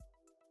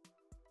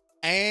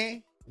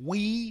And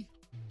we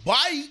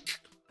bike.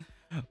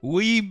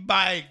 We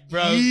bike,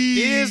 bro.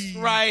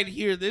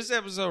 Yee. This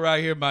episode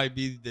right here might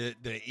be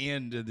the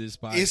end of this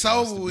podcast. It's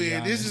over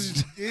with.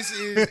 This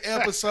is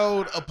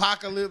episode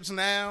Apocalypse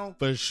Now.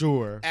 For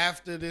sure.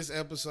 After this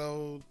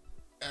episode,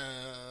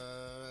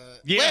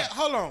 yeah. Well,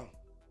 hold on.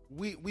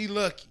 We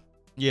lucky.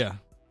 Yeah.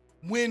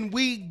 When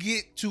we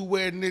get to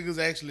where niggas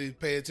actually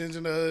pay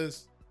attention to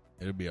us,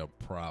 it'll be a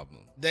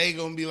problem. They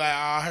gonna be like, oh,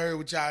 I heard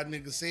what y'all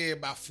niggas said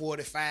about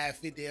 45,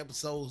 50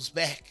 episodes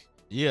back.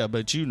 Yeah,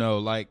 but you know,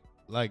 like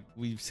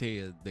we've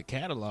said, the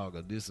catalog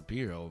will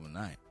disappear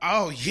overnight.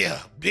 Oh,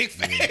 yeah. Big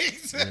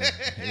facts. Yeah.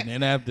 And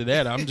then after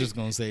that, I'm just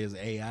going to say it's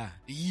AI.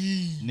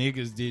 Yee.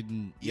 Niggas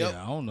didn't, Yep.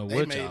 I don't know They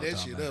what made y'all that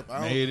talking shit about.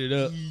 up. Made it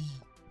up. Yee.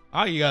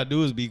 All you got to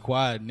do is be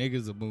quiet.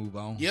 Niggas will move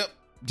on. Yep.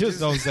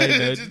 Just don't say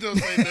nothing. Just don't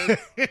say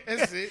nothing.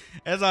 That's it.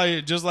 That's all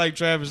you, just like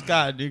Travis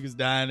Scott, niggas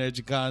dying at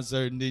your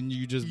concert, and then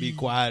you just be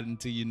quiet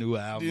until your new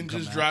album Then come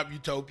just out. drop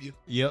Utopia.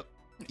 Yep.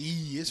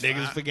 It's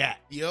Niggas fine. forgot.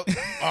 Yep.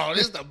 Oh,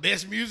 this is the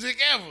best music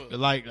ever.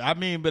 Like, I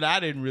mean, but I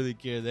didn't really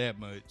care that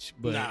much.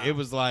 But Nah. it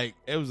was an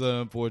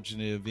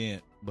unfortunate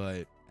event.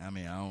 But, I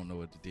mean, I don't know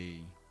what to tell you.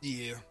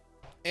 Yeah.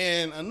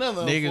 And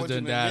another Niggas unfortunate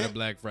done died event. of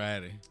Black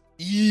Friday.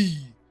 Yee.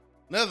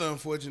 Another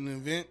unfortunate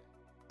event.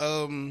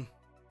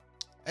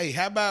 Hey,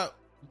 how about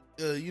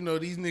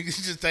these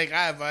niggas just take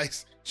our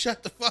advice?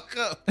 Shut the fuck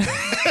up.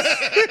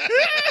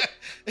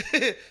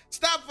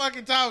 Stop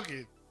fucking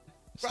talking.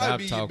 Probably Stop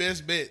be talking. your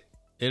best bet.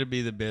 It'll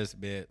be the best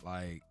bet.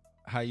 Like,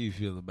 how you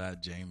feel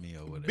about Jamie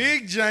or whatever?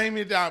 Big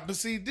Jamie dog. But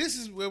see, this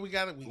is where we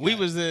got it. We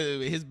was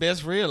his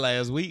best friend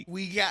last week.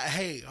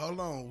 Hey, hold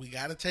on. We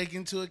got to take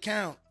into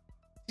account.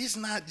 This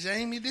not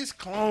Jamie. This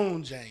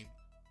clone Jamie.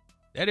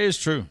 That is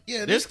true.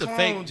 Yeah, this this the clone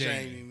fake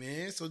Jamie.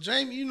 man. So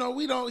Jamie,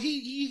 we don't.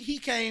 He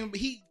came.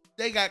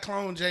 They got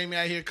clone Jamie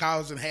out here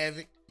causing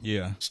havoc.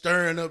 Yeah.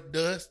 Stirring up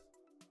dust.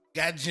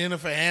 Got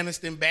Jennifer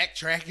Aniston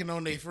backtracking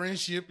on their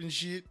friendship and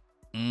shit.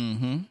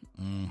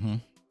 Mm-hmm.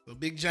 So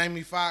Big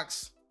Jamie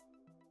Foxx,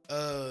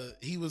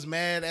 he was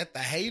mad at the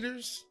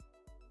haters.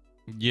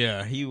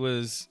 Yeah, he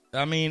was.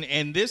 I mean,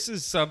 and this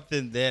is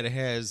something that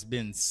has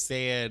been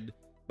said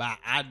by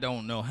I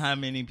don't know how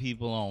many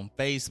people on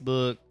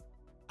Facebook.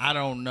 I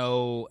don't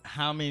know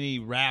how many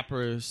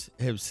rappers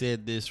have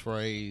said this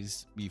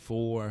phrase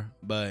before,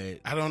 but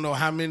I don't know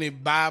how many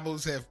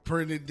Bibles have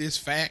printed this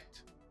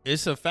fact.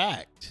 it's a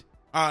fact.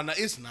 Oh, no,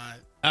 it's not.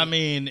 I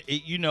mean,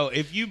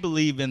 if you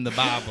believe in the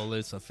Bible,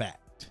 it's a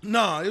fact.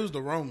 No, it was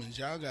the Romans.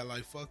 Y'all got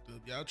fucked up.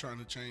 Y'all trying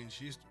to change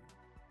history.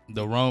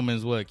 The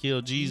Romans,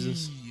 killed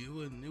Jesus? It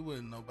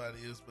wasn't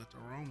nobody else but the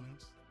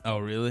Romans. Oh,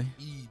 really?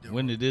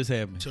 When did this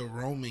happen? To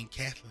Roman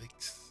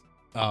Catholics.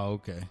 Oh,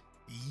 okay.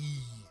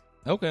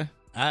 Okay.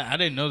 I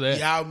didn't know that.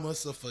 Y'all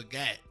must have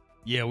forgot.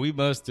 Yeah, we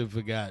must have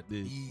forgot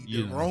this.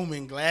 The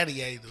Roman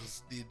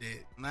gladiators did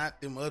that, not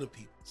them other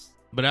peoples.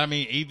 But I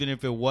mean, even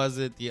if it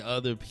wasn't the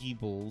other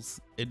people's,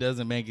 it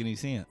doesn't make any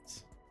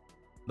sense.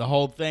 The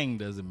whole thing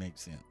doesn't make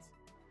sense.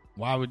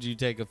 Why would you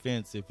take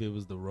offense if it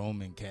was the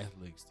Roman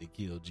Catholics that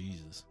killed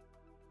Jesus?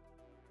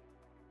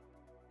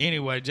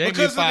 Anyway, Jamie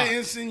Foxx. Foxx. Of the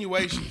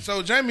insinuation.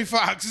 So Jamie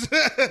Foxx.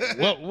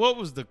 What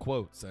was the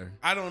quote, sir?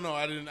 I don't know.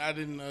 I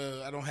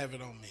don't have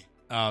it on me.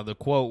 The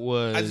quote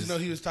was, I just know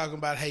he was talking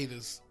about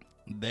haters.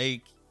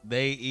 They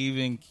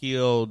even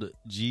killed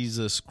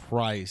Jesus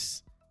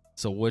Christ.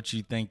 So what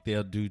you think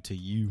they'll do to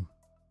you?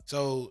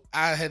 So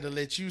I had to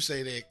let you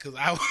say that because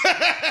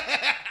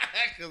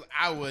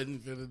I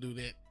wasn't finna do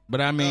that.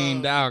 But I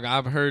mean, dog,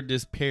 I've heard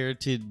this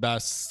parroted by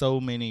so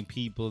many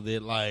people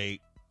that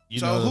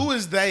So who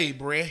is they,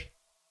 bruh?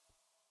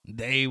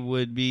 They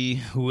would be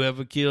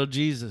whoever killed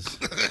Jesus.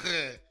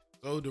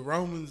 So the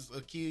Romans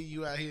will kill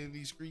you out here in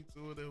these streets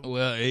or whatever?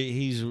 Well,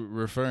 he's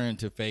referring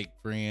to fake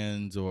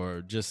friends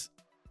or just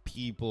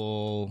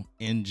people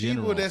in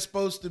general. People that's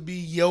supposed to be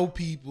your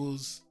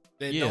peoples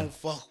that Yeah. don't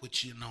fuck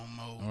with you no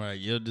more. All right,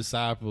 your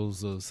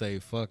disciples will say,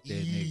 fuck that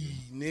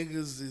nigga.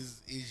 Niggas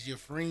is your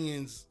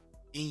friends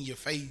in your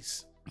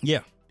face. Yeah.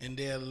 And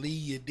they'll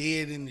leave you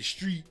dead in the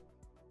street.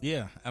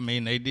 Yeah. I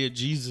mean, they did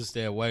Jesus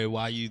that way.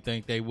 Why you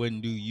think they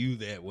wouldn't do you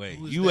that way?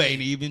 Who is You they?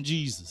 ain't even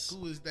Jesus.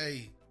 Who is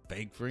they?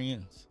 Fake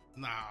friends.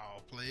 No,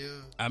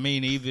 player. I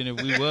mean, even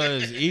if we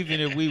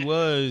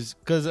was,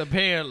 because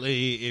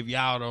apparently, if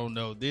y'all don't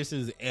know, this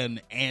is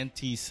an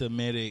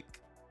anti-Semitic.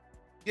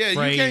 Yeah, you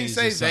can't phrase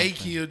say or they something.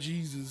 kill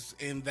Jesus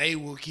and they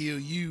will kill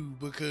you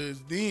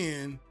because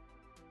then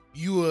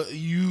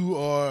you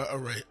are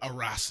a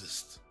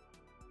racist.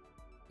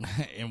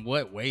 In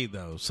what way,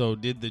 though? So,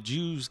 did the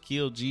Jews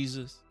kill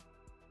Jesus?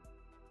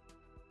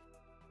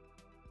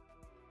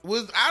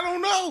 I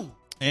don't know.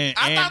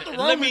 I thought the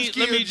Romans let me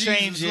killed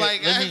change Jesus.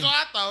 it.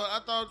 I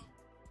thought.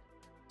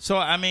 So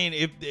I mean,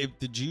 if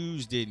the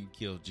Jews didn't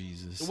kill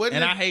Jesus, Wasn't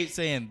and it- I hate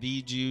saying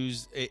the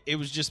Jews, it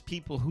was just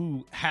people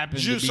who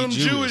happened to be Some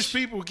Jewish. Jewish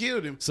people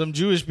killed him. Some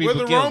Jewish people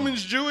Were the killed him.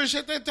 Romans Jewish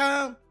at that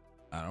time?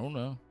 I don't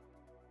know.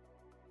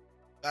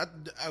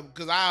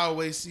 Because I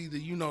always see the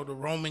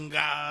Roman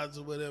gods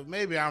or whatever.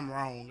 Maybe I'm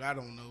wrong. I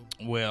don't know.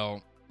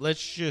 Well,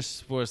 let's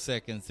just for a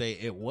second say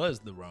it was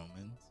the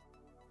Romans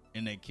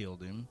and they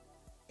killed him,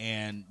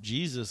 and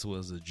Jesus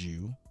was a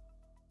Jew.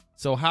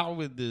 So how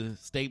would the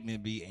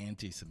statement be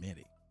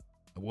anti-Semitic?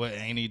 What,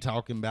 ain't he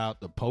talking about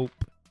the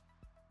Pope?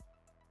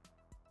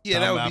 Yeah,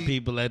 talking that would about be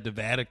people at the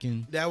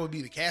Vatican. That would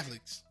be the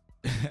Catholics.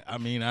 I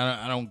mean,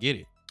 I don't get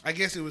it. I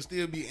guess it would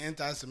still be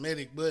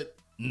anti-Semitic, but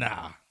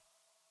nah.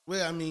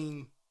 Well, I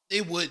mean,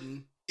 it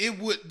wouldn't. It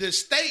would. The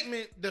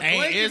statement, the it's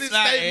blanketed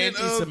not statement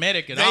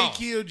anti-Semitic of at all. they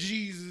killed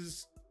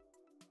Jesus.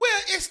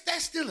 Well,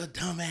 that's still a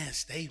dumbass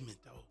statement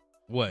though.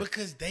 What?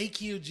 Because they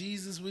killed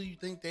Jesus, what do you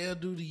think they'll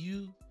do to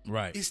you?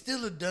 Right. It's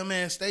still a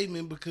dumbass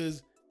statement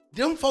because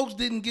the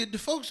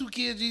folks who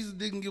killed Jesus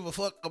didn't give a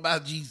fuck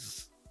about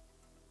Jesus.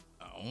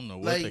 I don't know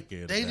what like, they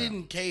cared they about.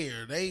 didn't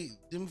care.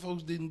 Them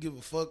folks didn't give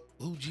a fuck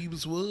who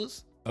Jesus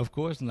was. Of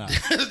course not.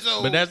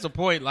 So, but that's the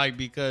point, like,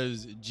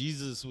 because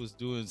Jesus was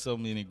doing so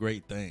many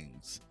great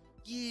things.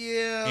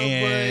 Yeah,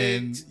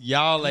 and but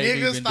y'all ain't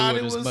niggas even thought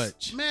doing it as was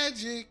much.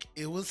 Magic.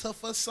 It was a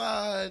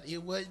facade.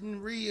 It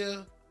wasn't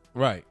real.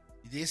 Right.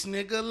 This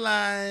nigga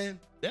lying.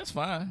 That's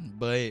fine.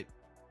 But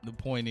the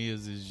point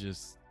is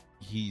just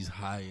he's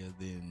higher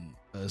than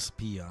us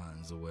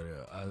peons or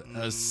whatever.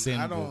 Us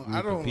sinful I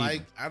don't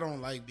people. I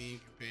don't like being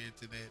compared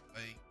to that.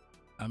 Like,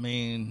 I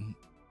mean,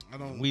 I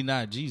don't. We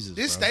not Jesus.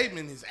 This bro.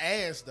 statement is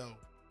ass though,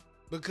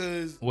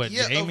 because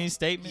Jamie's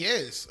statement?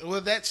 Yes.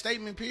 Well, that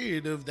statement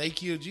period of they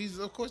killed Jesus.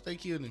 Of course they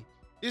killed him.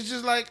 It's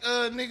just like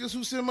niggas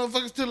who send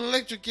motherfuckers to the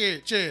electric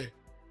chair.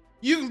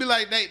 You can be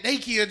like they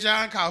killed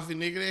John Coffey,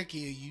 nigga. They'll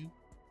kill you.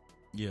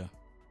 Yeah.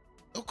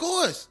 Of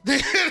course. They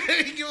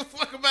didn't give a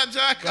fuck about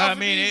John Coffey. I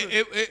mean,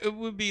 it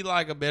would be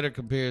like a better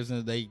comparison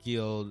if they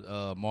killed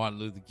Martin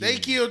Luther King. They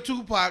killed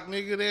Tupac,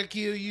 nigga. They'll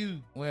kill you.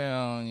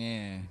 Well,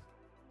 yeah.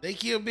 They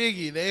killed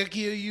Biggie. They'll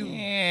kill you.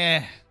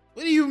 Yeah.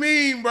 What do you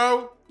mean,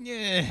 bro?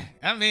 Yeah.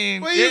 I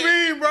mean, what do you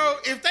mean, bro?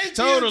 If they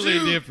totally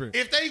killed you, different.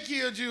 If they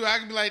killed you, I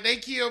can be like, they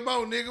killed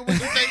Mo, nigga. What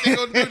you think they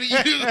gonna do to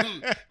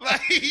you?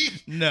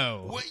 Like,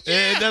 no,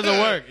 yeah, it doesn't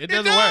work. It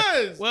doesn't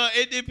does. work. Well,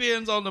 it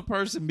depends on the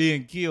person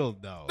being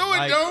killed, though. No,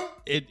 it don't.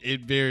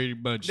 It very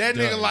much. That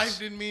does. nigga life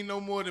didn't mean no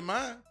more than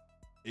mine.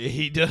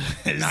 He does.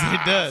 Nah,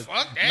 it does.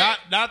 Fuck that.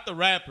 Not the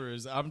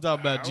rappers. I'm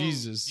talking about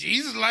Jesus.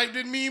 Jesus' life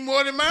didn't mean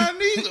more than mine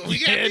neither. We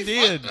got it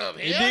did. Fucked up.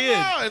 It Hell did.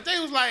 no. If they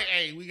was like,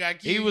 hey, we got to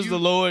kill you. He was the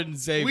Lord and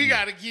Savior. We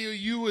got to kill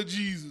you or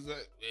Jesus.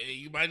 Hey,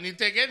 you might need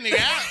to take that nigga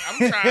out.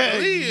 I'm trying to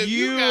live.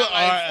 you got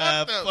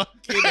are life a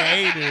fucking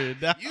hater.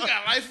 Dog. You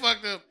got life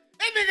fucked up.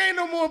 That nigga ain't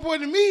no more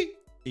important than me.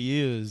 He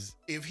is.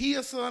 If he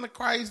a son of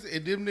Christ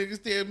and them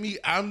niggas tell me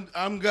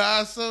I'm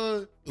God's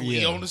son,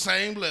 we on the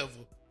same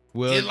level.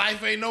 Well, his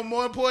life ain't no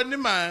more important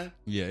than mine.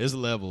 Yeah, it's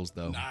levels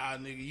though. Nah,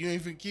 nigga, you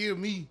ain't finna kill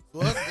me.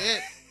 Fuck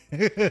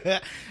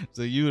that.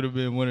 So you would have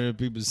been one of the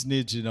people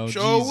snitching on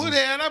sure Jesus. would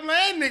have. I'm like,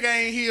 that nigga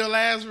ain't healed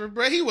Lazarus,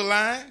 bro. He was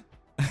lying.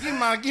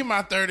 Give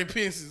my 30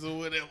 pencils or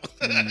whatever.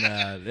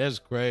 Nah, that's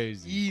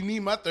crazy. You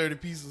need my 30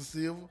 pieces of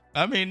silver.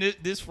 I mean,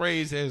 this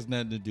phrase has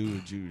nothing to do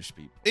with Jewish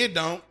people. It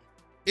don't.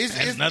 It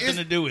has nothing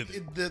to do with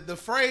it. The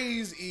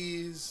phrase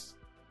is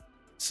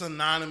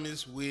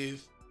synonymous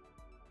with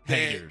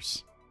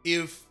haters.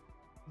 If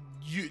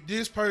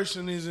this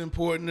person is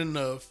important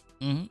enough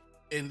mm-hmm.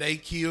 and they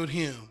killed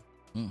him,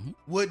 mm-hmm.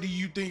 what do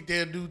you think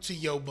they'll do to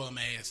your bum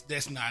ass?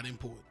 That's not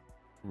important.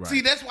 Right.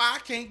 See, that's why I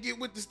can't get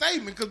with the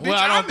statement because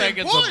I don't think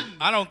important.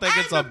 I don't think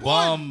it's a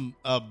bum.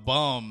 A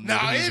bum. No,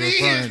 it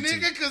is,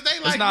 nigga, because they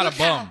like. It's not a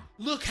bum.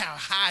 Look how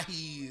high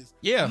he is.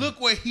 Yeah.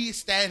 Look where his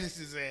status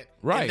is at.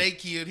 Right. And they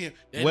killed him.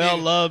 That well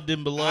nigga, loved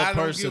and beloved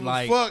person.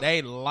 Like fuck.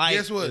 they like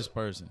Guess what? this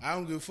person. I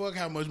don't give a fuck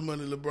how much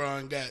money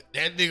LeBron got.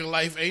 That nigga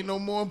life ain't no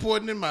more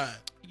important than mine.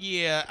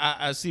 Yeah,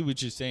 I see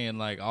what you're saying.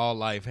 Like all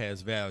life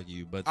has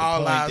value, but the all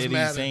point lives that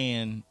matter.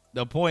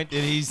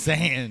 he's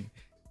saying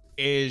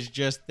is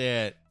just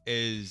that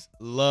as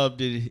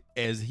loved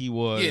as he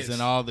was yes.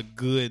 and all the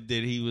good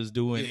that he was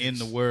doing yes. in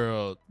the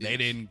world, yes. they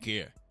didn't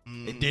care.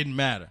 Mm-hmm. It didn't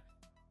matter.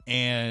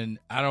 And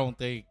I don't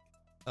think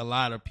a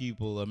lot of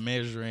people are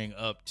measuring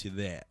up to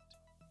that.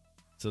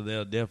 So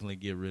they'll definitely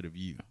get rid of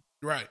you.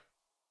 Right.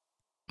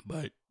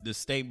 But the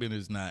statement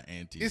is not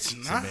anti-Semitic.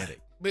 It's not.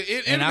 But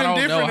and I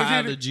don't know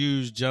how the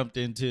Jews jumped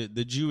into,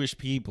 the Jewish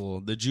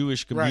people, the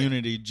Jewish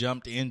community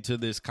jumped into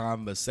this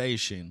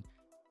conversation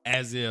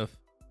as if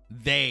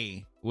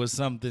they was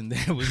something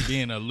that was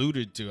being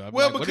alluded to. I'm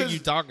like, what are you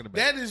talking about?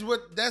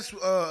 That's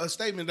a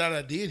statement that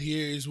I did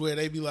hear is where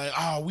they be like,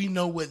 oh, we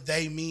know what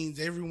they means.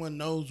 Everyone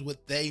knows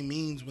what they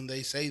means when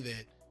they say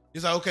that.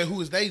 It's like, okay, who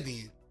is they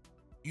then?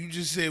 You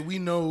just said we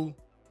know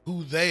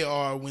who they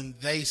are when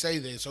they say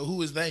that. So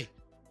who is they?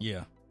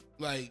 Yeah.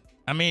 Like,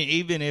 I mean,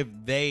 even if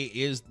they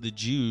is the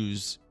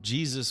Jews,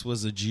 Jesus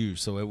was a Jew,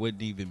 so it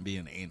wouldn't even be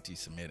an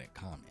anti-Semitic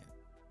comment.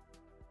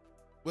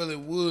 Well, it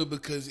would,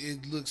 because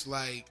it looks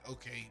like,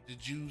 okay, the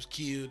Jews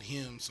killed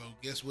him, so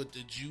guess what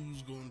the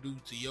Jews gonna do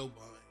to your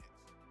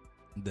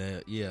bum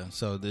ass?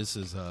 So this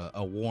is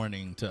a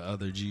warning to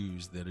other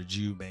Jews that a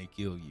Jew may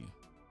kill you.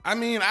 I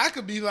mean, I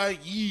could be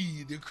like,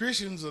 the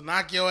Christians will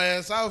knock your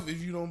ass off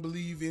if you don't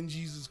believe in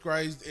Jesus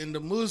Christ, and the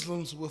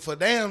Muslims will for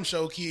damn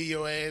sure kill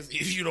your ass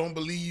if you don't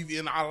believe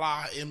in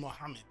Allah and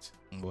Muhammad.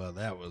 Well,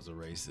 that was a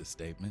racist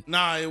statement.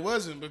 Nah, it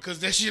wasn't, because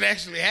that shit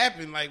actually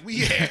happened. Like, we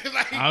had,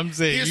 like, I'm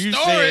saying, you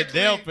said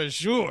they'll for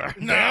sure.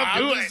 Nah,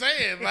 I'm just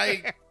saying,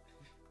 like,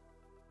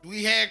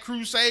 we had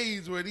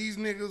crusades where these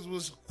niggas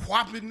was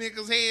whopping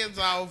niggas' heads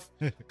off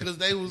because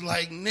they was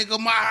like, nigga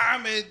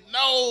Muhammad,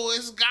 no,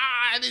 it's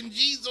God and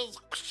Jesus.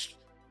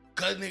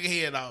 Cut nigga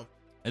head off.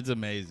 It's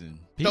amazing.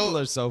 People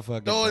are so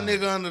fucking Throw a dumb.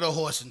 nigga under the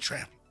horse and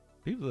trample.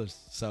 People are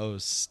so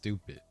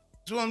stupid.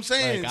 That's what I'm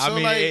saying. Like, so I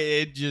mean, like,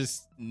 it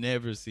just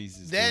never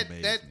ceases to amaze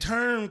me. That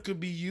term could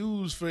be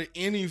used for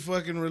any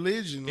fucking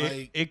religion.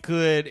 It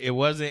could. It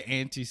wasn't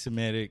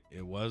anti-Semitic.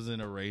 It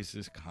wasn't a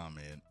racist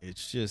comment.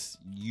 It's just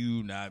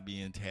you not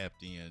being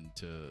tapped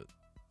into,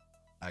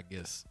 I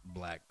guess,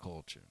 black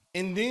culture.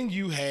 And then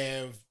you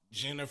have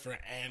Jennifer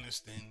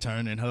Aniston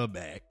turning her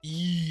back.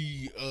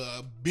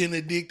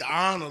 Benedict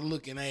Arnold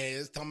looking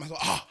ass talking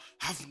about,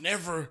 I've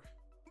never.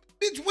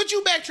 Bitch, what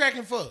you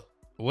backtracking for?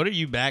 What are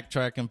you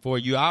backtracking for?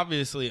 You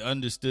obviously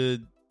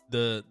understood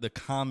the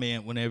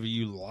comment whenever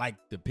you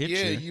liked the picture.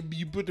 Yeah,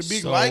 you put the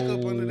big like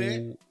up under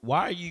there.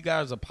 Why are you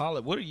guys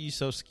apologizing? What are you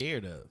so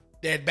scared of?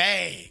 That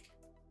bag.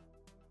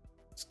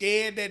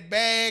 Scared that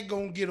bag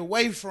gonna get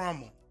away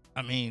from them.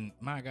 I mean,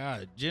 my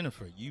God,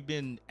 Jennifer, you've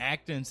been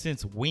acting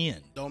since when?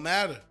 Don't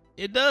matter.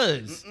 It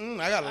does.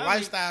 I got a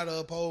lifestyle to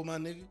uphold, my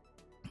nigga.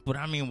 But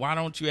I mean, why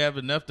don't you have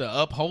enough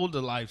to uphold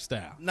the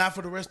lifestyle? Not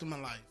for the rest of my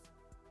life.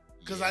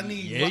 Because I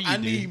need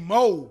need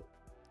more.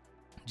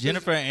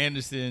 Jennifer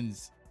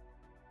Aniston's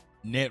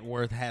net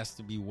worth has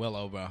to be well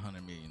over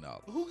 $100 million.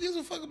 Who gives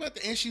a fuck about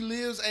that? And she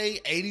lives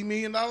a $80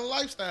 million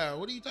lifestyle.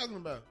 What are you talking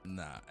about?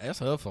 Nah, that's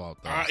her fault,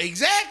 though.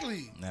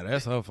 Exactly. Nah,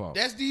 that's her fault.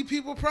 That's these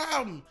people's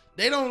problem.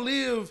 They don't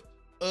live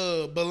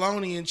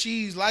bologna and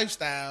cheese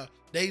lifestyle.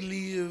 They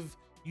live,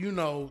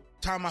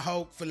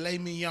 tomahawk, filet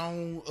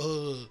mignon,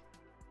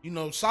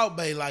 Salt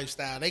Bay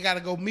lifestyle. They got to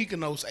go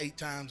Mykonos 8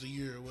 times a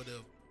year or whatever.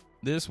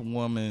 This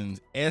woman's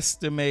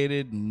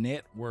estimated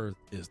net worth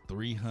is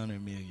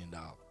 $300 million.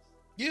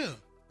 Yeah.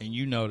 And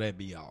you know that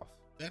be off.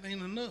 That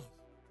ain't enough.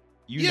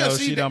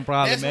 She done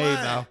probably made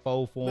about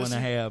four and a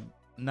half,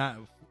 not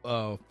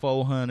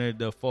 400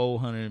 to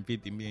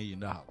 $450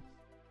 million.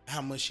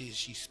 How much has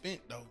she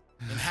spent though?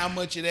 And how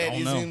much of that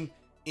is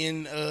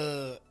in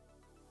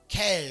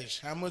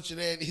cash? How much of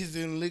that is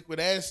in liquid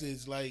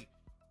assets? Like,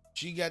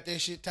 she got that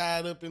shit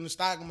tied up in the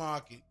stock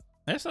market.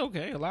 That's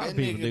okay. A lot of that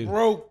people nigga do.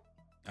 Broke.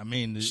 I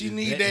mean, she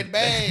need that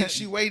bag.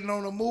 She waiting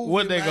on a movie.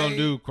 What they gonna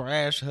do?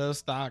 Crash her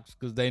stocks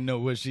because they know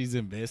what she's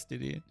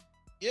invested in?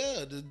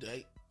 Yeah,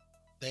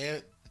 they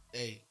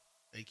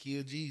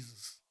killed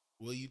Jesus.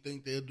 What do you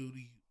think they'll do to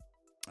you?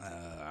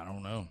 I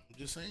don't know. I'm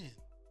just saying.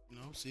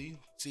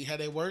 See how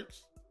that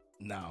works?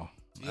 No,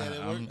 see how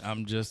that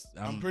works?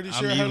 I'm pretty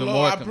sure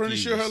I'm pretty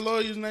sure her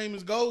lawyer's name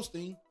is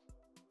Goldstein.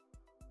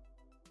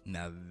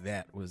 Now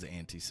that was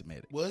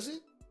anti-Semitic. Was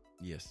it?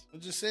 Yes. I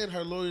just said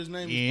her lawyer's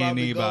name is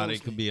probably anybody Goldstein.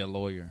 could be a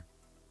lawyer.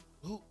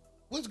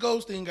 What's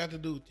Goldstein got to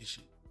do with this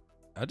shit?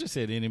 I just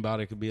said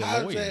anybody could be a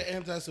lawyer. How's that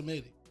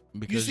anti-Semitic?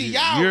 Because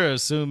you're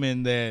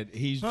assuming that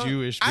he's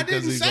Jewish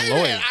because he's a lawyer. I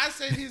didn't say that. I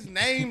said his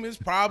name is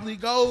probably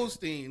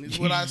Goldstein is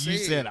what I said. You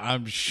said,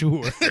 I'm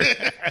sure.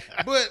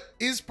 But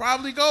it's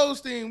probably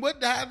Goldstein.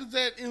 How does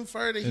that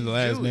infer that he's His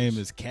last Jewish? name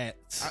is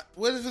Katz.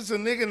 What if it's a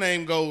nigga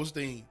named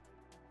Goldstein?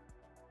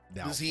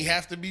 No. Does he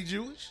have to be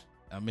Jewish?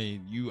 I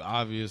mean, you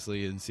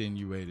obviously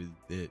insinuated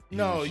that.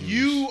 No,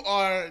 you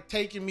are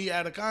taking me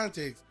out of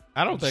context.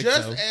 I don't think so.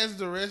 Just as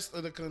the rest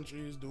of the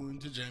country is doing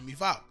to Jamie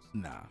Foxx.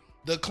 Nah.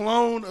 The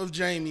clone of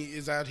Jamie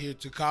is out here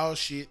to cause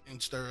shit and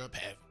stir up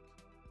havoc.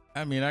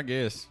 I mean, I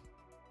guess.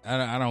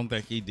 I don't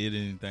think he did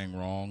anything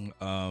wrong.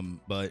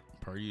 But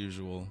per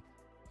usual,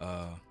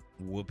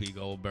 Whoopi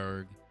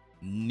Goldberg,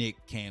 Nick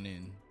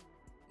Cannon,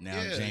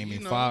 now Jamie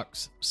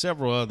Foxx,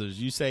 several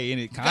others. You say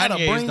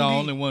Kanye's the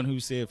only one who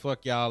said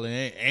fuck y'all,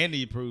 and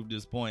he proved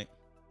his point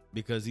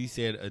because he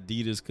said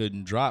Adidas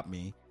couldn't drop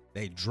me.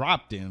 They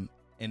dropped him,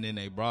 and then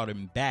they brought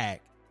him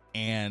back.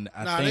 And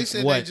I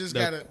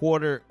think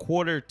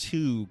quarter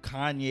two,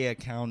 Kanye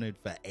accounted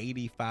for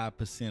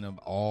 85% of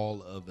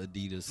all of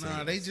Adidas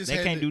sales.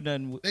 They can't do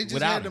nothing without. They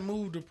just had to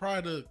move the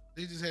product.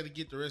 They just had to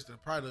get the rest of the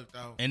product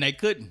out, and they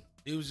couldn't.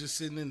 It was just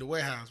sitting in the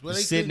warehouse. Well,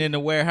 sitting in the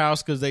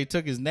warehouse because they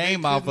took his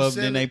name off of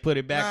it and they put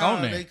it back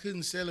on there. They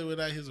couldn't sell it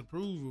without his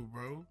approval,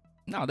 bro.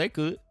 No, they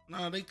could.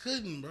 No, they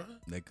couldn't, bro.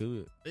 They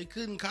could. They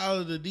couldn't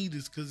call it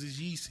Adidas because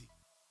it's Yeezy.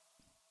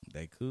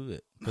 They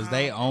could because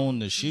they own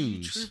the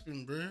shoes.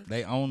 Tripping, bro.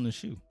 They own the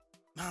shoe.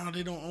 No,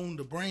 they don't own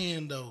the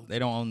brand though. They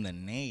don't own the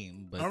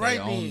name, but they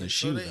own the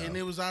shoe. And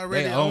it was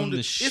already they own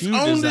the shoe. It's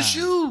on the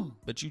shoe.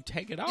 But you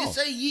take it off. You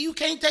say you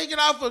can't take it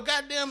off for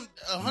goddamn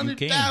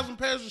 100,000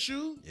 pairs of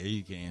shoes. Yeah,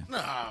 you can.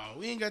 No,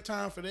 we ain't got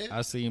time for that.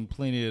 I seen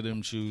plenty of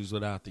them shoes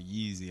without the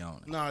Yeezy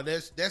on it. No,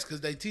 that's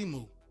because they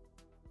Temu.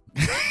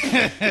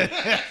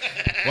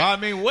 Well, I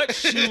mean, what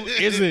shoe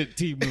isn't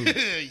Temu?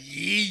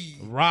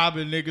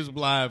 robbing niggas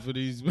blind for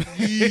these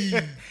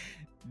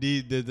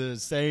the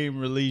same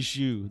release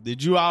shoe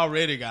that you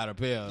already got a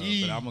pair of,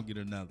 but I'm gonna get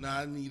another. Nah,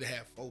 I need to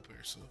have 4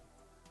 pairs. So.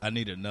 I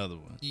need another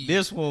one.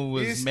 This one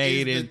was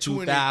made in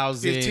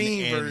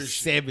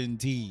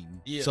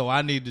 2017. Yeah. So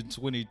I need the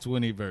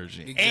 2020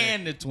 version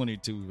and the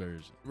 22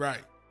 version.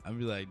 Right. I'd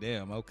be like,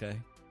 damn, okay.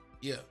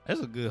 Yeah. That's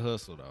a good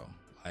hustle, though.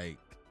 Like,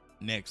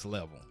 next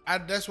level.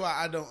 That's why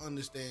I don't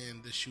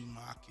understand the shoe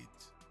market.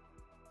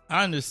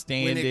 I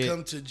understand when it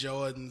comes to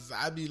Jordans,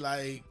 I be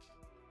like,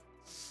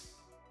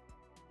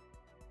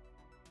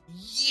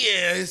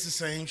 yeah, it's the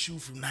same shoe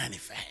from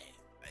 95.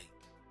 Like,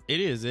 it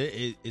is.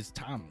 It's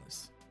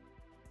timeless.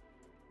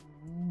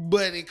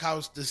 But it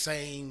costs the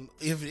same.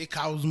 If it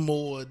costs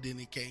more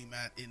than it came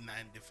out in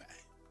 95.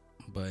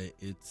 But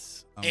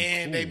it's and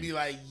cool. they be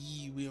like,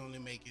 we only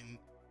making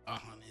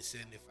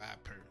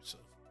 175 per. So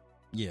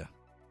yeah,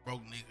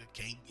 broke nigga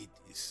can't get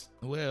this.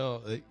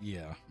 Well,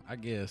 yeah, I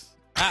guess.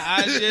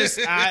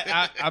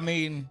 I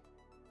mean,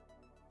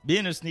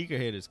 being a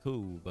sneakerhead is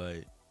cool,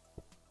 but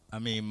I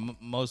mean,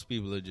 most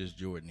people are just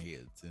Jordan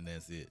heads, and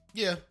that's it.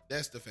 Yeah,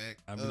 that's the fact.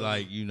 I be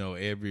like,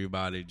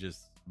 everybody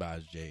just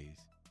buys J's.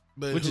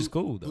 But which is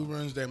cool, though. Who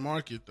runs that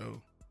market,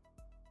 though?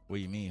 What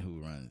do you mean,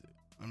 who runs it?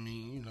 I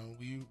mean,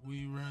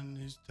 we run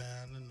this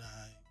town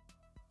tonight.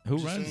 Who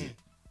runs it?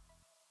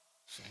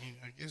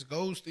 I guess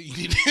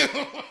Goldstein.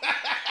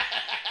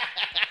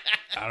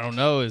 I don't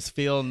know. It's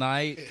Phil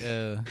Knight.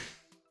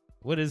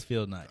 What is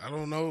Phil Knight? I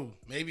don't know.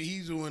 Maybe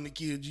he's the one that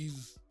killed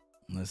Jesus.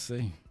 Let's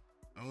see.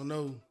 I don't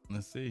know.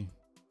 Let's see.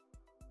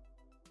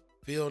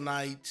 Phil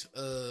Knight.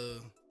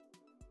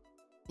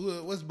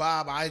 What's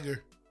Bob Iger?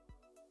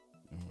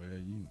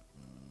 Well,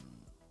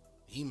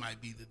 he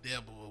might be the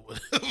devil or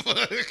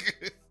whatever.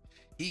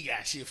 He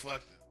got shit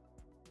fucked up.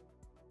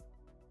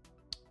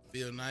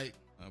 Phil Knight.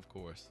 Of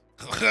course.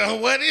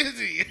 What is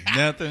he?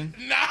 Nothing.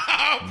 No,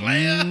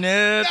 player.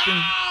 Nothing.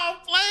 No,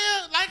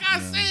 player. Like I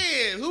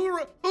said, who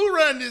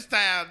run this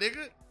town,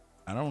 nigga?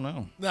 I don't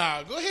know.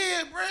 Nah, go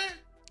ahead, bruh.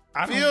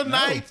 Phil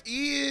Knight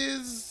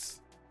is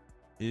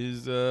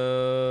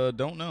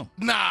don't know.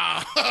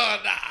 Nah.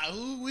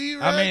 Who we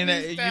run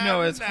this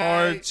town it's tonight?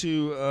 hard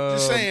to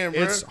just saying,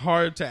 bro. It's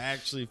hard to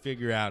actually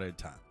figure out at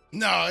times.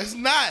 No, it's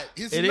not.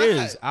 It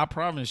is. I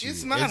promise you.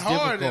 It's not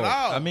hard difficult.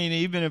 at all. I mean,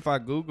 even if I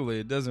Google it,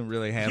 it doesn't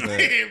really have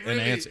an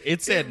answer.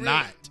 It said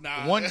not.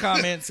 Nah. One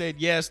comment said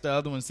yes, the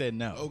other one said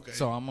no. Okay.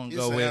 So I'm gonna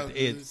go with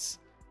it's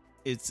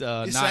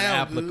not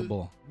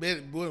applicable.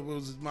 What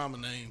was his mama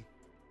name?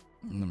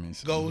 Let me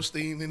see.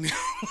 Goldstein and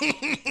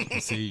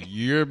see,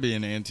 you're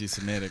being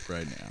anti-Semitic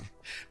right now.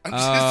 I'm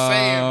just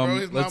saying, bro.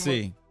 His let's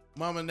see.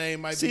 Mama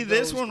name might be See,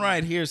 this one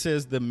right here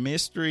says the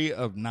mystery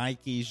of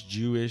Nike's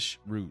Jewish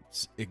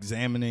roots,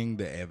 examining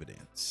the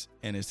evidence.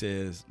 And it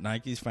says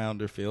Nike's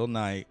founder, Phil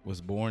Knight, was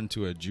born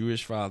to a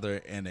Jewish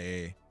father and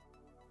a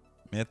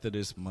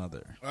Methodist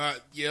mother.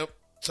 Yep.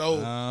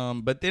 So,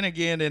 but then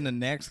again, in the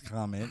next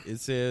comment, it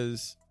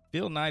says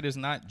Phil Knight is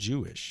not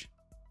Jewish.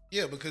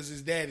 Yeah, because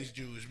his dad is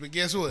Jewish. But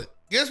guess what?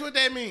 Guess what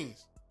that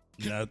means?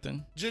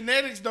 Nothing.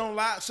 Genetics don't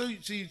lie. So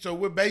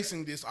we're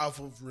basing this off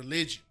of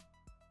religion.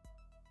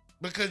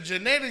 Because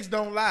genetics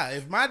don't lie.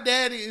 If my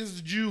daddy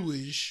is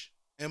Jewish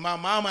and my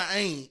mama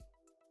ain't,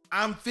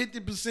 I'm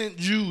 50%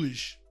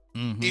 Jewish.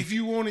 Mm-hmm. If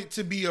you want it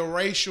to be a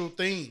racial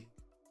thing.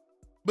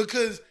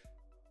 Because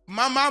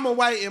my mama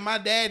white and my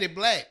daddy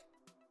black.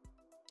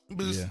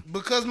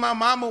 Because my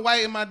mama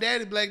white and my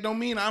daddy black don't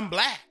mean I'm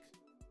black.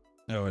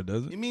 No, it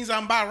doesn't. It means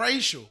I'm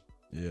biracial.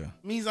 Yeah.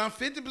 It means I'm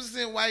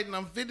 50% white and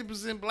I'm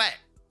 50% black.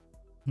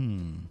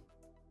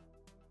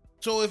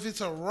 So if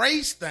it's a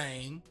race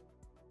thing,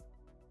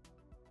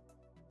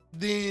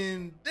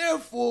 then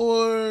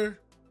therefore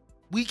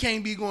we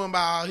can't be going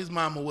by his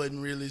mama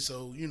wasn't really,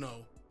 so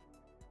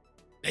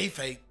they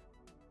fake.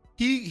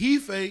 He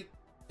fake.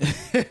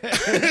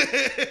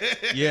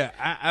 Yeah,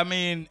 I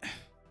mean,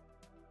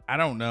 I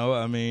don't know.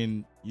 I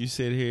mean, you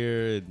sit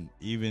here and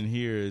even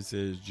here it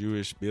says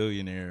Jewish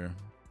billionaire.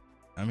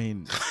 I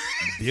mean,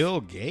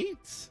 Bill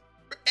Gates?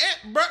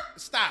 Bro,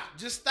 stop.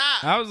 Just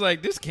stop. I was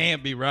like, this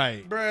can't be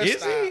right. Bruh,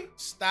 is he?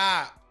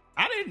 Stop.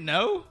 I didn't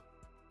know.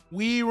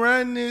 We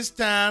run this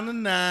town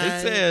tonight.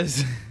 It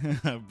says,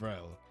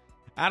 bro,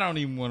 I don't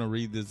even want to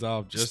read this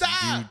off just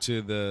due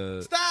to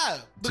the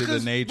the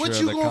nature of the conversation. What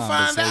you gonna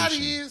find out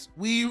is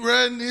we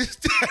run this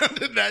town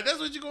tonight. That's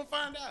what you gonna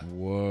find out.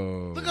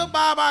 Whoa. Look up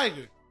Bob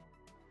Iger.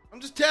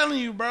 I'm just telling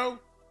you, bro.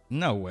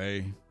 No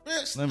way.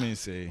 Let me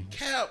see.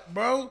 Cap,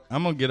 bro.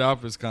 I'm gonna get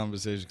off this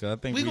conversation because I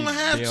think we're gonna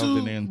have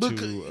to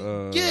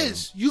into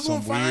yes, you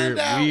gonna find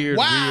out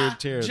why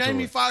weird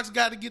Jamie Foxx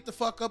got to get the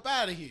fuck up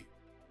out of here.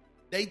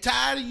 They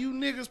tired of you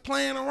niggas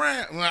playing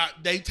around.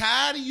 They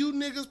tired of you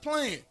niggas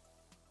playing.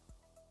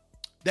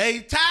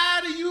 They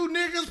tired of you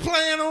niggas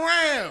playing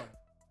around.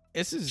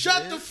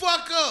 Shut the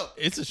fuck up.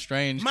 It's a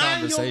strange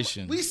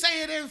conversation. We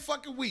say it every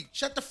fucking week.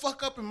 Shut the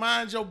fuck up and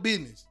mind your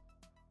business.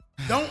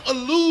 Don't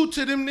allude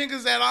to them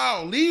niggas at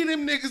all. Leave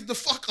them niggas the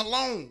fuck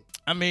alone.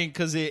 I mean,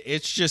 because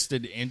it's just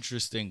an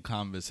interesting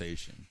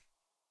conversation.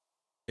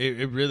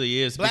 It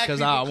really is. Black because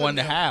people I could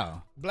wonder never.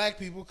 how. Black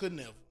people could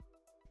never.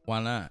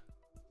 Why not?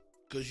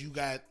 Because you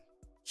got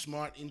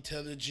smart,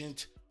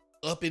 intelligent,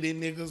 uppity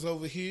niggas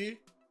over here.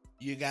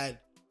 You got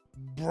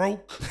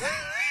broke,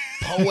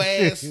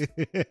 po-ass,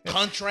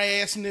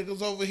 country-ass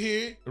niggas over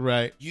here.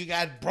 Right. You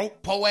got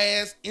broke,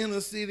 po-ass,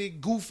 inner-city,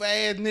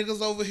 goof-ass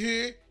niggas over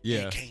here. Yeah.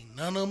 And can't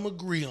none of them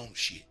agree on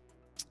shit.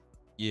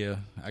 Yeah,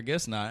 I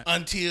guess not.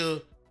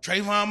 Until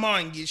Trayvon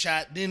Martin get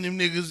shot, then them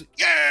niggas,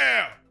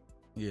 yeah!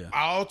 Yeah.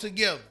 All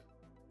together.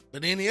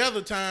 But any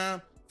other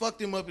time, fuck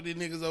them uppity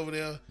niggas over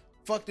there.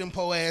 Fuck them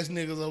po-ass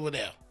niggas over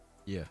there.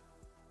 Yeah.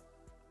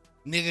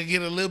 Nigga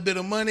get a little bit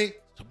of money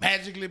to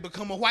magically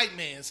become a white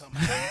man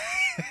somehow.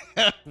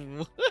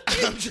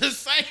 I'm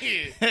just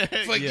saying.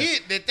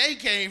 Forget that they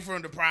came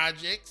from the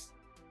projects.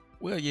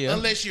 Well, yeah.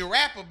 Unless you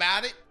rap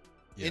about it.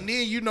 Yeah. And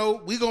then, you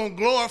know, we gonna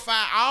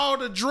glorify all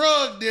the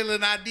drug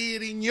dealing I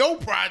did in your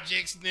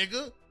projects,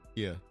 nigga.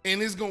 Yeah.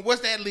 And it's gonna,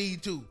 what's that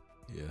lead to?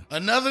 Yeah.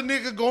 Another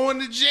nigga going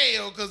to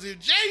jail, because if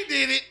Jay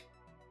did it,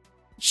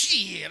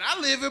 shit, I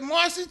live in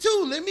Marcy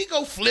too. Let me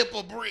go flip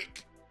a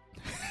brick.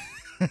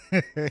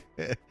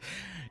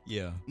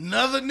 Yeah.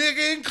 Another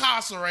nigga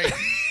incarcerated.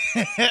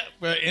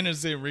 For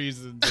innocent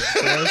reasons, of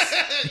course.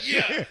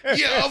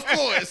 yeah, of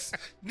course.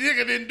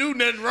 Nigga didn't do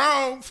nothing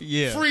wrong.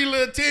 Yeah. Free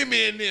little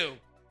Timmy and them.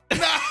 No,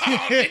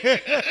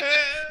 nigga.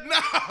 No,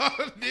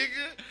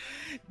 nigga.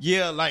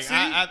 Yeah, like, See?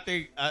 I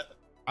think,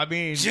 I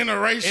mean.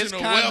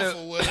 Generational wealth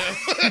or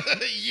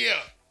whatever. Yeah.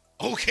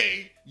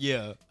 Okay.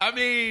 Yeah. I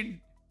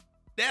mean,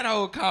 that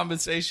whole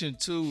conversation,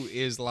 too,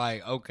 is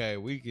like, okay,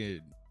 we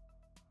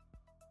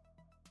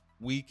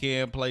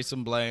can place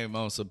some blame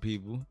on some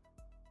people.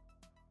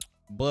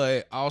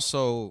 But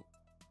also,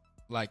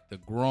 like, the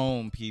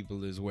grown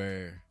people is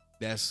where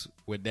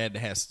that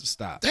has to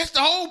stop. That's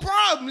the whole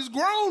problem. It's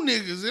grown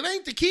niggas. It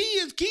ain't the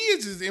kids.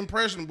 Kids is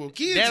impressionable.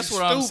 Kids That's is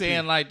what stupid. I'm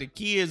saying. Like, the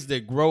kids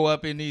that grow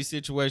up in these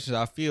situations,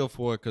 I feel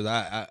for it, because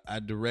I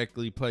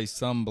directly place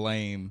some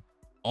blame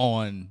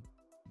on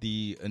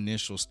the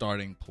initial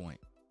starting point,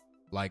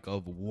 like,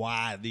 of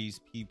why these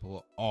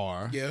people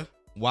are. Yeah.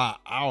 Why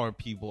our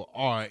people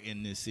are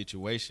in this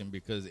situation,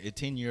 because at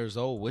 10 years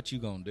old, what you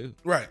gonna do?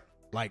 Right.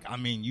 Like, I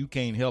mean, you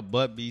can't help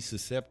but be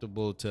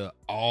susceptible to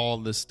all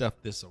the stuff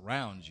that's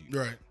around you.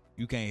 Right.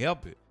 You can't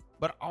help it.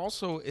 But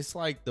also, it's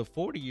like the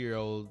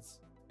 40-year-olds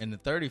and the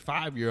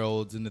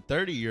 35-year-olds and the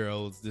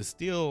 30-year-olds that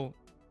still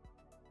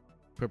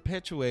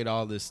perpetuate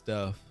all this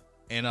stuff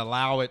and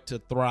allow it to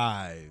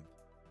thrive.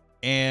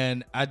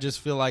 And I just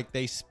feel like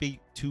they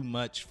speak too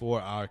much for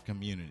our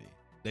community.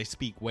 They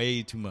speak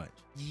way too much.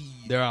 Yeah.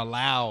 They're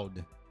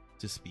allowed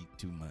to speak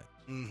too much.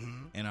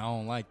 Mm-hmm. And I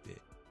don't like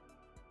that.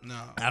 No.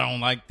 I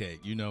don't like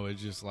that. You know,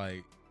 it's just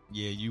like,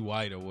 yeah, you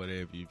white or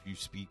whatever if you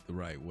speak the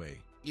right way.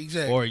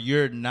 Exactly. Or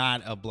you're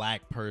not a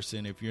black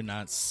person if you're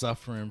not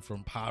suffering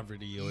from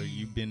poverty, or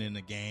you've been in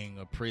a gang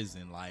or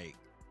prison. Like,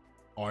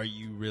 are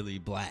you really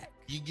black?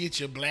 You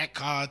get your black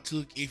card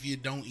took if you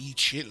don't eat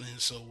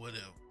chitlins or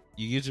whatever.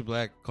 You get your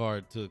black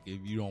card took if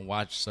you don't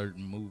watch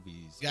certain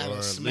movies Gotta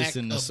or smack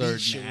listen to a certain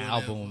bitch or whatever.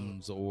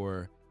 albums,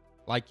 or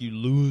like you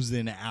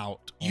losing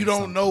out. You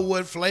don't know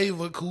what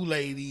flavor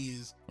Kool-Aid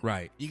is.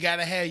 Right. You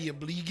gotta have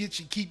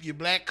keep your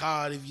black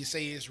card if you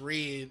say it's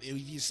red.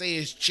 If you say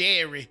it's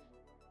cherry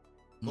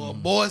or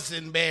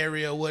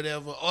boysenberry or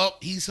whatever, oh,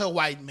 he's a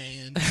white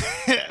man.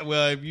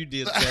 Well, if you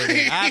did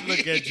say that, I'd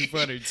look at you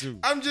funny too.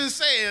 I'm just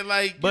saying,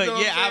 like, But you know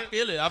what yeah, I'm I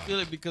feel it. I feel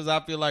it because I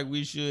feel like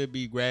we should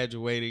be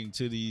graduating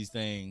to these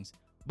things,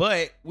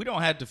 but we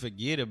don't have to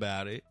forget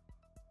about it.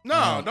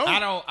 No, don't.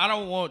 I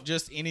don't want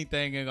just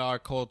anything in our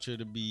culture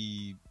to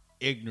be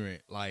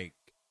ignorant. Like,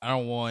 I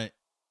don't want,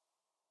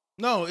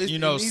 no,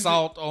 it's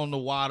salt on the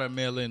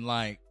watermelon.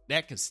 Like,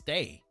 that can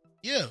stay.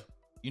 Yeah.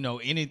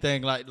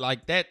 Anything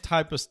like that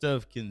type of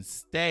stuff can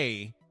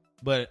stay,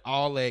 but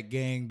all that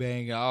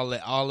gangbang,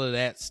 all of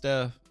that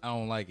stuff, I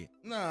don't like it.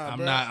 Nah,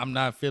 I'm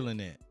not feeling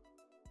it.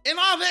 And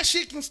all that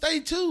shit can stay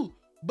too.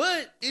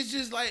 But it's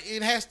just like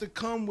it has to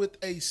come with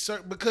a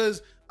certain,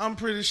 because I'm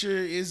pretty sure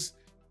it's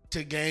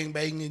to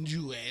gangbanging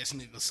Jew ass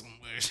niggas somewhere.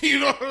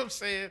 You know what I'm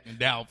saying?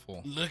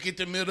 Doubtful. Look at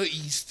the Middle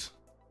East.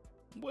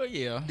 Well,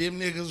 yeah. Them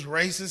niggas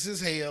racist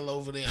as hell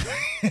over there.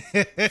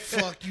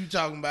 Fuck you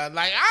talking about.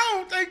 Like, I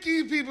don't think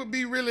these people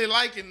be really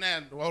liking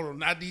that. Hold on,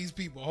 not these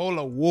people. Hold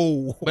on,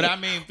 whoa. But I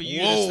mean, for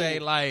you to say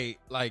like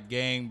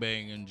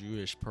gangbanging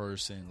Jewish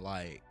person,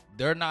 like,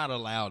 they're not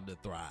allowed to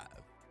thrive.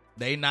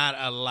 They're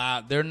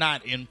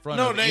not in front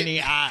of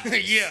any eyes.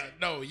 Yeah,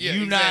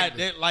 You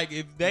exactly. not, like,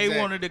 if they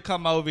wanted to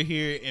come over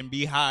here and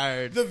be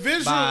hired the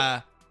visual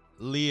by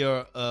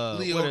Leo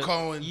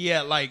Cohen.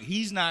 Yeah, like,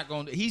 he's not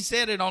going to, he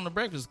said it on the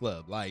Breakfast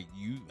Club. Like,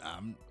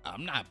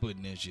 I'm not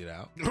putting that shit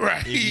out.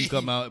 Right. If you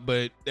come out,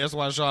 but that's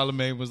why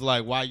Charlamagne was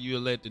like, why you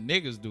let the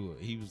niggas do it?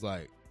 He was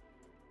like,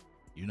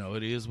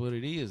 it is what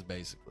it is,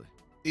 basically.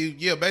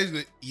 Yeah,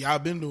 basically, y'all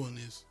been doing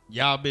this.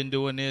 Y'all been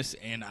doing this,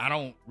 and I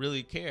don't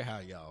really care how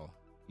y'all,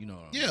 You know.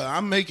 Yeah,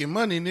 I'm making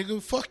money,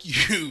 nigga. Fuck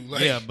you.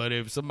 Like, yeah, but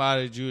if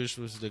somebody Jewish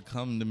was to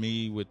come to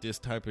me with this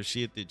type of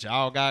shit that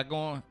y'all got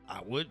going, I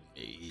wouldn't.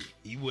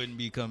 He wouldn't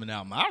be coming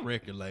out my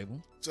record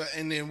label. So,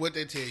 and then what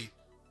they tell you,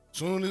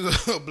 soon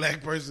as a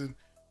black person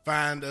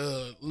find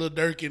Lil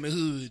Durk in the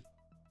hood,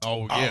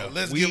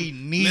 let's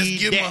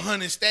give him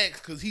 100 stacks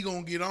because he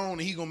gonna get on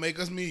and he gonna make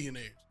us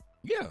millionaires.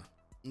 Yeah,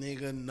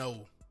 nigga,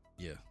 no.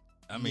 Yeah,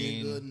 I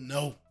mean, nigga,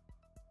 no.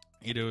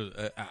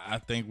 I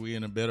think we're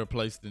in a better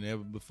place than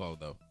ever before,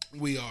 though.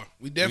 We are.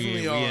 We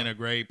definitely are. We're in a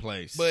great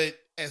place. But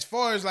as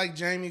far as like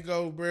Jamie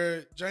go,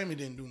 bruh, Jamie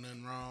didn't do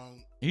nothing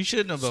wrong. He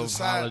shouldn't have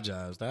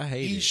apologized. I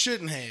hate it. He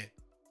shouldn't have.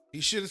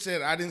 He should have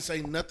said, I didn't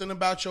say nothing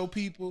about your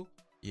people.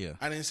 Yeah.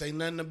 I didn't say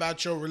nothing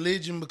about your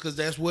religion because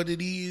that's what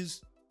it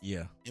is.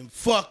 Yeah. And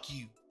fuck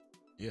you.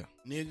 Yeah.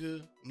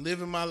 Nigga, I'm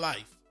living my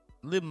life.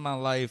 Living my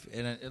life.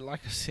 And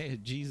like I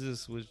said,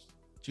 Jesus was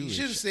Jewish. You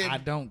should have said, I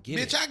don't get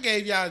it. Bitch, I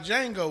gave y'all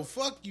Django.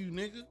 Fuck you,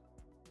 nigga.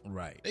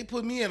 Right. They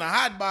put me in a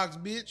hot box,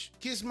 bitch.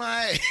 Kiss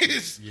my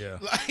ass. Yeah.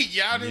 Like,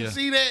 y'all didn't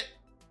see that?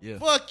 Yeah.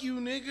 Fuck you,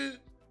 nigga.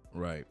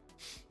 Right.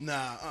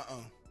 Nah,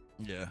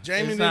 Yeah.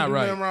 Jamie didn't do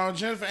nothing wrong.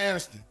 Jennifer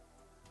Aniston.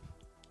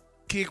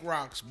 Kick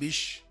rocks,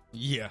 bitch.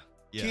 Yeah.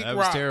 Yeah, Kick that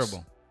was rocks.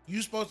 terrible.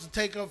 You supposed to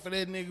take up for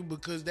that nigga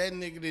because that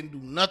nigga didn't do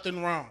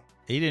nothing wrong.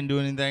 He didn't do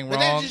anything but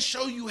wrong. But that just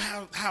show you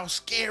how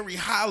scary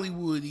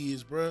Hollywood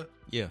is, bruh.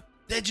 Yeah.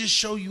 That just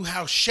show you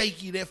how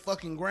shaky that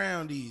fucking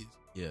ground is.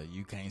 Yeah,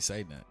 you can't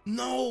say that.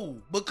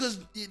 No, because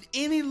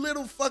any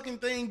little fucking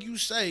thing you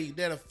say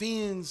that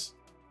offends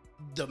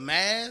the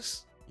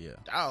mass,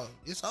 dog,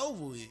 it's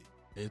over with.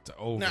 It's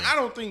over. Now, I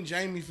don't think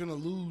Jamie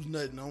finna lose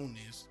nothing on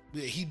this.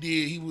 But he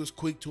did. He was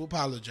quick to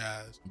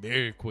apologize.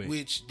 Very quick.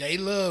 Which they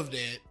love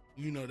that.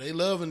 You know, they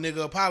love a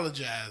nigga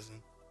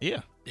apologizing.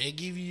 Yeah. They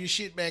give you your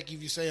shit back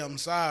if you say I'm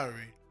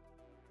sorry.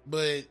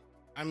 But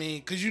I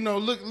mean, cause you know,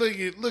 look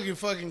at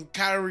fucking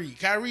Kyrie.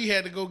 Kyrie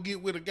had to go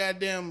get with a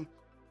goddamn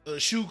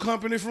shoe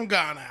company from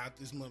Ghana out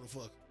this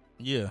motherfucker.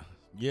 Yeah.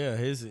 Yeah.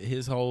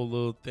 His whole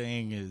little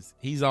thing is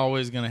he's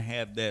always gonna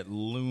have that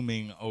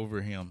looming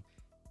over him,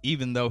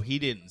 even though he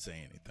didn't say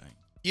anything.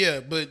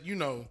 Yeah, but you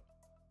know,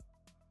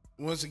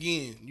 once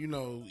again, you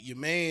know, your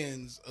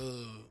man's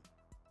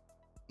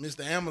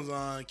Mr.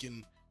 Amazon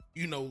can,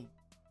 you know,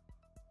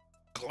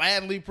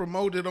 gladly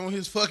promote it on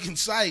his fucking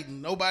site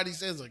and nobody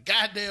says a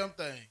goddamn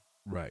thing.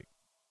 Right.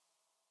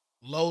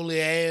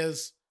 Lowly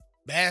ass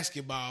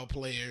basketball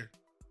player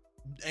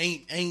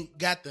ain't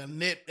got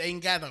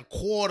a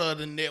quarter of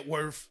the net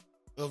worth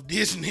of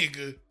this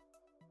nigga.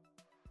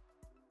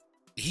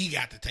 He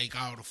got to take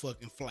all the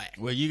fucking flack.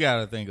 Well, you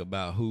got to think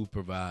about who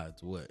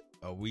provides what.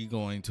 Are we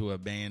going to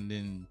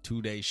abandon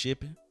 2-day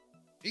shipping?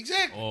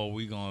 Exactly. Or are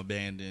we going to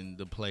abandon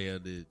the player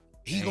that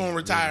he going to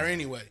retire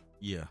anyway?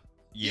 Yeah.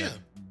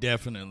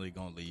 Definitely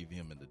going to leave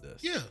him in the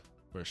dust. Yeah.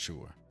 For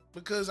sure.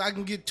 Because I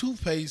can get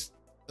toothpaste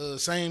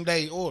same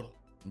day order.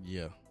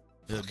 Yeah.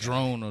 The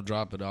drone will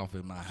drop it off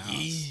at my house.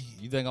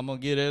 You think I'm going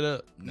to get it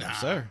up? No,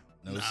 sir.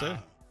 No, sir.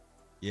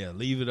 Yeah,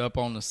 leave it up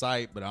on the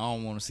site, but I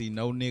don't want to see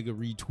no nigga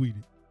retweet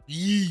it.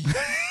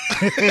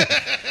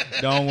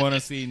 Don't want to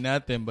see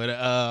nothing. But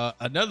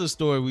another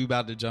story we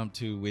about to jump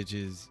to, which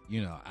is,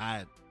 you know,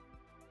 I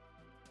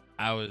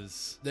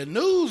was... The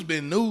news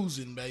been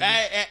newsing, baby.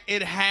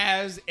 It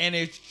has, and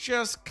it's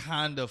just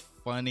kind of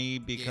funny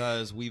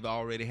because we've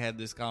already had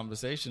this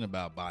conversation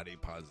about body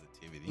positivity.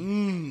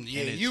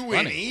 Yeah, you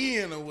went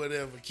in or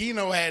whatever.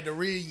 Keno had to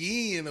reel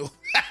you in.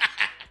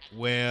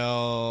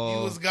 Well...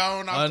 He was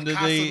gone off the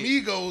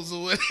Casamigos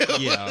or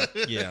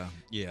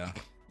whatever.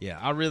 Yeah,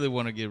 I really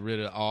want to get rid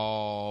of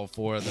all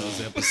 4 of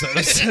those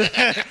episodes.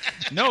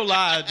 No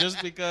lie,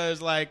 just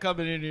because like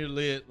coming in here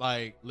lit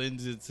like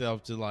lends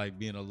itself to like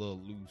being a little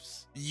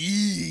loose.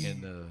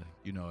 In the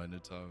in the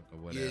tongue or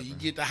whatever. Yeah, you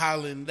get the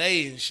hollering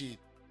day and shit.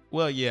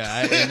 Well,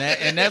 yeah,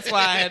 and that's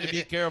why I had to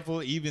be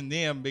careful even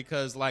then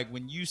because like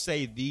when you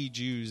say the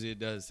Jews, it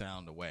does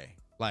sound away.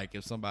 Like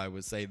if somebody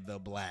would say the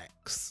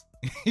blacks,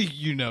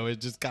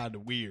 it's just kind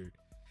of weird.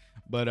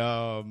 But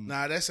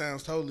nah, that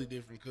sounds totally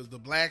different because the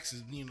blacks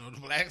is, the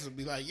blacks would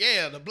be like,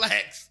 yeah, the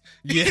blacks.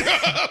 Yeah, you know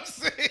what I'm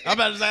saying? I'm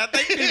about to say, I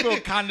think people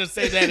kind of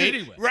say that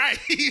anyway, right?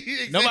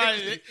 Exactly.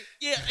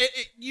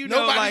 Nobody,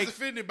 nobody's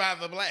offended by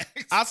the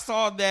blacks. I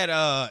saw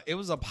that it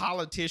was a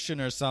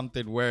politician or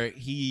something where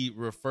he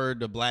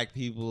referred to black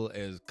people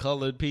as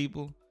colored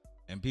people,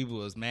 and people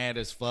was mad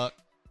as fuck.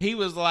 He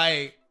was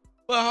like,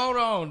 "But hold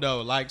on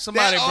though, like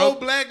somebody that old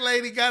black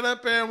lady got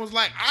up there and was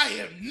like, I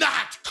am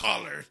not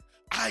colored.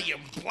 I am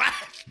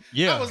black."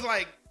 Yeah. I was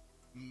like,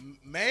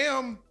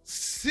 ma'am,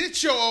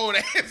 sit your old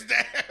ass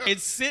down.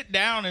 It's sit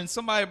down, and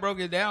somebody broke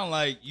it down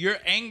like you're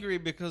angry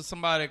because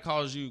somebody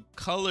calls you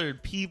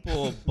colored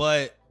people,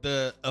 but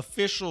the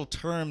official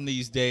term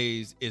these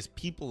days is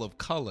people of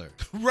color.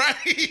 Right.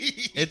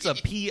 It's a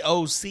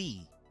POC.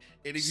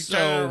 And if you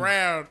turn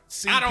around,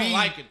 CP, I don't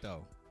like it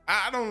though.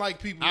 I don't like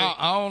people.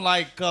 I don't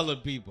like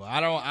colored people. I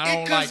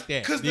don't like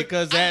that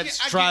because that's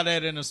try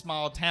that in a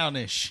small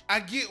townish. I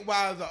get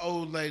why the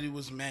old lady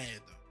was mad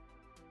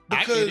though,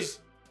 because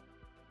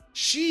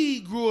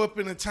she grew up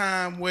in a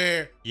time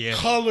where Yeah.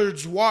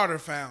 colored's water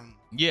fountain.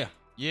 Yeah.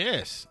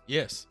 Yes.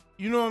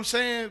 You know what I'm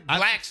saying?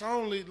 Blacks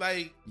only.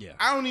 Like, Yeah.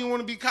 I don't even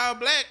want to be called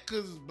black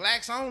because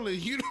blacks only.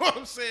 You know what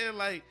I'm saying?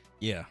 Like,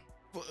 Yeah.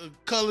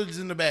 Coloreds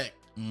in the back.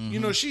 Mm-hmm. You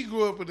know, she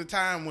grew up at a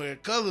time where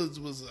coloreds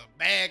was a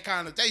bad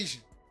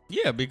connotation.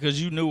 Yeah,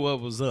 because you knew what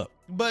was up.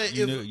 But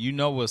you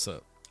know what's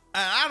up.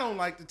 I don't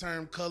like the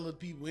term colored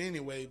people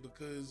anyway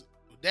because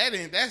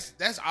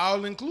that's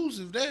all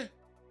inclusive there.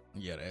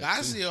 Yeah,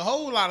 I see a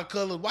whole lot of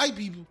colored white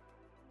people.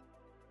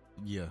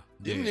 Yeah.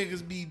 Them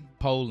niggas be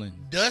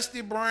Poland.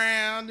 dusty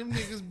brown. Them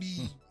niggas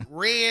be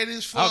red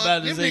as fuck.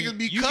 Them niggas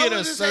be colored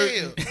as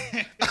hell.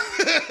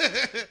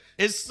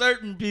 It's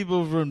certain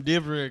people from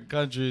different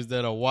countries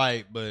that are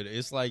white, but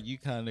it's like you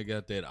kind of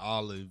got that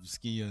olive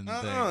skin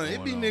thing.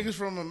 It be niggas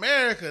from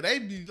America. They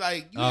be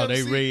like,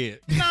 they red.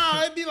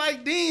 No, it be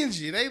like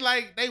dingy. They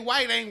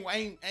white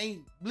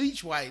ain't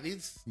bleach white.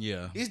 It's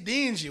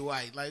dingy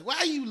white. Like,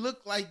 why you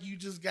look like you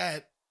just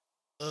got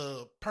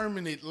a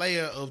permanent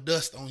layer of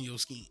dust on your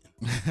skin?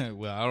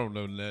 Well, I don't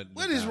know nothing.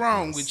 What is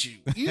wrong with you?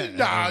 You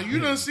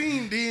done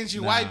seen dingy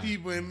white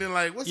people and been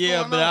like, what's going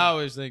on? Yeah, but I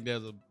always think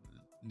there's a...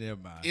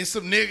 Never mind. It's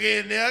some nigga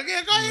in there.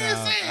 Yeah, go ahead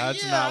and say it.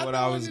 That's not what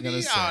I was going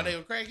to say. Oh, they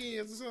were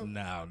crackheads or something?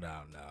 No.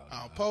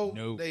 Oh, Pope,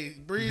 nope. They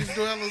bridge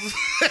dwellers,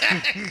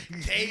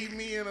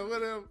 cavemen or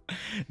whatever.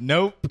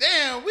 Nope.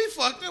 Damn, we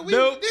fucked up.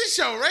 This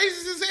show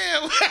racist as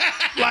hell.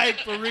 Like,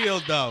 for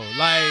real, though.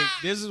 Like,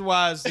 this is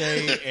why I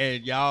say,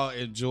 and y'all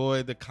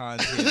enjoy the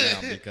content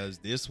now, because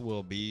this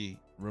will be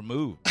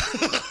removed.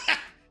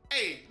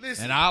 Hey,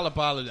 listen. And I'll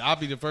apologize. I'll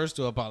be the first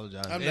to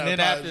apologize. And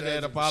then after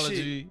that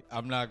apology,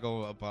 I'm not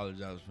going to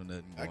apologize for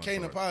nothing. I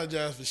can't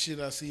apologize for shit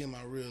I see in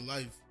my real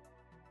life.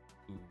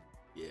 Ooh,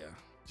 yeah.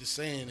 Just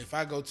saying, if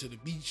I go to the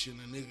beach and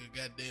a nigga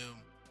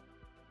goddamn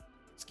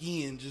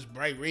skin just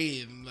bright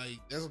red, I'm like,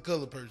 that's a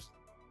color person.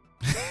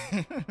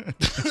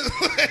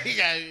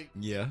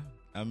 Yeah.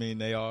 I mean,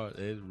 they are.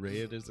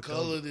 Red is the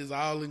color. Color is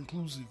all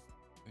inclusive.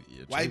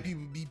 Yeah, white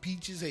people be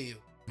peach as hell.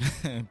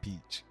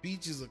 Peach.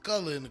 Peach is a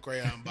color in the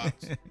crayon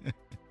box.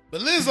 But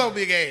Lizzo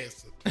big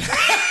ass. I'm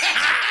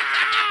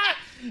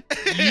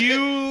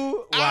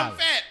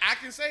fat. I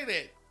can say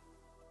that.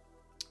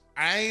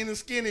 I ain't a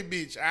skinny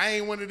bitch. I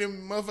ain't one of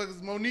them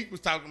motherfuckers Monique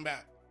was talking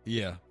about.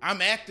 Yeah.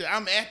 I'm at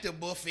the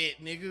buffet,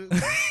 nigga.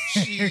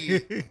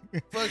 Shit.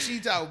 Fuck she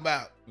talking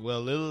about.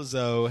 Well,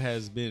 Lizzo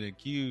has been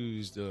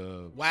accused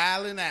of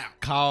wilding out,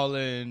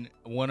 calling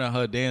one of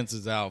her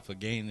dancers out for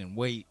gaining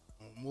weight.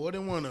 More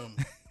than one of them.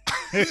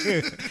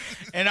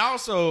 And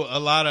also a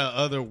lot of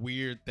other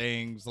weird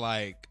things,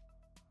 like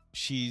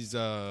she's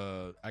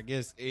I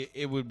guess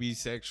it would be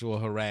sexual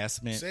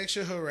harassment,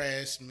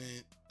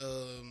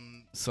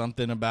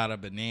 something about a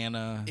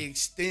banana,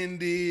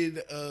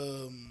 extended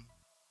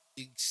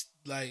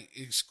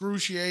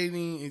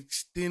excruciating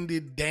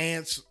extended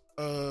dance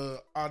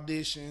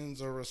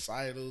auditions or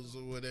recitals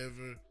or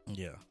whatever.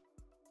 Yeah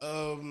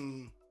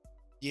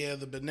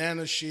the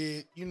banana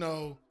shit, you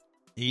know,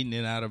 eating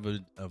it out of a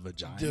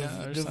vagina,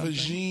 the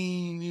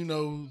vagine, you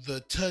know,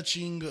 the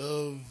touching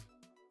of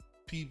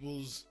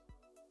people's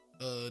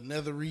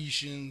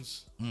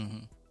nethericians,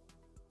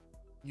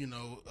 you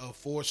know,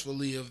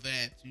 forcefully of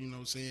that, you know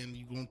what I'm saying?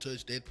 You gonna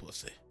touch that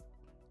pussy.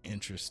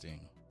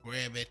 Interesting.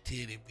 Grab that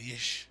titty,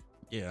 bitch.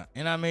 Yeah,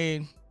 and I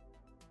mean,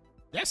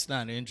 that's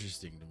not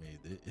interesting to me.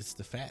 It's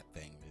the fat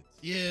thing.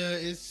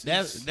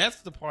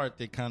 That's the part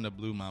that kind of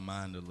blew my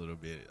mind a little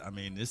bit. I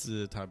mean, this is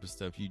the type of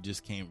stuff you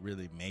just can't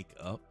really make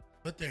up.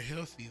 But they're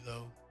healthy,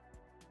 though.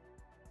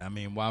 I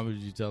mean, why would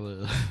you tell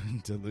her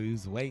to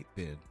lose weight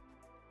then?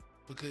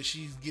 Because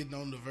she's getting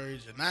on the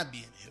verge of not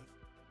being healthy.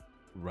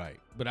 Right.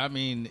 But I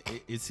mean,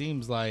 it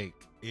seems like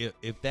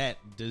if that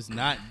does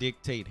not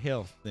dictate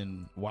health,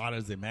 then why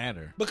does it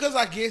matter? Because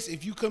I guess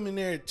if you come in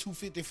there at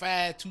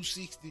 255,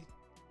 260,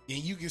 and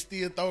you can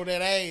still throw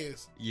that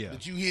ass. Yeah.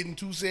 But you hitting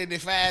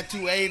 275,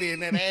 280,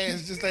 and that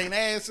ass just ain't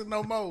assing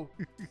no more.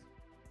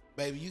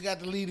 Baby, you got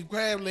to leave the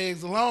crab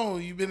legs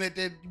alone. You've been at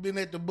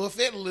the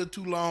buffet a little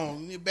too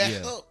long. You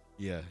back up.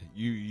 Yeah,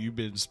 you've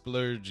been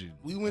splurging.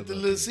 We went to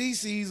little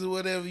CC's or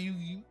whatever.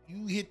 You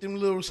hit them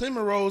little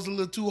cinnamon rolls a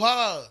little too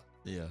hard.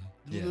 Yeah.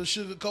 Little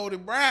sugar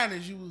coated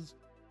brownies.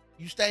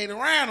 You stayed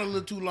around a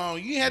little too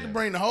long. You had to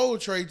bring the whole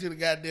tray to the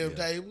goddamn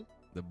table.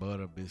 The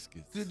butter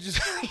biscuits.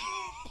 Just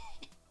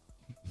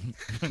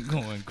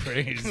going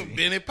crazy.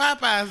 Benny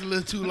Popeye's a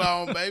little too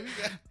long, baby.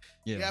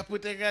 You Yeah. gotta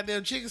put that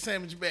goddamn chicken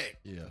sandwich back.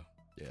 Yeah.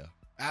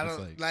 I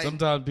don't like.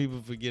 Sometimes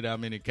people forget how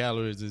many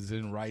calories is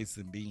in rice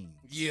and beans.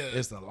 Yeah,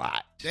 it's a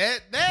lot.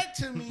 That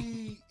to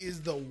me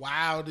is the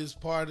wildest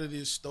part of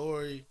this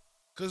story.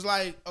 Cause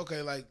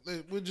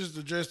we'll just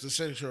address the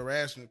sexual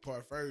harassment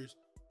part first.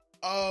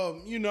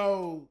 You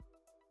know,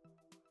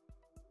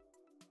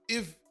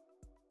 if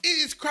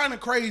it's kind of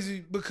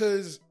crazy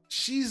because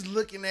she's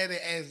looking at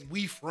it as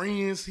we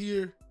friends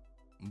here,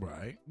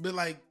 right? But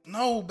like,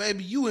 no,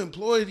 baby, you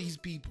employ these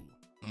people.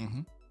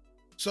 Mm-hmm.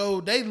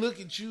 So they look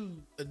at you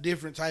a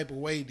different type of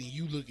way than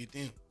you look at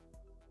them.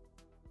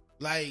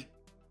 Like,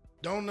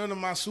 don't none of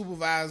my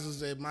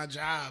supervisors at my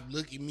job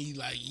look at me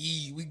like,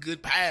 "Yee, we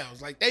good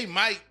pals." Like they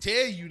might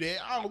tell you that,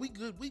 "Oh, we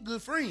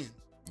good friends."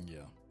 Yeah.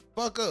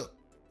 Fuck up.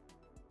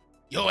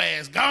 Your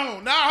ass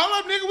gone. Nah,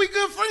 hold up, nigga. We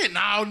good friends.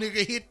 Nah,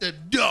 nigga, hit the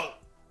door.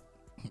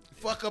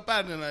 Fuck up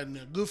out of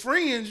there. Good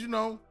friends, you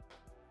know.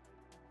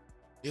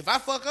 If I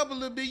fuck up a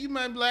little bit, you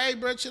might be like, "Hey,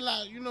 bro, chill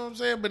out." You know what I'm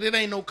saying? But it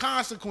ain't no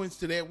consequence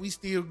to that. We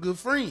still good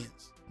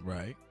friends.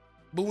 Right.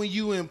 But when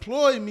you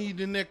employ me,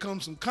 then there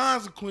comes some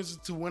consequences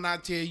to when I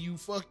tell you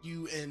fuck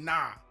you and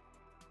nah.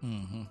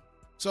 Mm-hmm.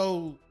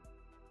 So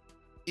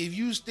if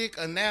you stick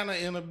a nana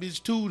in a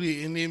bitch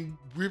tootie and then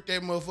rip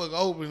that motherfucker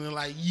open and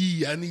like,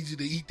 "Yeah, I need you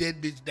to eat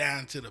that bitch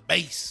down to the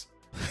base."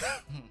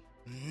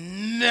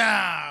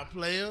 Nah,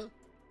 player.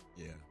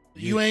 Yeah.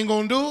 You ain't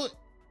gonna do it?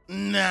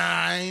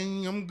 Nah,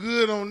 I'm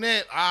good on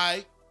that. All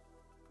right.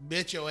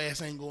 Bet your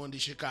ass ain't going to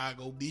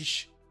Chicago,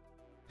 bitch.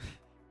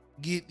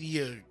 Get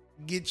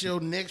your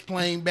next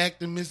plane back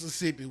to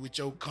Mississippi with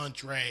your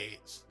country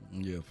ass.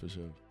 Yeah, for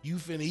sure. You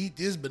finna eat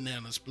this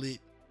banana split.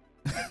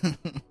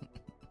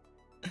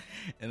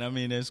 And I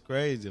mean, it's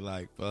crazy,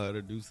 like, for her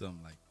to do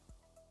something like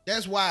that.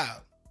 That's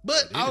wild.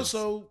 But It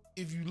also,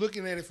 if you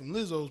looking at it from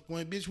Lizzo's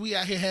point, bitch, we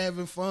out here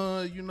having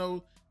fun, you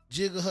know,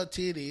 jiggle her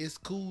titty. It's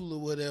cool or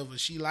whatever.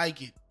 She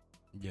like it.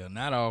 Yeah,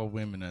 not all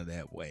women are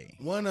that way.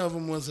 One of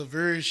them was a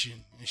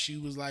virgin, and she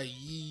was like,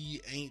 "Ye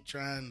ain't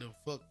trying to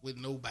fuck with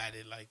nobody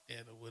like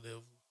that or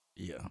whatever."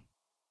 Yeah.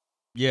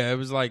 Yeah, it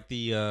was like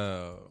the,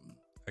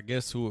 I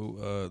guess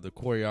the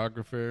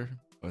choreographer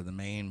or the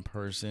main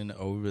person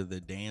over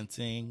the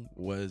dancing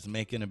was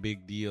making a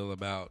big deal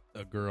about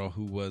a girl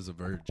who was a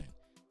virgin.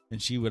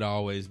 And she would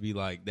always be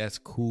like, "That's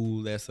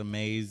cool. That's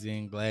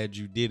amazing. Glad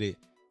you did it."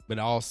 But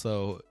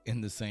also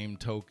in the same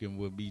token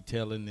would be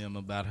telling them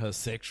about her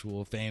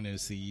sexual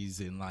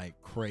fantasies and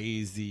like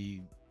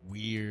crazy,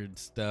 weird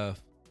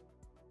stuff.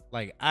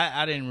 Like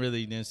I didn't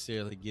really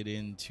necessarily get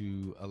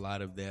into a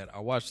lot of that.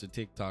 I watched the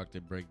TikTok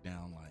that break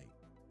down like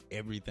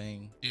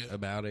everything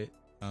about it.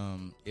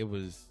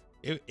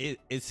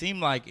 It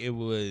seemed like it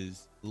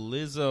was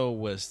Lizzo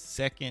was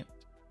second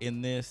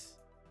in this.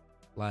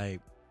 Like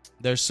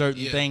there's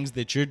certain things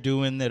that you're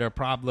doing that are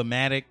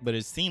problematic, but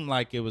it seemed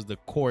like it was the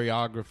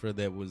choreographer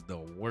that was the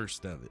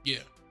worst of it. Yeah.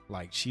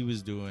 Like she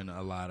was doing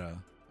a lot of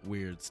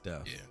weird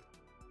stuff. Yeah.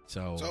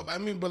 So I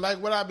mean, but like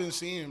what I've been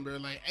seeing, bro,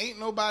 like ain't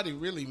nobody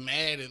really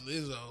mad at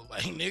Lizzo.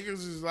 Like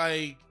niggas is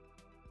like,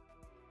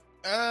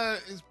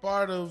 it's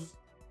part of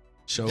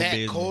show that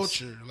business.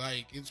 culture.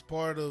 Like it's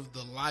part of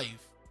the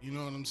life. You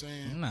know what I'm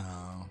saying?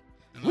 No,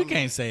 And we I'm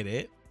can't like, say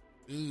that.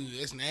 Ooh,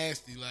 that's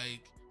nasty.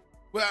 Like,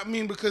 well, I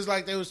mean, because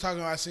like they was talking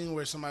about, I seen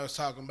where somebody was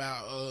talking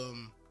about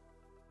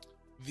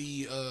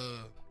it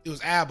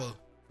was ABBA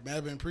from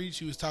ABBA and Preach.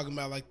 He was talking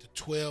about like the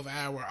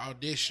 12-hour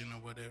audition or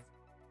whatever.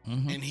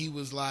 Mm-hmm. And he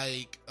was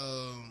like,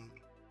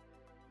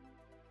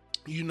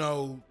 you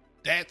know,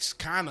 that's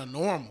kind of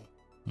normal.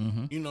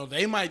 Mm-hmm. You know,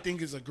 they might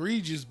think it's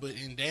egregious, but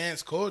in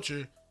dance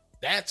culture,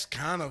 that's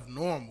kind of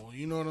normal.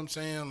 You know what I'm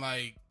saying?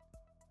 Like,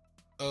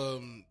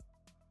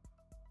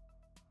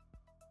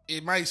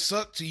 it might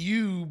suck to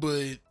you,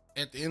 but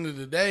at the end of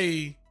the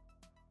day,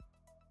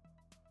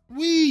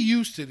 we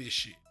used to this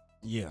shit.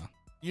 Yeah.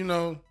 You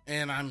know,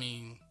 and I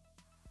mean,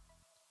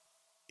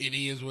 it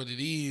is what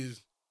it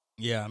is.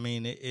 Yeah, I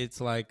mean, it's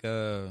like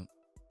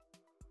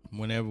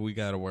whenever we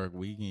got to work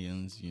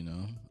weekends, you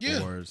know,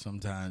 or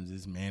sometimes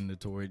it's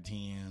mandatory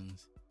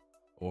 10s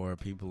or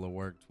people will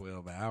work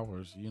 12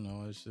 hours, you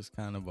know, it's just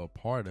kind of a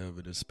part of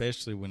it,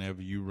 especially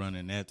whenever you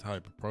running that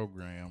type of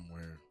program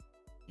where,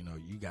 you know,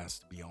 you got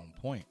to be on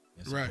point.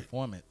 It's a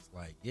performance.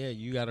 Like, yeah,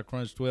 you got to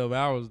crunch 12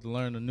 hours to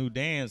learn a new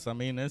dance. I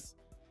mean, it's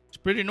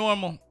pretty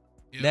normal.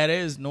 Yeah. That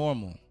is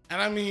normal.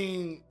 And I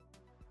mean,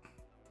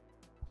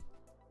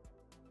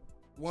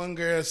 one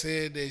girl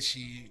said that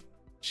she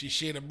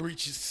shit her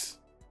breeches.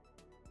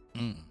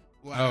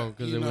 Well,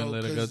 because they wouldn't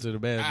let her go to the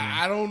bathroom.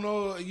 I don't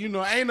know. You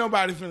know, ain't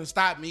nobody finna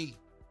stop me.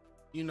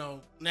 You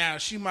know, now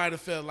she might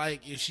have felt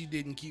like if she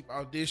didn't keep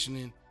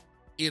auditioning,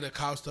 it'd have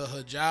cost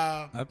her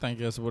job. I think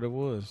that's what it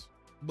was.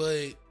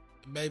 But,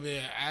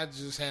 baby, I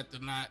just had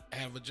to not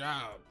have a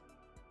job.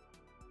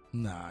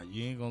 Nah,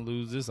 you ain't gonna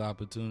lose this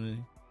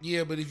opportunity.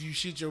 Yeah, but if you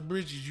shit your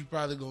britches, you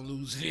probably gonna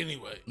lose it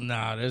anyway.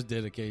 Nah, that's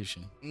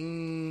dedication.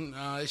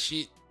 Nah, that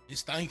shit is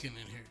stinking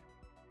in here.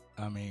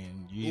 I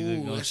mean, you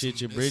either gonna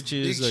shit your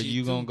britches or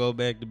you gonna go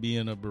back to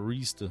being a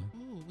barista.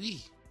 Ooh,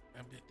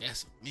 I bet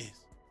that's a mess.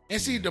 And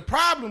see, the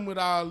problem with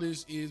all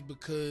this is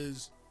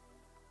because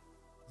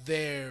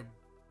they're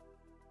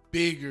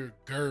bigger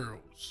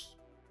girls.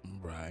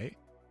 Right.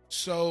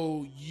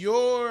 So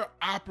your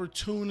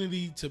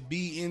opportunity to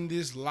be in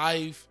this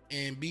life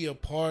and be a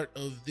part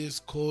of this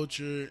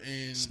culture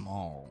and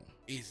small.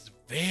 It's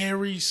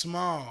very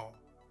small.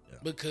 Yeah.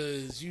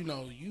 Because, you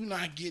know, you're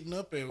not getting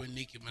up there with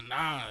Nicki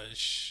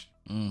Minaj.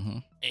 Mm-hmm.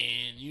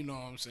 And you know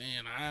what I'm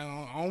saying? I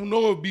don't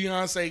know if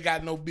Beyonce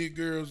got no big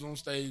girls on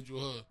stage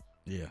with her.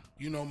 Yeah.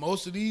 You know,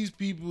 most of these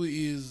people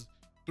is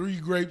 3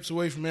 grapes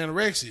away from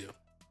anorexia.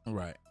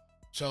 Right.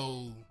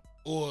 So,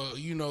 or,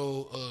 you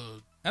know,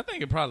 I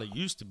think it probably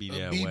used to be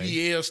that way.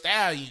 BBL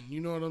stallion.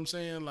 You know what I'm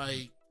saying?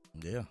 Like,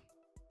 yeah,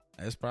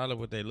 that's probably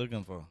what they're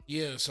looking for.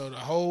 Yeah. So the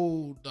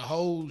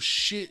whole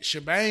shit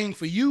shebang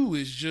for you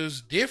is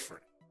just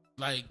different.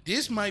 Like,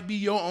 this might be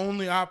your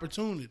only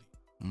opportunity.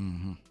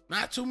 Mm-hmm.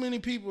 Not too many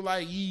people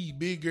like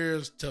big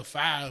girls to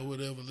fire or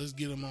whatever. Let's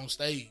get them on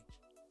stage.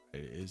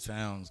 It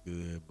sounds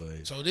good,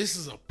 but so this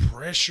is a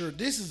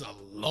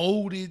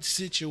loaded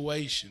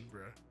situation,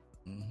 bro.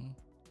 Mm-hmm.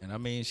 And I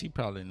mean, she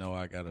probably know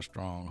I got a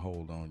strong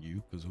hold on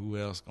you, because who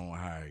else gonna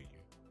hire you?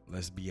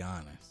 Let's be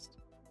honest.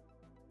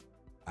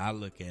 I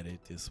look at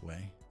it this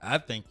way. I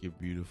think you're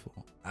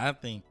beautiful. I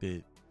think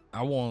that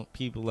I want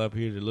people up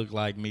here to look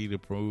like me to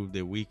prove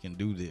that we can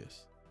do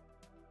this.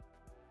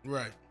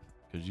 Right.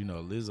 Because, you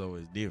know, Lizzo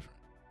is different.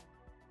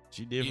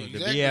 She different.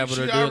 Exactly. To be able to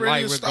She do it, already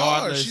like, a star.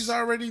 regardless.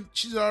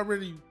 She's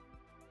already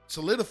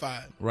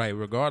solidified. Right.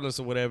 Regardless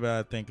of whatever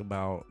I think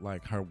about,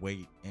 like, her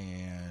weight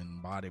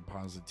and body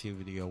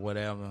positivity or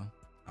whatever,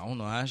 I don't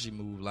know how she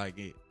moved like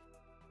it.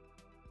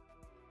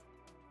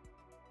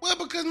 Well,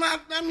 because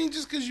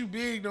just because you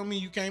big don't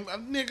mean you can't.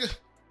 Nigga,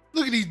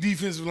 look at these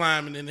defensive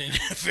linemen in the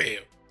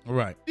NFL.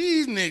 Right.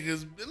 These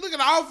niggas, look at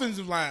the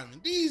offensive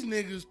linemen. These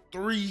niggas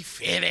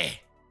 350.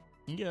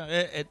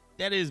 Yeah,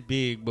 that is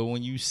big, but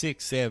when you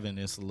 6'7",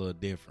 it's a little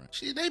different.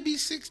 Shit, they be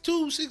 6'2",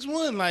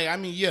 6'1". Like, I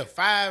mean, yeah,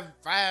 5'7",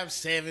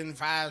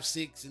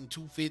 5'6", and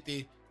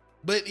 250.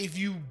 But if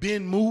you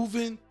been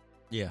moving,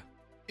 yeah,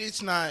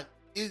 it's not.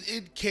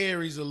 It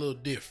carries a little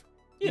different.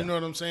 Yeah. You know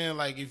what I'm saying?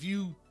 Like, if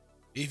you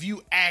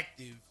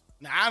active.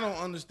 Now, I don't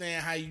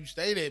understand how you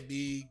stay that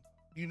big.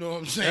 You know what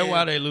I'm saying? That's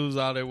why they lose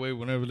all their weight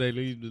whenever they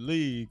leave the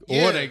league,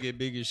 or they get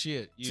big as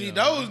shit. See,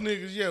 those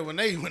niggas, yeah, when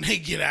they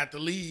get out the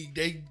league,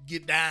 they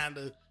get down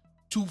to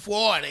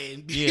 240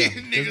 and big.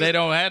 Yeah, because they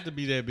don't have to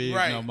be that big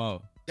no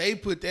more. They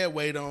put that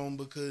weight on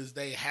because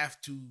they have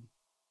to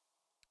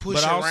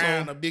push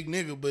around a big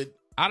nigga. But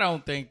I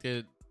don't think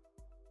that.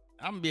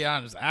 I'm gonna be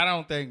honest. I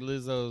don't think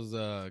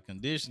Lizzo's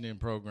conditioning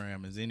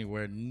program is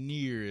anywhere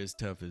near as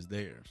tough as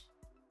theirs.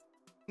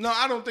 No,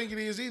 I don't think it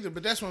is either,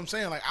 but that's what I'm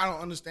saying. Like, I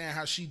don't understand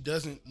how she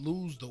doesn't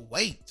lose the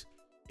weight.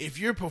 If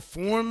you're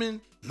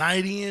performing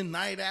night in,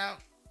 night out,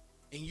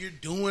 and you're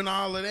doing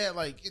all of that,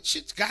 like,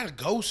 shit's got to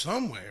go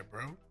somewhere,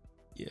 bro.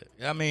 Yeah,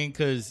 I mean,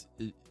 because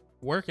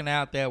working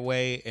out that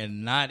way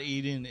and not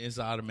eating is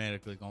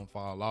automatically going to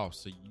fall off.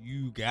 So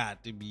you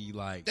got to be,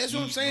 like, that's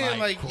what I'm saying,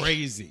 like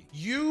crazy.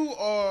 You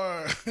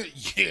are,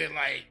 yeah,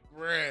 like,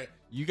 bruh.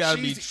 You got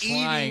to be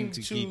trying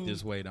to keep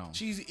this weight on.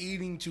 She's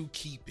eating to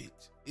keep it.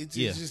 It's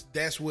just,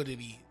 that's what it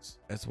is.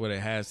 That's what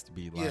it has to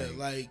be. Like, yeah,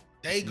 like,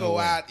 they go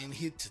out and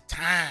hit the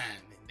time,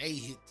 and they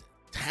hit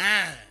the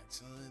time,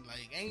 son.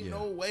 Like, ain't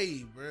no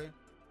way, bro.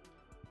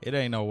 It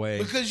ain't no way.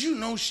 Because you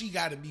know she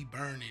got to be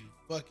burning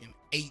fucking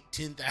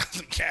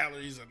 10,000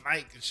 calories a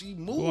night, because she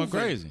moving. Going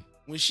crazy.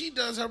 When she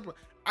does her,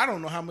 I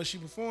don't know how much she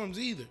performs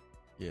either.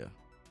 Yeah.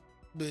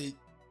 But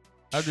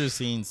I've just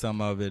seen some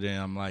of it, and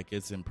I'm like,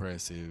 it's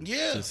impressive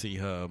to see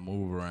her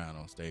move around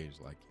on stage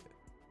like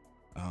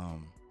that.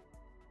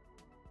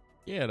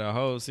 Yeah, the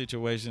whole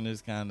situation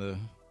is kind of a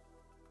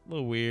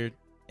little weird.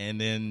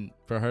 And then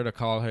for her to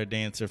call her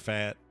dancer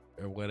fat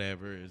or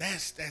whatever,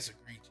 that's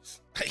egregious.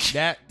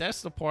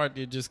 that's the part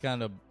that just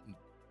kind of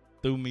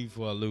threw me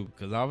for a loop,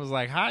 because I was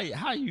like, how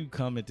you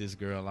come at this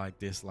girl like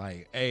this?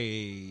 Like,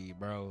 hey,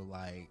 bro,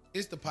 like,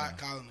 it's the pot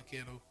calling the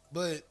kettle.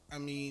 But I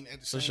mean, at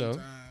the same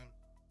time,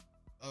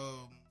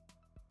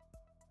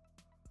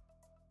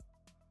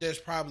 there's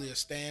probably a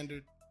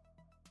standard.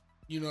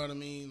 You know what I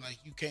mean? Like,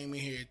 you came in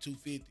here at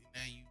 250,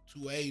 now you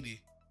 280.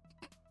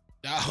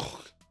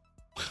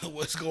 Dog,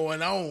 what's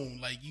going on?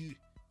 Like,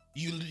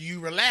 you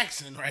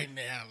relaxing right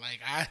now.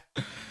 Like,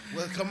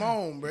 well, come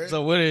on, bro.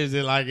 So what is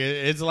it like?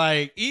 It's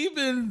like,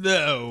 even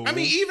though, I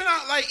mean,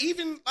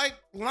 even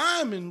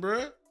linemen,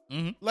 bro.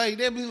 Mm-hmm. Like,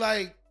 they'll be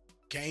like,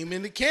 came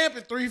into camp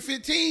at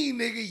 315,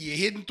 nigga. You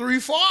hitting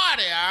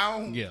 340.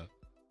 Yeah,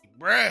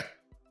 bruh.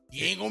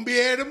 You ain't gonna be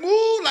able to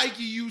move like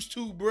you used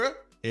to, bruh.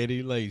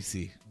 Eddie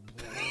Lacy.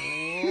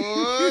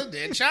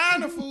 That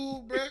China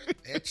food, bro.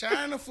 That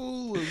China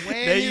food was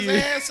wearing his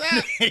ass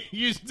out. They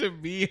used to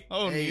be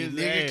on his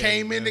nigga ass,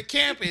 came into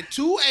camp at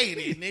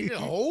 280, nigga.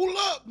 Hold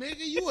up, nigga.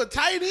 You a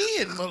tight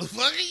end,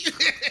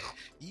 motherfucker.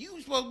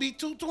 You supposed to be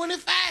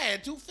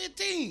 225,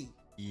 215.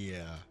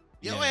 Yeah.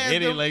 Your ass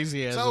Eddie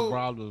Lacy has some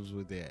problems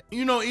with that.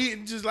 You know,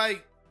 eating just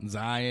like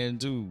Zion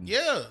too.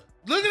 Yeah.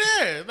 Look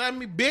at that. I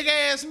mean, big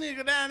ass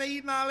nigga down there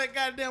eating all that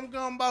goddamn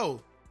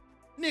gumbo.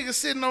 Nigga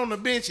sitting on the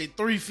bench at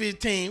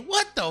 315.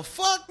 What the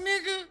fuck,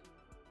 nigga?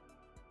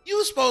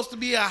 You supposed to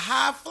be a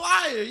high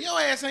flyer. Your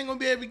ass ain't gonna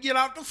be able to get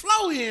off the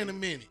floor here in a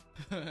minute.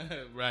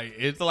 Right.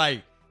 It's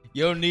like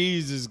your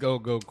knees is gonna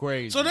go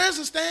crazy. So there's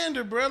a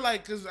standard, bro.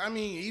 Like, cause I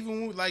mean,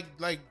 even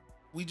like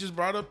we just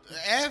brought up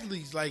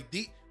athletes. Like,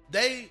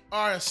 they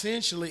are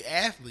essentially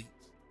athletes.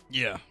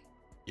 Yeah.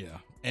 Yeah.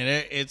 And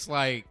it's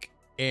like,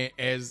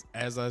 as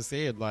I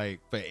said, like,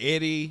 for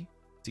Eddie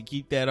to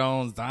keep that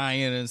on,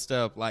 Zion and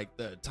stuff, like,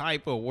 the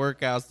type of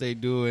workouts they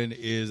doing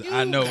is,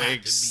 I know,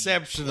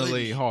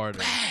 exceptionally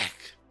harder.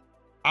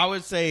 I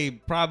would say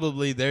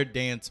probably their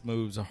dance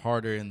moves are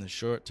harder in the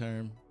short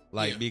term,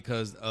 like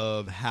because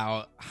of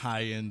how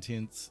high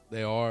intense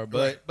they are.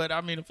 But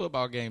I mean, a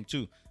football game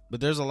too. But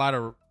there's a lot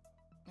of,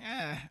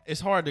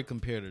 it's hard to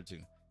compare the two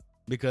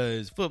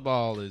because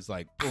football is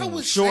like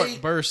short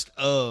burst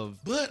of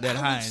that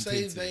high intensity.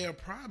 I would say they are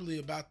probably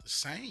about the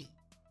same.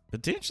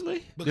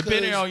 Potentially,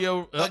 depending on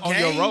your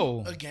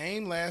role. A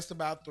game lasts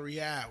about 3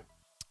 hours.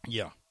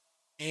 Yeah,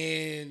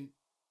 and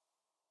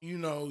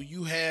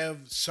you have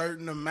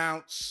certain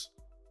amount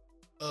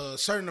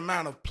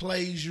of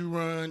plays you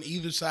run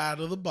either side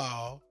of the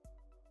ball.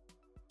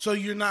 So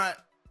you're not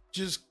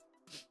just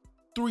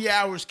 3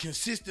 hours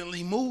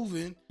consistently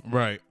moving.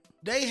 Right.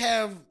 They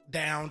have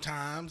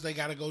downtimes. They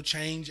got to go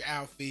change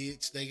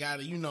outfits. They got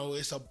to,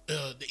 it's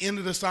the end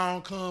of the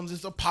song comes.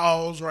 It's a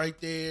pause right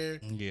there.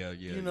 Yeah.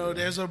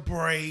 There's a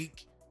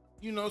break.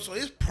 So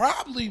it's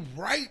probably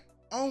right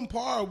on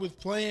par with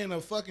playing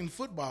a fucking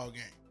football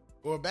game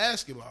or a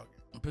basketball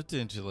game.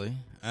 Potentially.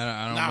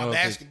 I don't know. Now,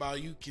 basketball,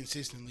 you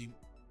consistently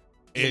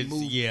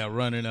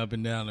running up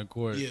and down the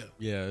court.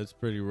 Yeah, it's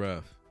pretty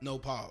rough. No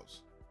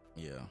pause.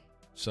 Yeah.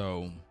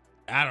 So,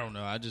 I don't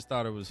know. I just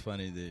thought it was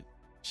funny that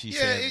she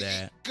said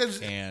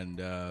that. And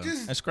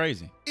that's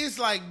crazy. It's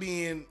like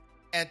being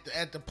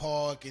at the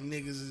park and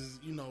niggas is,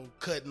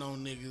 cutting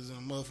on niggas and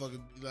a motherfucker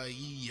be like,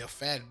 you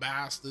fat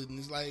bastard. And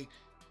it's like,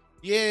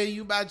 yeah,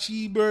 you about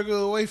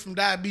cheeseburger away from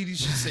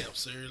diabetes yourself,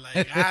 sir.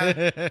 Like,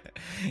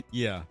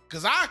 yeah.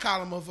 Because I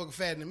call a motherfucker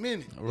fat in a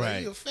minute. Right.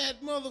 Like, you a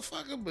fat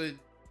motherfucker, but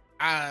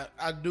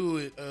I do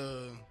it.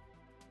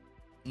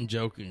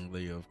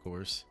 Jokingly, of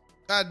course.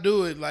 I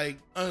do it like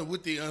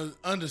with the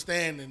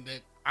understanding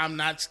that I'm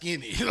not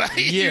skinny. Like,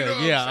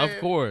 of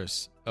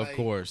course.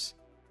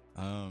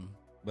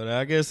 But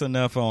I guess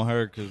enough on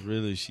her because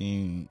really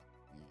it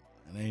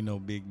ain't no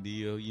big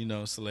deal.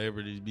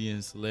 Celebrities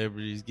being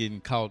celebrities, getting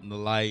caught in the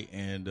light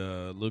and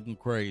looking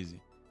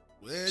crazy.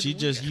 Well, she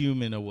just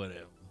human or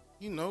whatever.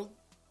 You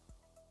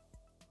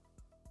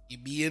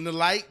be in the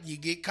light, you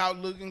get caught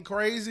looking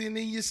crazy, and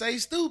then you say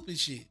stupid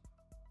shit.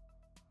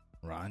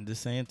 Ron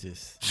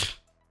DeSantis.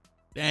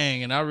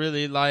 Dang, and I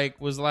really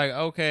was like,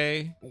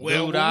 okay,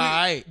 well, dude, all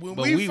right. But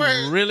we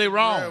were really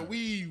wrong.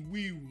 We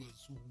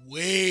was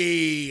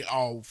way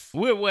off.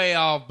 We're way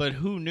off, but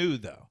who knew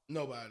though?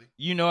 Nobody.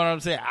 You know what I'm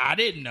saying? I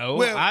didn't know.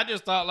 Well, I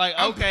just thought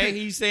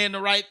he's saying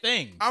the right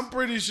thing. I'm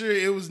pretty sure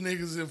it was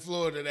niggas in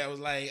Florida that was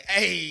like,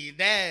 hey,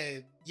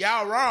 Dad,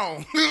 y'all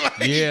wrong.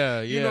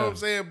 You know what I'm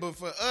saying? But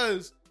for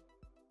us,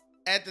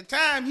 at the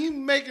time, he was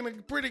making a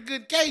pretty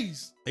good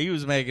case. He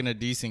was making a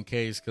decent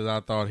case because I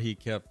thought he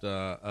kept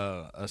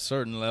a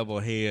certain level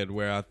head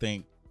where I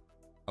think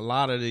a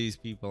lot of these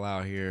people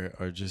out here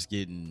are just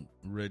getting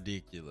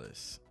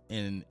ridiculous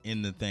in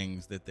the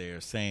things that they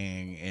are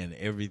saying, and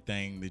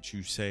everything that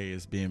you say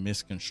is being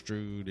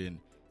misconstrued and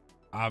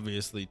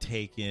obviously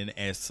taken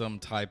as some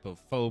type of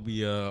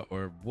phobia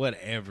or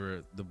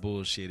whatever the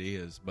bullshit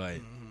is. But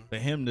for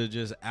him to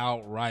just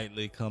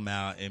outrightly come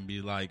out and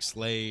be like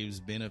slaves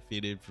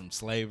benefited from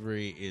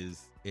slavery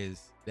is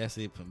that's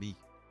it for me.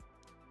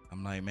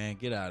 I'm like, man,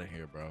 get out of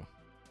here, bro.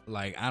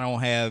 Like, I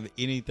don't have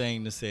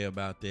anything to say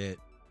about that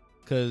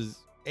because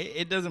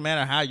it doesn't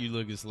matter how you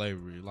look at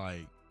slavery.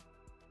 Like,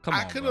 come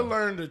on, I could have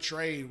learned a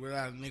trade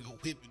without a nigga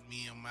whipping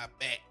me on my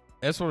back.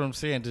 That's what I'm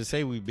saying. To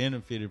say we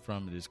benefited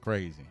from it is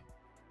crazy.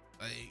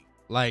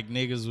 Like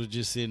niggas was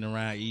just sitting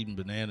around eating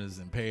bananas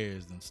and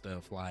pears and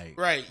stuff, like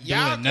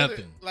doing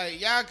nothing.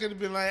 Like, y'all could have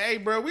been like, hey,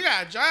 bro, we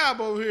got a job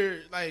over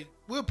here. Like,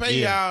 we'll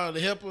pay y'all to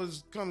help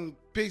us come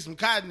pick some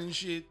cotton and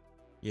shit.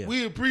 Yeah.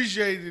 We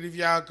appreciate it if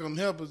y'all come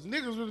help us.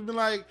 Niggas would have been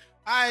like,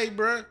 all right,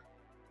 bro.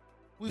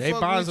 It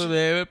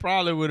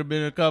probably would have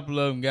been a couple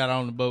of them got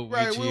on the boat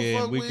with you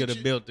and we could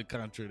have built the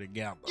country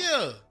together.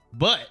 Yeah.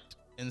 But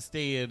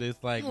instead,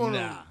 it's like,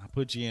 nah,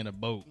 put you in a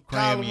boat,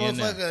 cram you in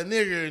there. Call a motherfucker a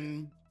nigga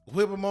and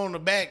whip them on the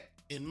back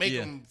and make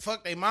them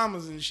fuck their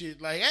mamas and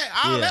shit. Like,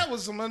 that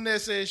was some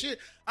unnecessary shit.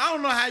 I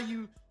don't know how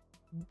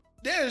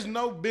there's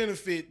no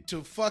benefit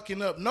to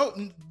fucking up. No,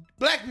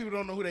 black people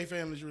don't know who their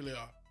families really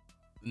are.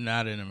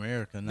 Not in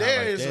America.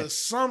 There is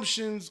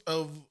assumptions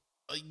of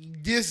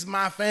this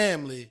my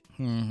family.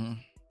 Mm-hmm.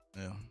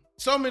 Yeah.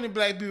 So many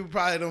black people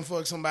probably don't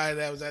fuck somebody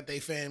that was at their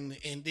family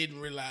and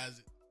didn't realize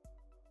it.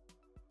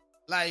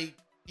 Like,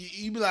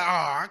 you be like,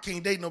 oh, I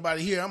can't date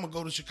nobody here. I'm gonna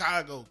go to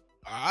Chicago.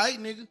 All right,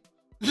 nigga.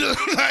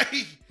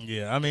 Like,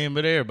 yeah, I mean,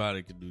 but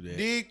everybody could do that.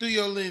 Dig through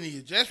your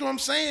lineage. That's what I'm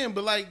saying.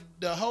 But like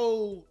the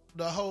whole,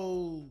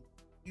 motherfuckers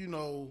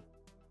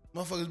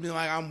being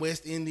like, I'm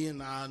West Indian.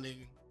 Nah,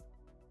 nigga.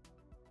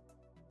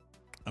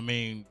 I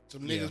mean,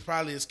 some niggas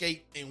probably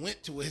escaped and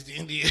went to West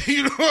India.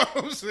 You know what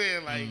I'm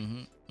saying? Like,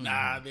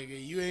 nah,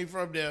 nigga, you ain't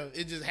from there.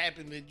 It just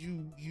happened that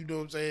you know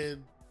what I'm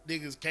saying?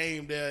 Niggas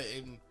came there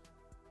and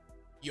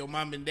your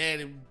mom and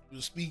daddy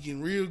was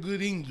speaking real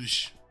good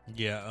English.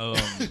 Yeah,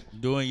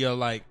 doing your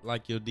like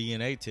your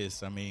DNA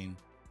test. I mean,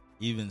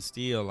 even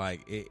still,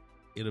 like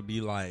it'll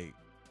be like,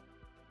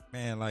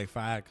 man, like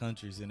 5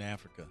 countries in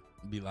Africa.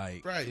 Be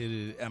like,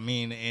 right? I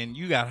mean, and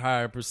you got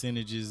higher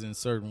percentages in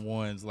certain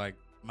ones. Like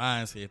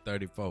mine said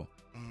 34%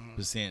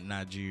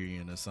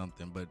 Nigerian or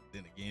something, but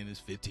then again,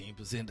 it's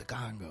 15% the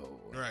Congo.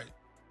 Right.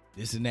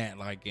 This and that,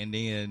 like, and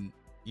then,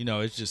 you know,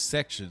 it's just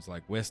sections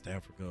like West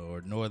Africa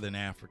or Northern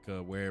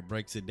Africa where it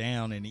breaks it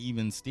down. And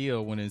even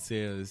still, when it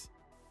says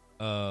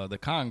the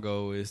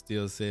Congo, it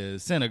still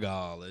says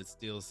Senegal. It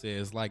still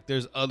says, like,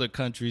 there's other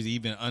countries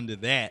even under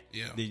that.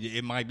 Yeah.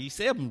 It might be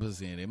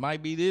 7%. It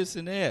might be this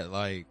and that.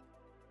 Like,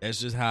 that's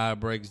just how it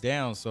breaks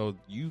down. So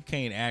you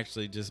can't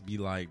actually just be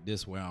like,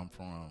 this where I'm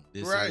from.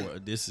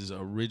 This is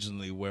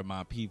originally where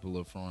my people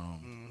are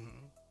from.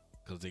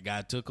 Because it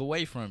got took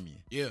away from you.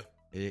 Yeah.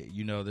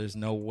 You know, there's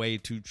no way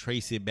to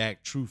trace it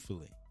back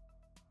truthfully.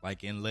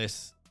 Like,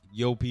 unless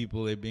your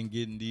people have been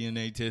getting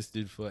DNA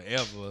tested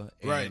forever.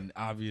 Right. And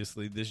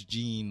obviously this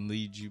gene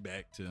leads you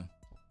back to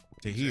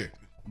here.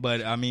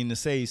 But, I mean, to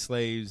say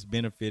slaves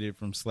benefited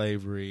from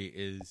slavery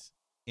is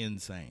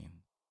insane.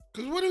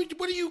 Because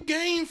what do you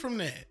gain from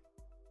that?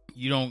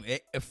 You don't,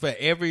 for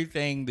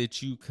everything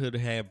that you could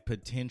have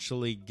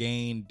potentially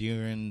gained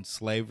during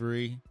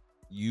slavery,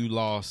 you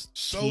lost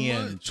so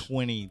 10, much.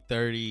 20,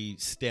 30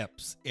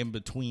 steps in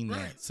between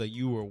that. So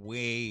you were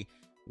way,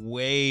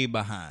 way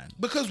behind.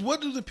 Because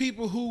what do the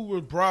people who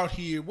were brought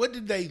here, what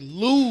did they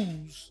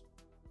lose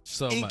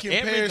in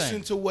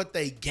comparison to what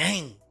they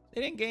gained?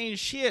 They didn't gain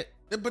shit.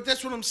 But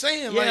that's what I'm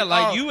saying. Yeah,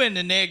 like you in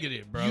the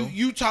negative, bro.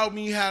 You taught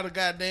me how to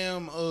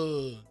goddamn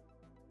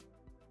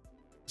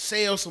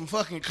sell some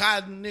fucking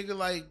cotton, nigga.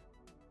 Like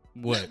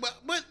what?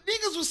 But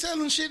niggas was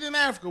selling shit in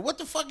Africa. What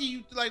the fuck are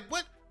you like?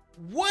 What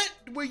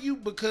were you?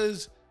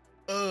 Because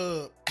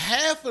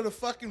half of the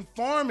fucking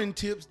farming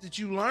tips that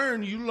you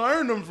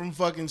learned them from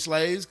fucking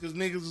slaves. Because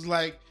niggas was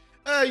like,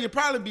 you'd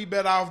probably be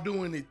better off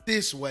doing it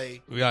this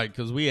way. Right,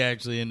 because we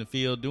actually in the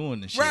field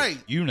doing the shit. Right.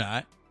 You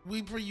not.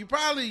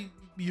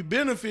 You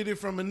benefited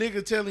from a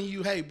nigga telling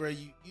you, hey, bro,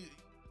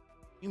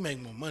 you make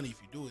more money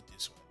if you do it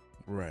this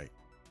way.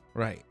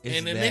 Right.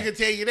 And the nigga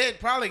tell you that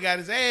probably got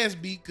his ass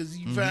beat because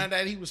you found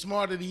out he was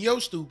smarter than your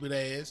stupid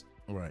ass.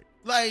 Right.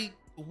 Like,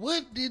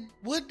 what did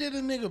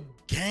a nigga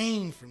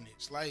gain from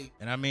this? Like,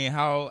 and I mean,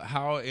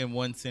 how in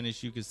one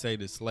sentence you could say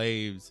the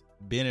slaves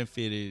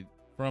benefited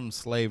from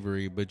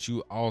slavery, but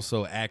you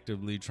also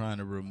actively trying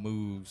to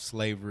remove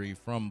slavery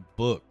from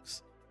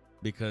books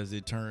because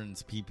it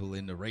turns people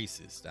into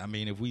racist. I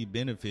mean, if we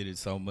benefited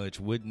so much,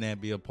 wouldn't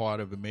that be a part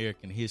of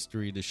American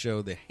history to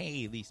show that,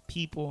 hey, these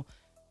people,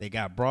 they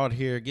got brought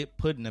here, get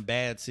put in a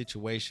bad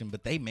situation,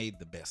 but they made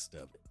the best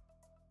of it.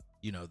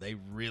 You know, they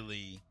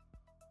really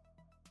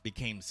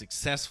became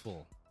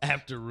successful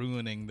after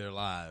ruining their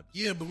lives.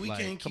 Yeah, but we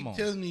can't keep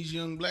telling these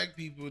young black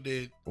people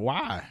that.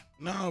 Why?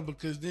 No,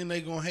 because then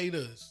they gonna hate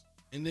us,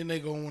 and then they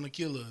gonna want to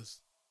kill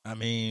us. I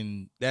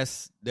mean,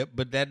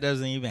 but that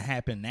doesn't even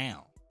happen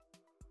now.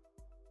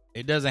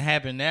 It doesn't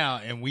happen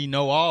now, and we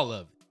know all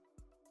of it.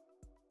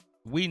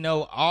 We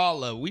know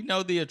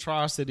the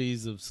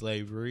atrocities of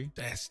slavery.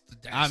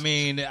 I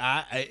mean,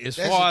 as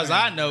far as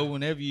I know,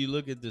 whenever you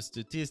look at the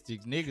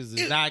statistics, niggas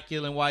is not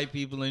killing white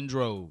people in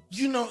droves.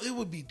 You know, it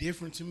would be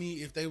different to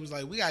me if they was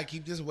like, we gotta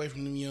keep this away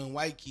from them young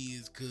white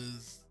kids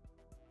because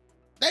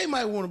they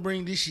might want to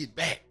bring this shit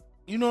back.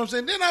 You know what I'm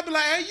saying? Then I'd be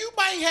like, hey,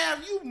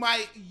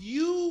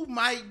 you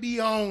might be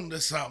on to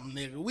something,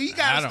 nigga. We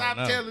gotta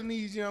stop telling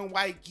these young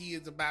white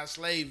kids about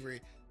slavery.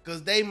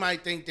 Because they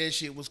might think that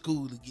shit was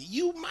cool to get.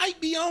 You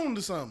might be on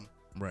to something.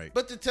 Right.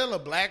 But to tell a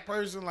black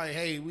person like,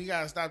 hey, we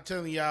got to stop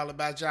telling y'all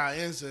about y'all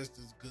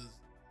ancestors because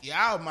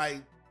y'all might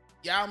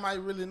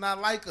really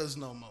not like us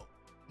no more.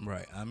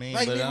 Right. I mean,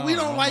 like, nigga, we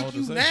don't like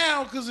you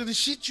now because of the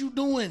shit you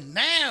doing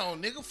now,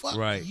 nigga.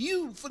 Fuck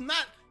you for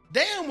not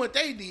damn what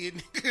they did,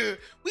 nigga.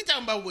 We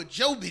talking about what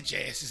your bitch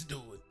ass is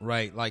doing.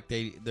 Right. Like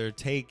they're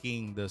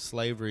taking the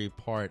slavery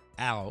part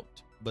out,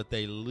 but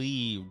they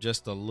leave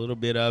just a little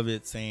bit of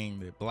it saying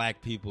that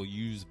black people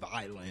use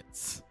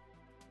violence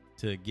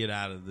to get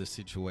out of the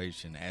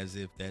situation, as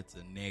if that's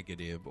a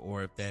negative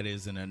or if that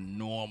isn't a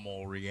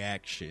normal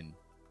reaction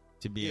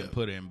to being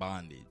put in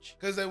bondage.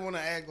 Because they want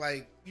to act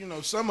like, you know,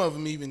 some of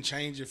them even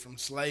change it from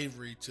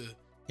slavery to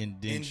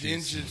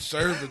indentured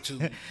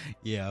servitude.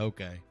 Yeah,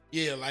 okay.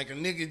 Yeah, like a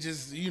nigga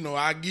just, you know,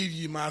 I give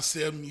you my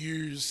 7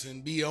 years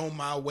and be on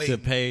my way. To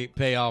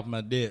pay off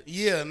my debt.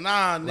 Yeah,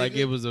 nah, nigga. Like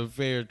it was a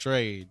fair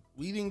trade.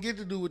 We didn't get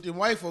to do what them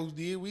white folks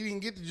did. We didn't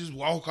get to just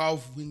walk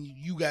off when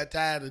you got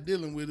tired of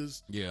dealing with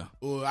us. Yeah.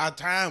 Or our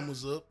time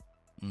was up.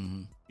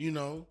 Mm-hmm. You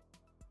know.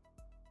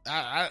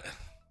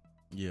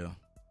 Yeah.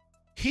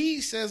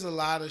 He says a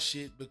lot of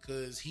shit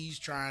because he's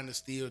trying to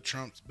steal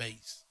Trump's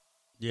base.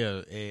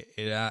 Yeah,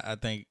 I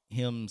think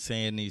him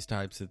saying these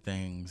types of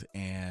things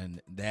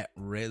and that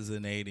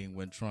resonating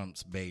with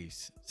Trump's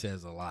base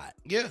says a lot.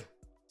 Yeah.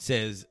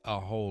 Says a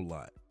whole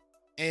lot.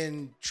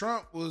 And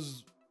Trump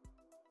was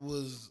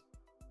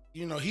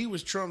you know, he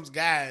was Trump's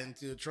guy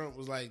until Trump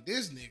was like,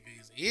 this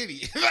nigga is an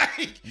idiot.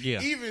 Like,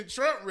 even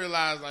Trump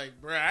realized, like,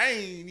 bro, I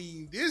ain't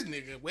even this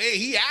nigga. Where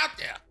he out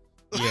there?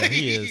 Yeah,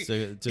 he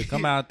is. To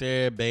come out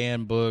there,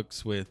 ban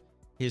books with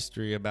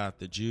history about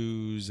the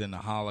Jews and the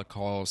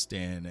Holocaust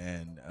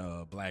and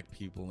black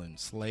people in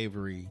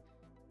slavery,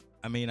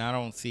 I mean, I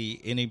don't see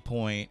any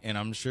point, and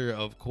I'm sure,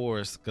 of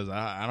course, because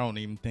I don't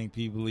even think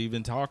people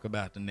even talk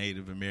about the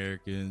Native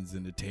Americans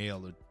and the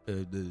Trail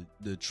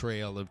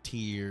of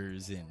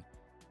Tears and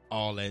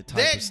all that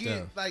type of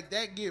stuff.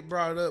 That get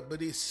brought up,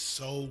 but it's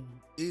so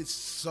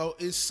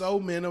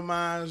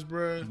minimized,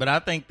 bro. But I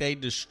think they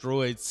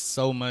destroyed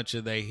so much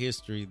of their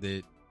history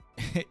that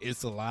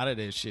it's a lot of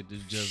that shit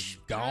that's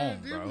just gone,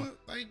 bro.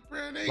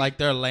 Like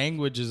their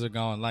languages are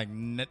gone. Like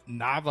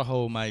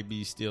Navajo might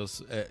be still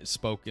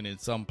spoken in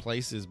some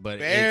places,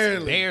 but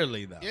it's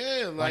barely though.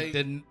 Yeah, like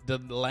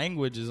the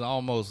language is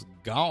almost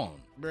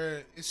gone, bro.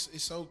 It's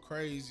so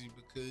crazy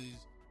because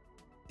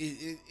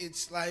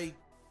it's like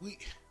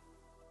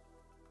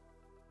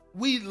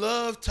we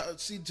love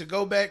to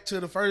go back to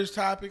the first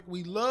topic.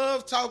 We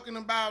love talking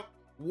about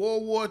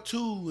World War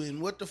II and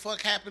what the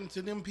fuck happened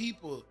to them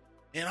people.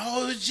 And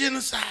all this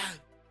genocide.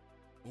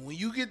 But when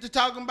you get to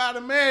talking about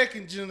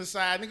American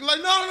genocide, nigga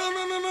like,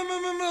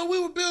 no,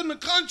 we were building a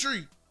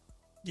country.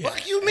 Yeah,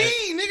 fuck you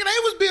mean, nigga? They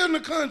was building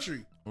a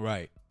country.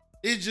 Right.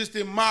 It's just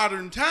in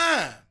modern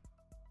time.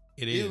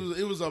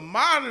 It was a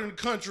modern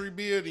country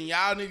building.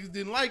 Y'all niggas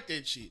didn't like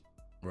that shit.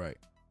 Right.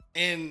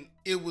 And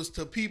it was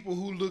to people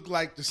who look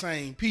like the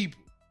same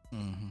people.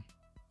 Mm-hmm.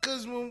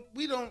 Because when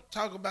we don't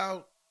talk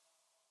about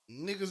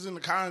niggas in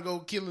the Congo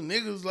killing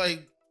niggas,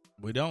 like...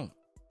 We don't.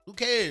 Who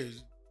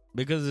cares?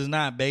 Because it's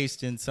not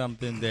based in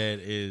something that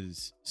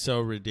is so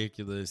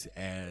ridiculous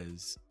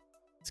as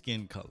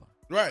skin color.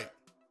 Right.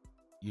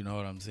 You know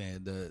what I'm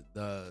saying?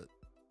 The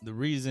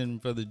reason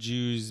for the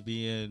Jews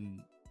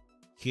being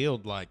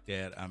killed like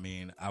that, I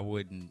mean, I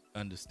wouldn't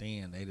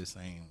understand. They the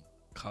same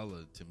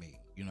color to me.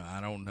 You know,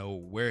 I don't know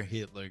where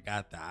Hitler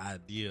got the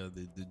idea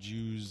that the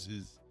Jews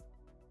is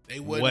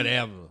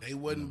whatever. They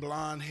wasn't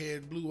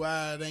blonde-haired,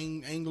 blue-eyed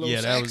Anglo-Saxons.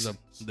 Yeah, that was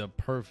the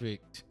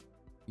perfect...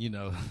 You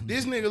know,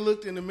 this nigga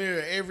looked in the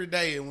mirror every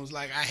day and was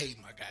like, I hate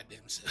my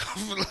goddamn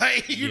self.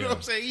 Like, you know what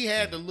I'm saying? He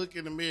had to look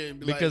in the mirror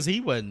and be because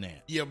he wasn't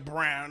there. You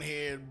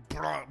brown-haired,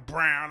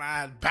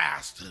 brown-eyed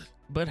bastard.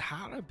 But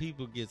how do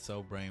people get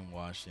so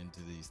brainwashed into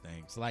these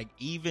things? Like,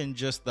 even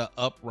just the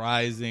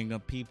uprising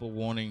of people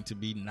wanting to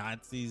be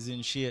Nazis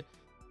and shit.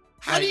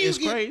 How do you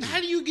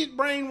get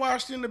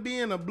brainwashed into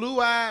being a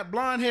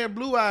blonde-haired,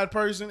 blue-eyed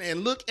person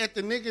and look at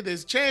the nigga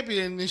that's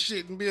championing this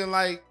shit and being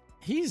like,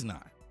 he's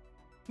not.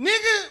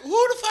 Nigga, who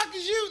the fuck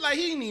is you? Like,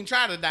 he didn't even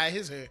try to dye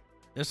his hair.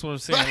 That's what I'm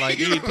saying. Like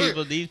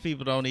these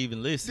people don't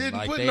even listen. Didn't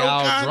like put they no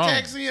all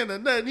contacts drunk. in or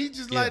nothing. He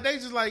just like they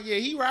just like, yeah,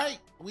 he right.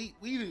 We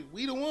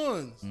the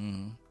ones.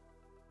 Mm-hmm.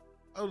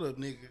 Hold up,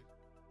 nigga.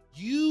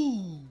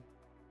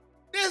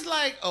 That's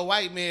like a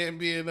white man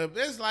being up.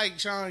 That's like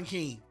Sean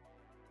King.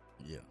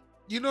 Yeah.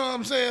 You know what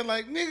I'm saying?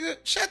 Like, nigga,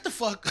 shut the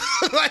fuck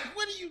up. Like,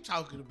 what are you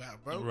talking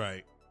about, bro?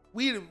 Right.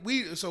 We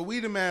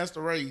the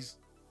master race,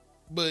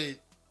 but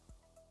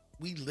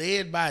we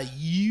led by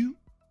you?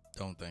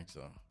 Don't think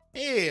so.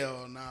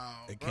 Hell no.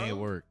 It can't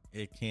work.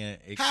 It can't.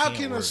 How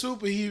can a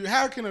superhero?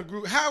 How can a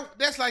group?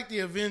 That's like the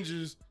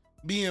Avengers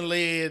being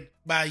led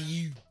by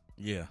you.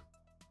 Yeah.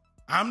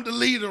 I'm the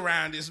leader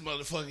around this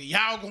motherfucker.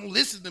 Y'all gonna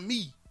listen to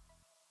me.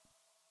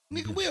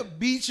 Nigga, we'll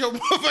beat your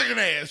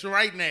motherfucking ass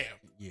right now.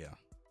 Yeah.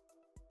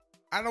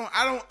 I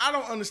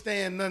don't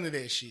understand none of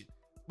that shit.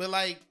 But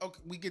like,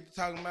 okay, we get to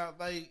talking about,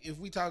 like, if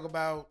we talk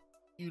about,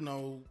 you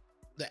know,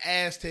 the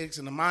Aztecs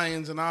and the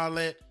Mayans and all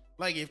that,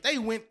 like, if they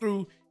went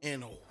through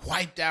and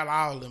wiped out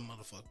all them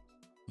motherfuckers,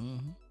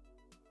 mm-hmm.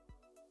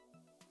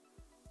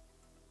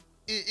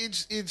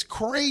 it's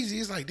crazy.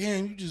 It's like,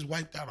 damn, you just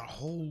wiped out a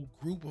whole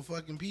group of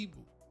fucking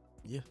people.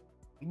 Yeah.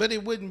 But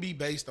it wouldn't be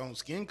based on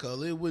skin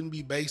color. It wouldn't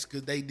be based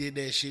because they did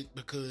that shit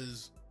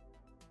because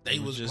they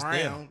was just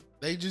brown.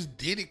 There. They just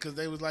did it because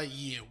they was like,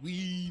 yeah,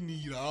 we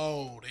need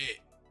all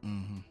that.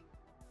 Mm-hmm.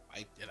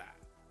 Wiped it out.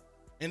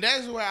 And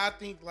that's where I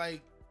think,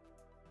 like,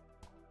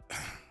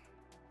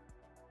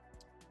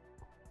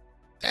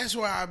 that's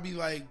why I be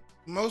like,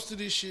 most of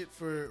this shit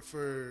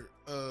for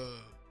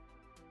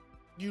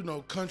you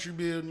know, country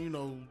building, you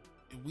know,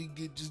 we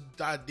get just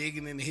start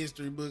digging in the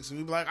history books and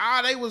we be like,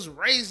 they was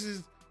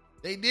racist.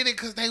 They did it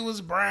because they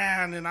was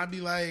brown. And I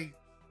be like,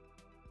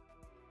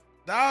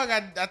 dog,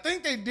 I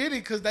think they did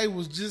it because they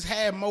was just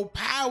had more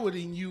power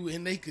than you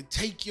and they could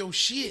take your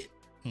shit.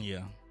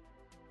 Yeah.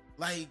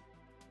 Like,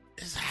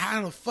 it's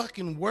how the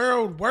fucking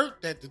world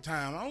worked at the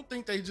time. I don't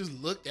think they just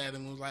looked at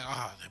them and was like,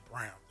 they're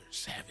brown, they're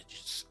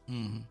savages.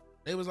 Mm-hmm.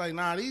 They was like,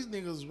 nah, these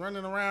niggas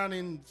running around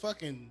in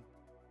fucking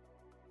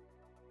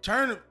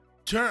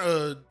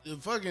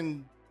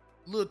fucking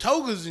little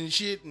togas and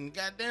shit, and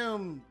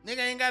goddamn nigga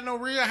ain't got no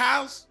real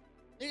house.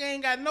 Nigga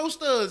ain't got no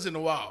studs in the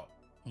wall.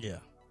 Yeah.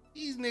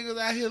 These niggas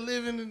out here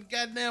living in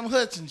goddamn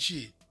huts and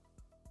shit.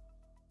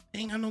 They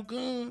ain't got no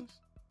guns.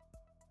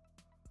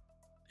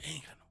 They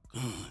ain't got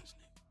no guns, nigga.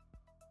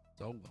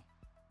 It's over.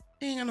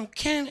 They ain't got no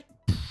cannon.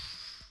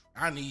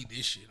 I need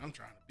this shit. I'm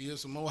trying to build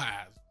some more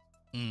houses.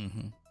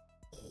 Mm-hmm.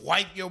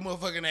 Wipe your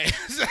motherfucking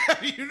ass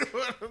out. You know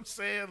what I'm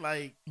saying?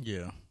 Like,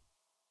 yeah.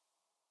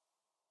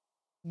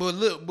 But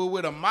look, but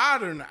with a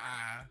modern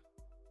eye,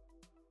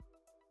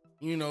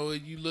 You know,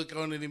 you look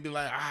on it and be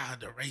like,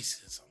 the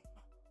racism.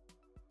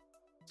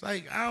 It's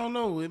like, I don't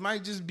know. It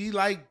might just be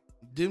like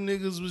them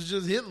niggas was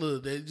just Hitler.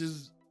 They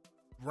just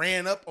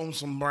ran up on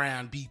some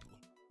brown people.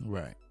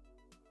 Right.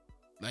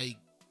 Like,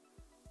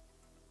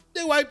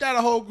 they wiped out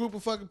a whole group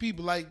of fucking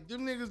people. Like,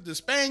 them niggas, the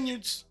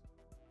Spaniards,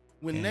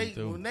 when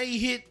they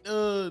hit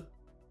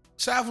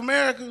South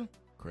America.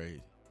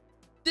 Crazy.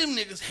 Them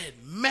niggas had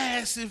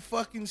massive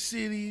fucking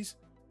cities,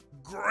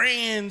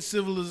 grand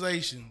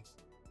civilizations.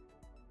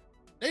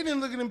 They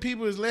didn't look at them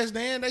people as less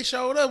than. They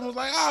showed up and was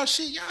like, oh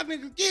shit, y'all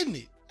niggas getting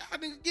it. Y'all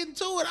niggas getting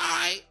to it, all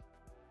right.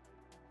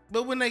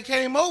 But when they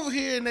came over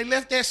here and they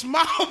left that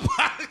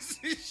smallpox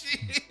and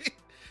shit,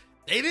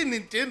 they didn't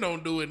intend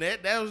on doing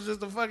that. That was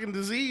just a fucking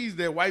disease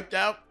that wiped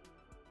out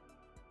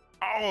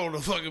all the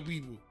fucking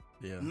people.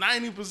 Yeah.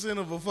 90%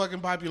 of a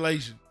fucking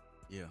population.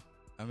 Yeah.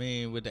 I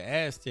mean, with the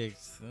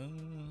Aztecs,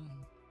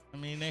 I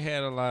mean, they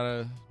had a lot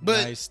of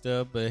nice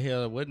stuff, but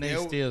hell, wasn't they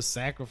still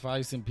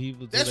sacrificing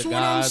people to the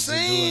gods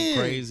and doing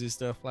crazy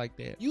stuff like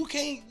that? You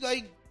can't,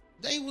 like,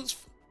 they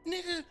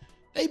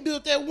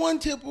built that one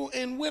temple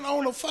and went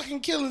on a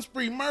fucking killing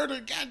spree,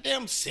 murdered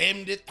goddamn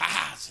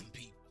 70,000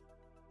 people.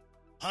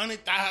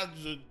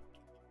 100,000,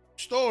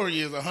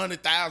 story is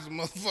 100,000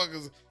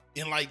 motherfuckers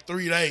in like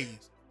 3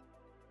 days.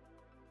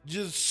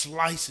 Just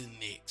slicing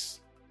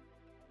necks.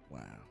 Wow.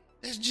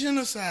 That's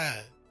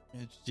genocide.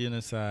 It's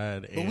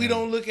genocide. But we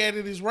don't look at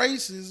it as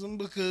racism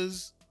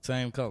because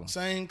same color.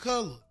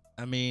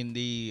 I mean,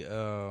 the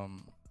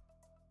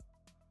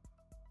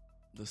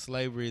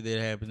slavery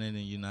that happened in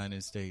the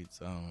United States,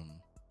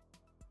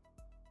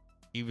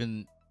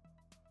 even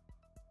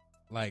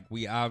like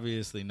we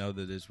obviously know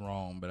that it's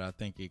wrong, but I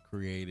think it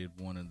created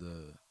one of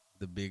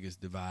the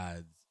biggest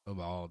divides of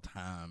all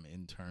time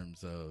in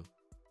terms of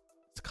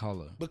its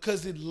color.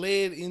 Because it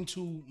led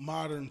into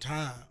modern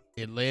time.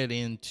 It led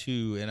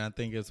into, and I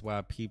think it's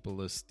why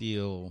people are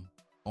still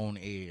on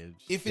edge.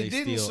 If it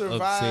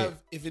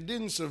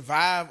didn't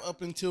survive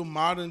up until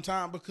modern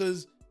time,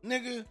 because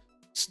nigga,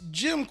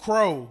 Jim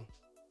Crow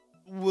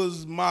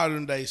was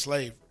modern day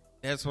slavery.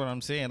 That's what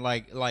I'm saying.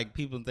 Like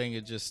people think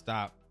it just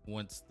stopped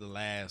once the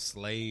last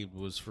slave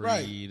was freed,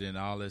 right, and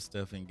all that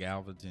stuff in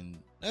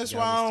Galveston. That's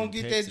why I don't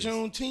get Texas. That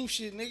Juneteenth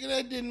shit, nigga.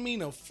 That didn't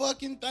mean a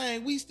fucking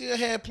thing. We still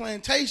had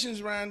plantations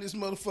around this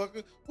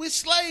motherfucker with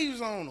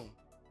slaves on them.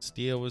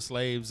 Still with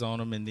slaves on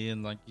them, and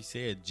then, like you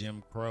said,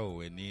 Jim Crow,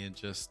 and then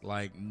just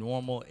like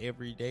normal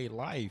everyday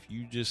life,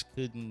 you just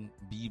couldn't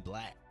be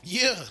black.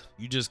 Yeah,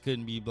 you just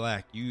couldn't be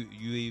black. You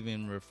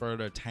even refer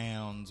to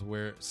towns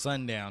where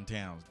sundown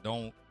towns.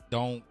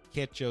 Don't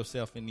catch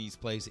yourself in these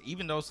places,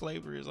 even though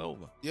slavery is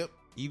over. Yep.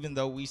 Even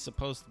though we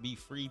supposed to be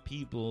free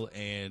people,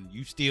 and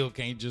you still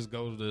can't just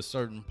go to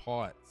certain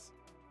parts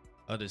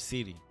of the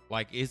city.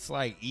 Like, it's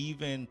like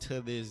even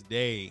to this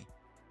day,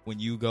 when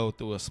you go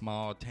through a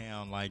small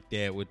town like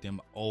that with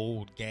them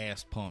old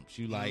gas pumps,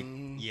 you like,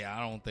 yeah,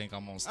 I don't think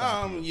I'm gonna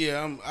stop.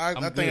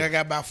 I think I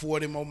got about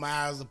 40 more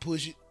miles to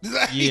push it.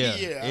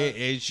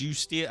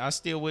 I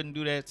still wouldn't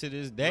do that to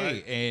this day.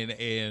 Right.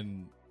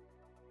 And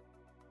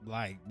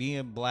like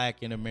being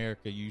black in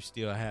America, you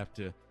still have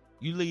to.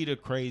 You lead a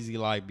crazy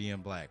life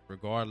being black,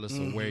 regardless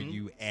of where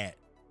you at.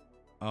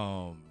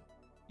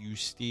 You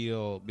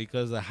still,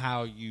 because of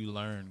how you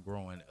learn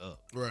growing up.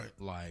 Right.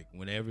 Like,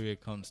 whenever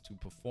it comes to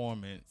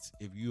performance,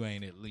 if you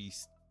ain't at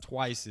least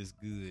twice as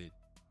good,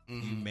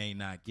 you may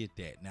not get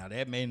that. Now,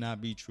 that may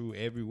not be true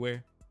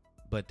everywhere,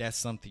 but that's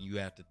something you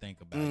have to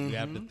think about. You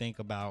have to think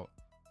about,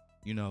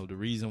 you know, the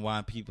reason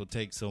why people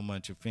take so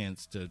much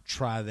offense to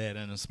try that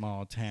in a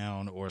small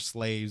town, or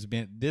slaves.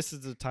 This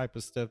is the type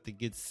of stuff that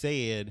gets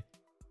said,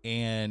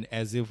 and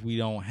as if we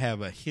don't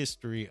have a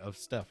history of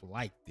stuff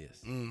like this.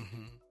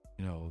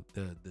 You know,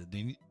 the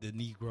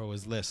Negro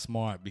is less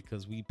smart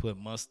because we put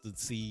mustard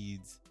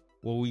seeds,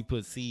 we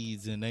put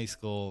seeds in their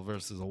skull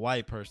versus a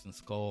white person's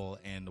skull,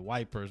 and the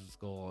white person's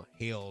skull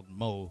held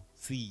more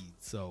seeds.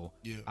 So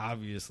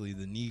obviously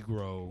the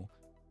Negro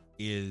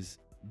is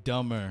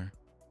dumber,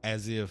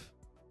 as if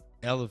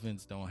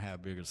elephants don't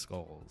have bigger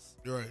skulls,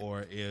 right,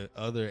 or if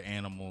other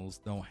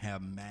animals don't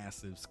have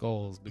massive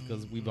skulls,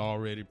 because we've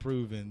already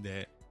proven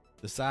that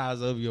the size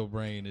of your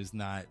brain is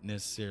not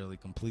necessarily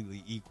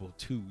completely equal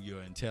to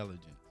your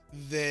intelligence.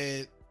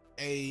 That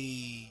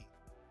a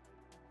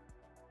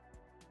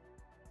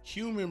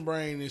human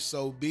brain is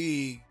so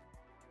big,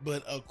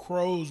 but a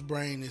crow's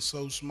brain is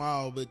so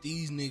small. But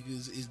these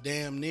niggas is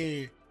damn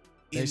near.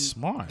 They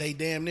smart. They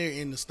damn near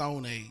in the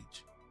Stone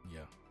Age.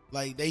 Yeah.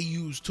 Like, they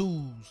use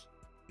tools.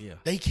 Yeah.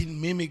 They can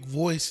mimic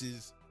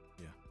voices.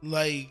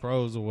 Like,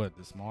 crows are what,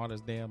 the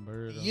smartest damn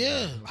bird?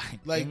 Yeah,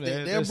 like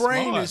their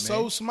brain smart, is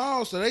so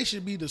small, so they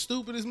should be the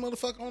stupidest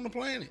motherfucker on the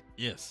planet.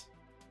 Yes,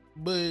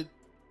 but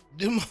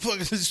them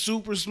motherfuckers is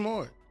super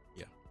smart.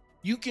 Yeah,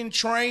 you can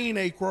train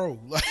a crow,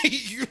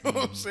 like, you know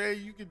what I'm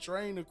saying. You can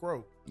train a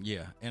crow.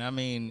 Yeah, and I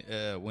mean,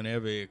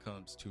 whenever it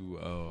comes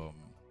to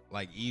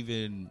like,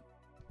 even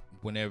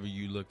whenever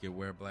you look at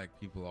where black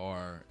people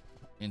are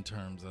in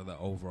terms of the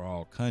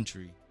overall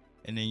country,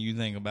 and then you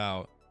think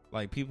about.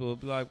 Like, people will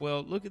be like,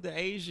 well, look at the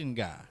Asian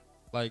guy.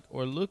 Like,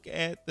 or look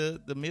at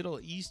the Middle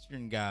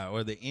Eastern guy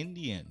or the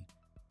Indian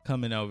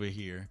coming over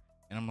here.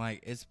 And I'm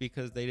like, it's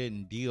because they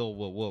didn't deal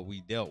with what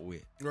we dealt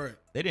with. Right.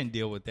 They didn't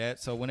deal with that.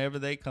 So whenever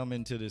they come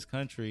into this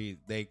country,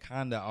 they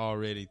kind of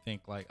already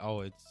think like,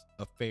 oh, it's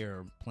a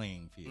fair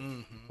playing field.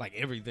 Mm-hmm. Like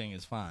everything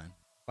is fine.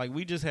 Like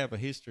we just have a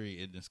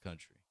history in this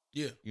country.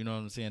 Yeah. You know what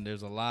I'm saying?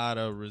 There's a lot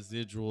of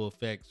residual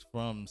effects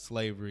from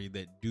slavery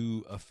that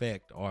do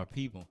affect our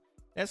people.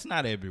 That's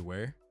not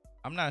everywhere.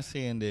 I'm not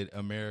saying that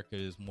America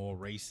is more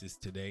racist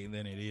today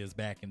than it is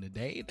back in the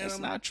day. That's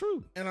not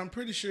true. And I'm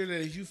pretty sure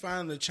that if you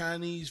find the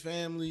Chinese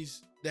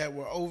families that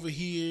were over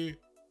here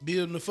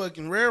building the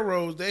fucking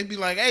railroads, they'd be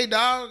like, hey,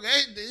 dog,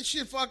 hey, this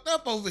shit fucked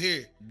up over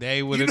here.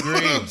 They would agree.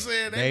 Know what I'm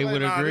saying? They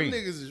would agree. Them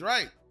niggas is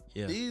right.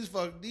 Yeah. These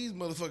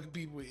motherfucking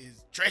people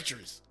is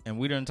treacherous. And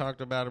we done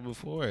talked about it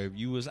before. If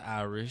you was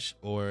Irish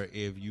or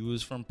if you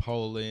was from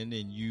Poland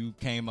and you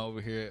came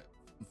over here,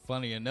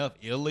 funny enough,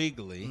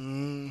 illegally,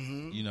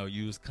 you know,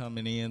 you was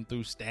coming in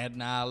through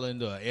Staten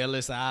Island or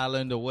Ellis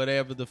Island or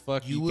whatever the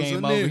fuck you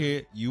came over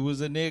here. You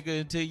was a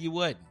nigga until you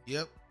wasn't.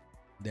 Yep.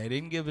 They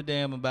didn't give a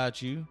damn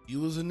about you.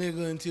 You was a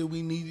nigga until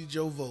we needed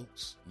your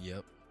votes.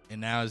 Yep. And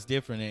now it's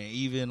different. And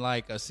even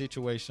like a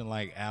situation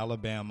like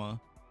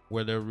Alabama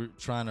where they're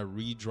trying to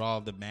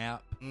redraw the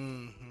map,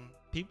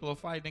 people are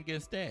fighting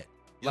against that.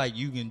 Yep. Like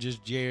you can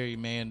just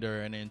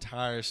gerrymander an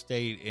entire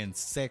state and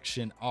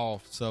section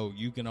off so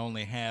you can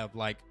only have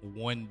like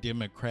one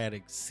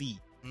Democratic seat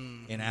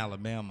in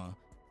Alabama.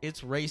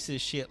 It's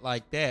racist shit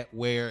like that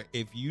where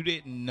if you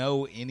didn't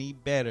know any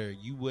better,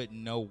 you wouldn't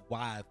know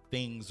why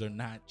things are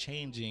not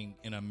changing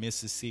in a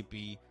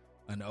Mississippi,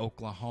 an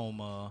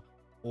Oklahoma,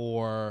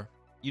 or,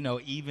 you know,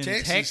 even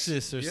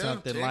Texas or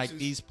something. Texas. Like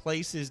these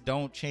places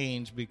don't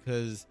change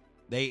because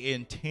they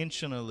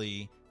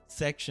intentionally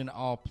section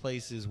all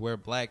places where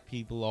black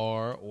people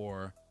are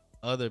or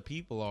other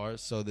people are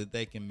so that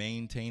they can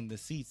maintain the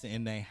seats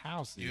in their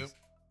houses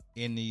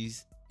in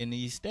these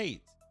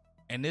states.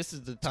 And this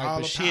is the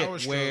type of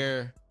shit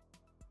where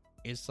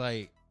it's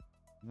like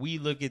we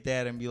look at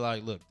that and be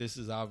like, look, this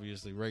is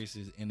obviously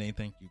racist, and they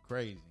think you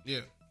crazy. Yeah.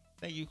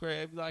 Think you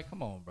crazy. Be like,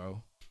 come on,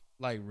 bro.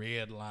 Like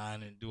red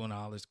line and doing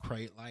all this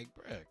crate. Like,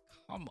 bro,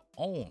 come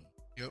on.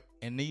 Yep.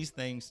 And these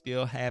things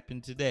still happen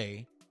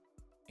today.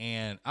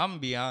 And I'm going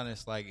to be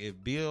honest, like if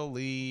Bill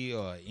Lee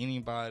or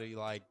anybody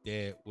like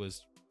that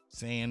was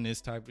saying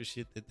this type of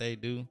shit that they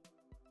do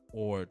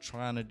or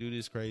trying to do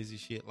this crazy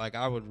shit, like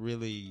I would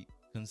really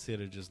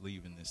consider just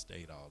leaving this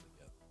state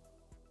altogether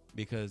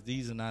because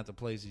these are not the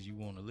places you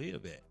want to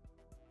live at.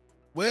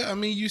 Well, I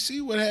mean, you see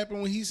what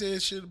happened when he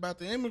said shit about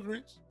the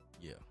immigrants.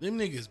 Yeah. Them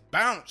niggas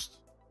bounced.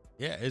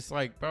 Yeah, it's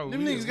like, bro,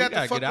 them niggas got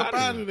the fuck up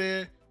out of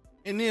there.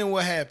 And then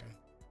what happened?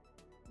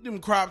 Them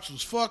crops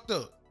was fucked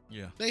up.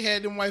 Yeah. They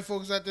had them white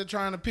folks out there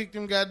trying to pick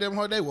them goddamn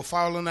hoes. They were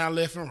falling out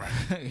left and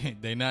right.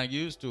 They not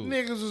used to it.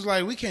 Niggas was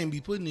like, we can't be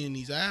putting in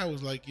these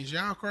hours. Like, is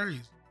y'all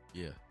crazy?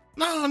 Yeah.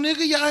 No,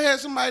 nigga, y'all had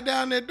somebody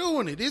down there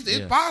doing it.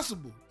 It's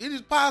possible. It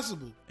is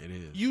possible. It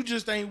is. You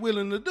just ain't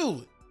willing to do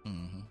it.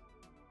 Mm-hmm.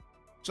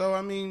 So,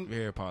 I mean.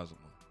 Very possible.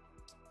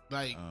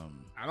 Like,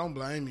 I don't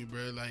blame you,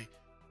 bro. Like,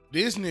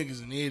 this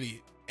nigga's an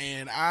idiot.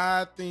 And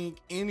I think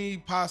any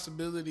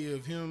possibility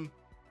of him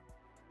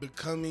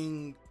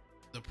becoming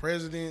the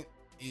president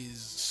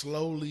is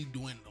slowly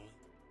dwindling.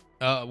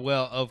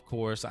 Well, of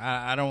course.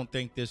 I don't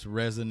think this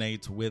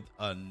resonates with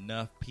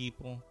enough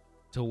people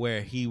to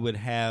where he would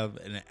have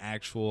an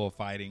actual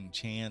fighting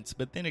chance.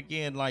 But then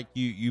again, like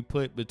you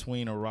put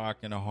between a rock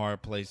and a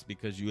hard place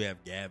because you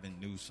have Gavin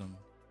Newsom.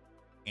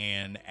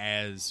 And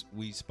as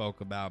we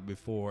spoke about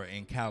before,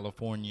 in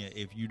California,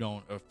 if you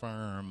don't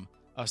affirm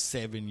a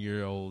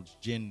 7-year-old's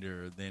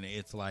gender, then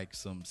it's like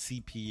some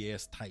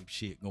CPS type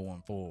shit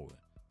going forward.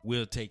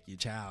 We'll take your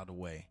child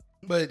away.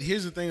 But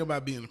here's the thing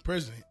about being the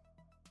president.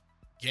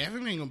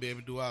 Gavin ain't gonna be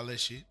able to do all that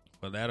shit.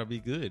 Well, that'll be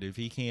good if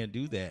he can't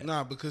do that.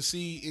 Nah, because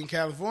see, in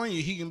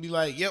California, he can be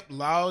like, yep,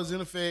 law is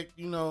in effect,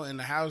 you know, and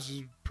the House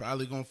is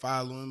probably going to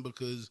follow him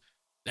because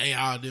they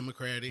are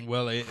Democratic.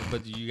 Well,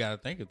 but you got to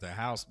think if the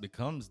House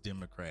becomes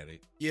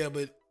Democratic. Yeah,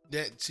 but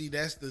that's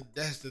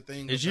the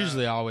thing. It's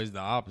usually always the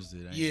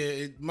opposite. Ain't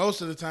it?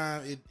 Most of the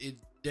time, it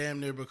damn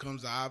near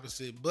becomes the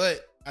opposite.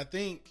 But I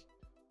think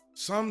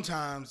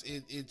sometimes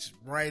it's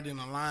right in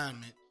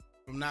alignment.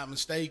 If I'm not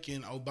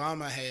mistaken,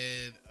 Obama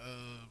had a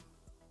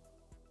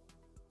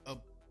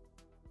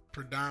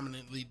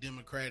predominantly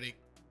Democratic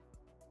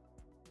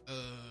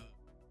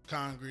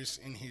Congress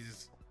in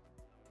his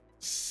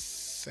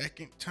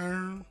second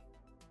term,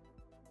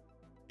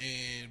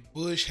 and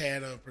Bush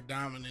had a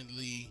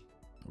predominantly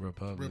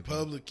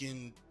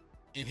Republican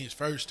in his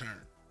first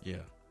term. Yeah.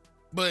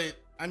 But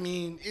I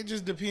mean, it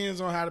just depends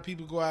on how the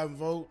people go out and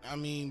vote. I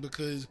mean,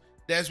 because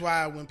that's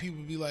why when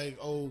people be like,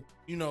 oh,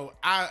 you know,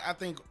 I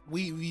think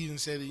we even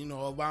said it, you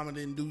know, Obama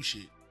didn't do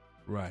shit.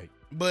 Right.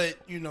 But,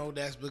 you know,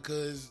 that's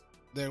because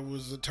there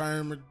was a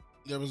term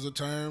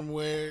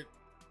where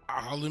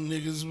all them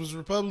niggas was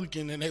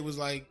Republican and they was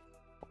like,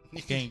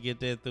 you can't get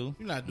that through.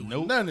 You're not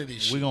doing none of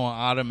this shit. We're going to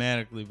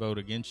automatically vote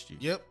against you.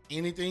 Yep.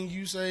 Anything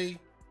you say,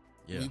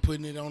 Yeah. We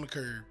putting it on the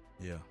curb.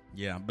 Yeah.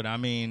 Yeah. But I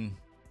mean,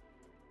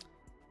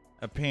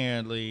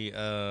 apparently,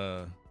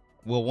 well,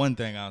 one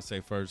thing I'll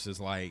say first is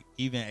like,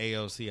 even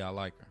AOC, I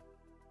like her.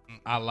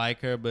 I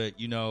like her, but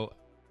you know,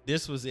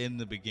 this was in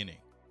the beginning.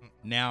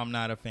 Now I'm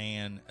not a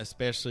fan,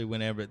 especially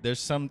whenever there's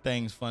some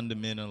things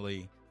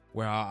fundamentally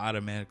where I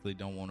automatically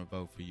don't want to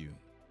vote for you.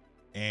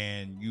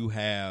 And you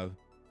have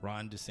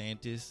Ron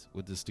DeSantis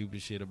with the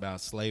stupid shit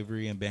about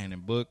slavery and banning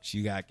books.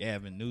 You got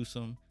Gavin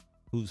Newsom,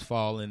 who's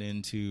fallen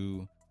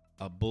into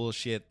a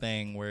bullshit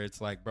thing where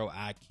it's like, bro,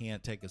 I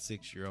can't take a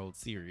 6-year-old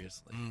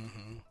seriously.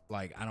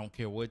 Like, I don't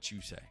care what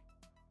you say,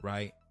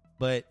 right?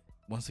 But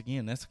once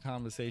again, that's a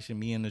conversation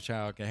me and the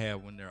child can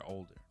have when they're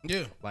older.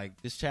 Yeah.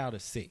 Like, this child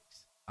is 6.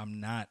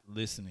 I'm not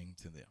listening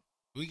to them.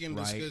 We can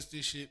discuss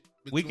this shit.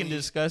 We can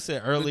discuss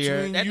it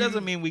earlier. That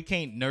doesn't mean we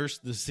can't nurse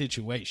the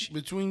situation.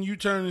 Between you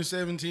turning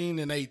 17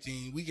 and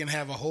 18, we can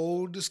have a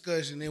whole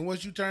discussion. And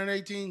once you turn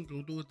 18,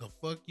 go do what the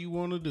fuck you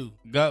want to do.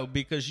 Go,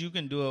 because you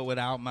can do it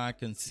without my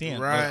consent.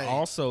 Right. But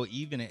also,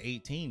 even at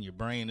 18, your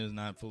brain is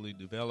not fully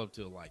developed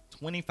till like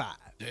 25.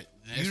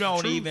 You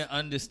don't even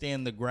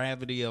understand the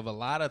gravity of a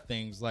lot of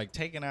things. Like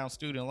taking out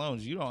student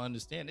loans, you don't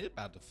understand. It's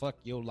about to fuck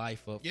your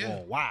life up for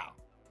a while.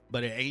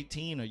 But at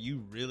 18, are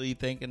you really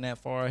thinking that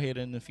far ahead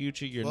in the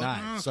future? You're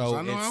not. So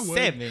at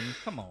 7,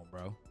 come on,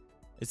 bro.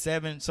 At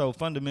 7, so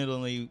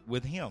fundamentally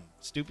with him,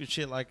 stupid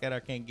shit like that I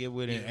can't get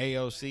with an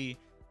AOC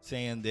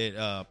saying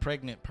that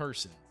pregnant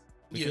person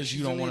because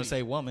you don't want to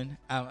say woman.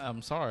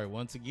 I'm sorry.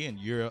 Once again,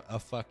 you're a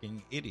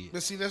fucking idiot.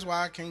 But see, that's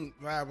why I can't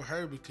ride with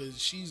her,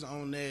 because she's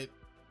on that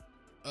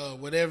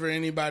whatever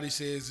anybody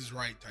says is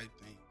right type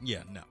thing.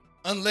 Yeah, no.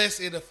 Unless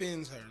it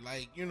offends her.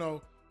 Like, you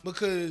know,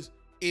 because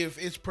if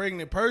it's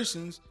pregnant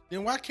persons,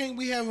 then why can't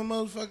we have a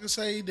motherfucker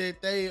say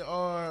that they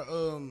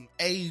are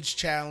age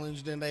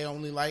challenged and they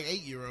only like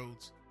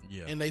 8-year-olds?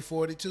 Yeah. And they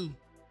 42.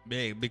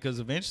 Big, because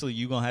eventually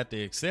you're going to have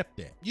to accept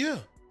that. Yeah.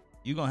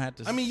 You're going to have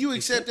to. I mean, you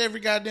accept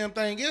every goddamn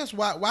thing else.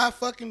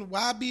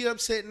 Why be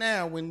upset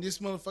now when this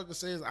motherfucker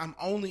says I'm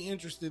only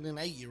interested in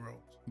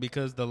 8-year-olds?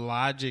 Because the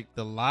logic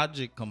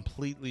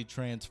completely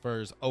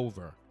transfers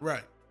over.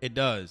 Right. It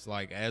does.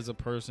 Like, as a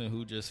person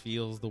who just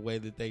feels the way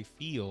that they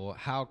feel,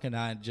 how can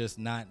I just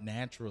not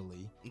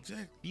naturally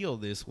feel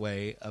this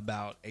way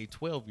about a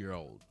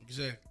 12-year-old?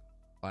 Exactly.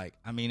 Like,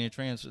 I mean,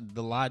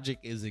 the logic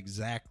is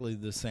exactly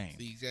the same.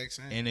 The exact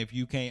same. And if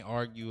you can't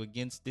argue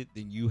against it,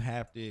 then you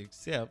have to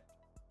accept,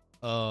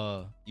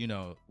 you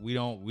know, we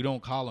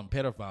don't call them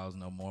pedophiles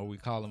no more. We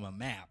call them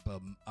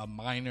a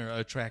minor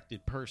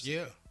attracted person.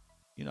 Yeah.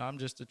 You know, I'm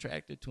just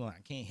attracted to him.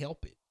 I can't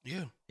help it.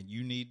 Yeah. And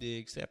you need to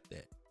accept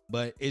that.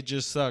 But it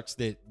just sucks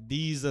that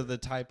these are the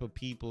type of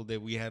people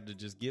that we have to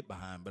just get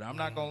behind. But I'm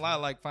not going to lie,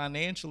 like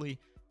financially,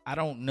 I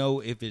don't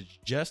know if it's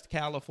just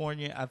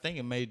California. I think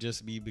it may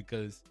just be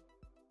because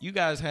you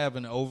guys have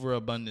an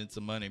overabundance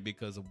of money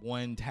because of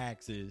 1,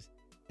 taxes,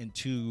 and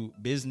 2,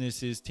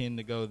 businesses tend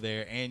to go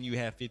there. And you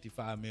have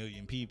 55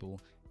 million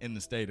people in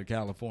the state of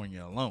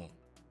California alone.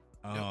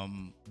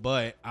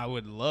 But I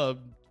would love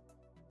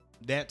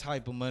that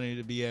type of money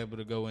to be able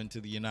to go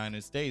into the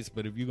United States.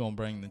 But if you're going to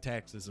bring the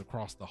taxes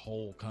across the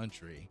whole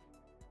country,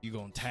 you're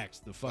going to tax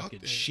the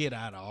fucking shit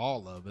out of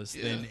all of us,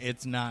 then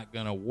it's not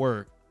going to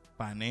work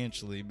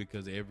financially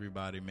because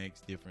everybody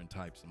makes different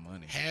types of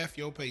money. Half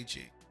your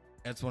paycheck.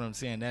 That's what I'm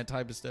saying. That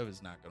type of stuff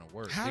is not going to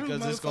work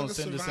because it's going to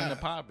send us into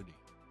poverty.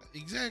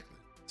 Exactly.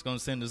 It's going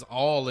to send us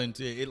all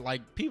into it.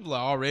 Like, people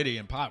are already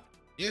in poverty.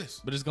 Yes.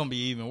 But it's going to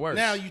be even worse.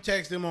 Now you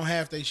tax them on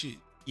half their shit.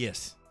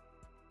 Yes.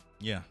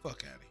 Yeah.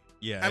 Fuck out of here.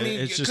 Yeah, I mean,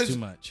 it's just too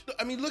much.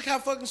 I mean, look how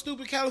fucking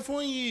stupid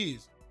California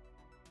is.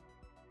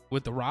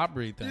 With the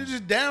robbery thing. They're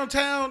just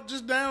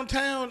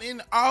downtown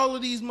in all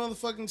of these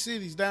motherfucking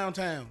cities,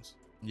 downtowns.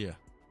 Yeah.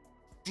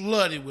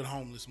 Flooded with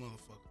homeless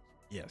motherfuckers.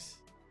 Yes.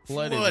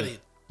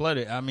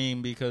 Flooded. I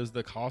mean, because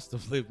the cost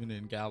of living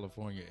in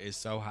California is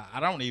so high. I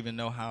don't even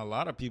know how a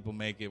lot of people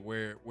make it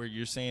where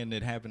you're saying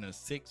that having a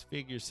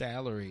 6-figure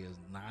salary is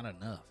not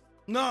enough.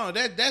 No,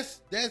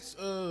 that's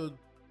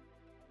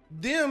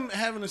them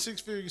having a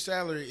 6-figure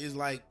salary is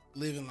like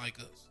living like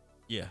us.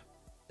 Yeah.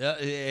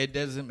 It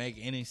doesn't make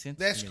any sense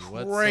That's to me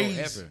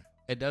crazy. Whatsoever.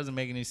 It doesn't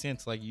make any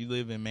sense. Like, you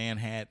live in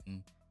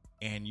Manhattan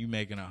and you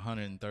making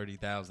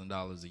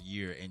 $130,000 a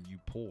year and you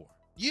poor.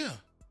 Yeah.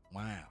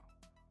 Wow.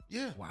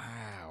 Yeah.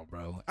 Wow,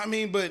 bro. I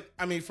mean,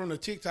 from the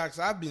TikToks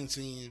I've been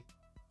seeing,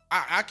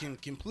 I can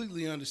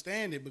completely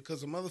understand it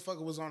because a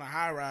motherfucker was on a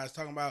high rise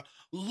talking about,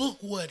 look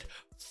what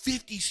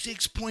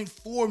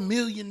 $56.4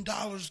 million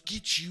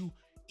gets you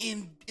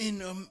in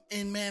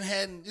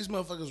Manhattan. This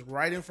motherfucker's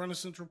right in front of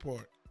Central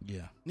Park.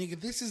 Yeah. Nigga,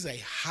 this is a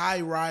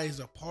high-rise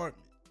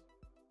apartment.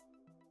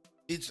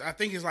 I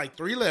think it's like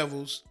 3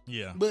 levels.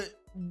 Yeah. But,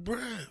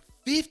 bruh,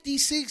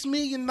 $56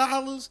 million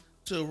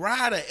to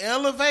ride an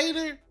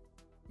elevator?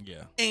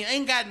 Yeah. And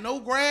ain't got no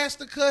grass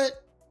to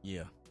cut?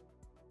 Yeah.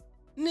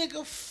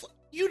 Nigga,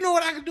 you know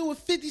what I could do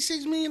with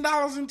 $56 million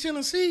in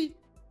Tennessee?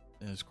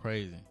 That's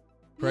crazy.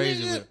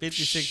 Crazy. With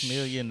 $56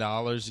 million,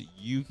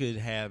 you could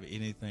have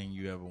anything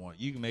you ever want.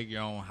 You can make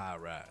your own high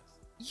rise.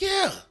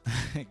 Yeah.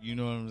 You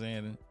know what I'm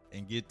saying?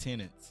 and get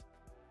tenants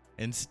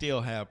and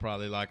still have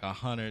probably like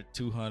 100,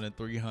 200,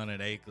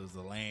 300 acres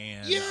of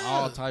land,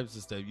 all types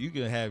of stuff. You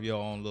can have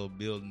your own little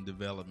building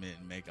development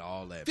and make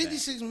all that.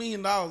 $56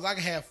 million, I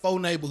could have 4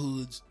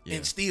 neighborhoods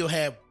and still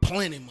have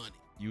plenty of money.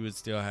 You would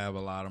still have a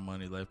lot of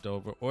money left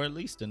over, or at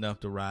least enough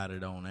to ride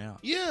it on out.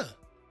 Yeah.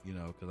 You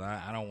know, because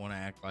I don't want to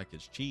act like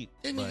it's cheap.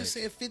 That nigga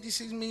said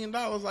 $56 million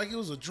like it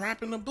was a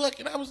drop in the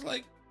bucket. I was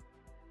like,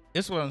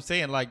 that's what I'm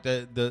saying. Like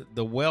the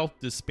wealth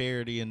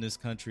disparity in this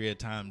country at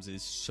times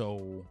is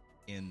so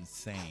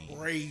insane.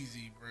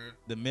 Crazy, bro.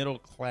 The middle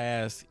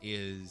class,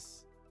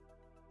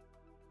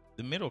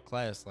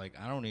 like,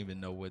 I don't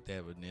even know what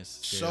that would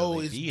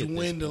necessarily be. So it's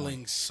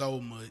dwindling so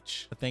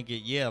much. I think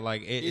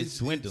it's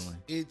dwindling.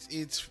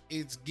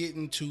 It's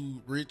getting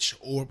to rich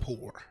or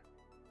poor.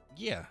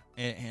 Yeah,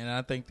 and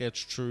I think that's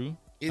true.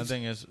 I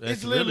think that's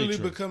it's really literally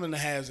true. becoming the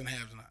haves and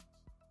have-nots.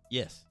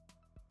 Yes.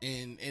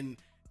 And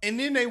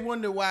then they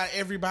wonder why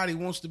everybody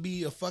wants to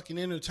be a fucking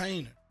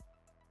entertainer.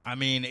 I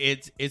mean,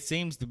 it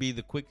seems to be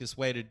the quickest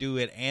way to do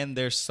it, and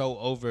they're so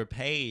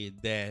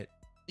overpaid that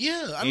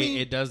I mean,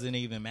 it doesn't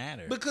even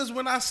matter. Because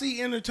when I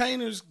see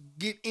entertainers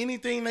get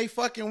anything they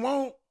fucking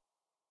want,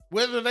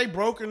 whether they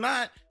broke or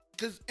not,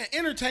 because an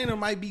entertainer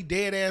might be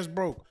dead ass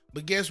broke,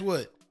 but guess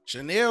what?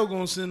 Chanel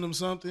gonna send them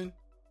something.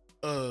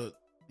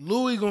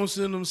 Louis gonna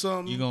send them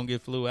something. You gonna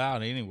get flew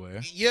out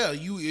anywhere. Yeah,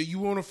 you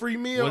want a free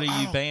meal? What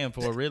are you paying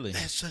for, really?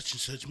 That's such and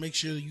such. Make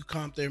sure you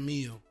comp their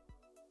meal.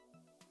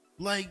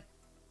 Like,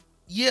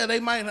 yeah,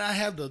 they might not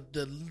have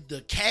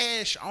the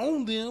cash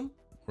on them.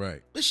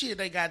 Right. But shit,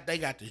 they got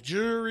the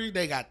jewelry,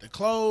 they got the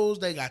clothes,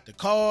 they got the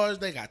cars,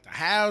 they got the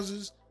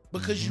houses.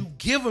 Because you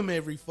give them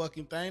every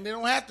fucking thing. They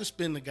don't have to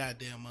spend the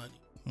goddamn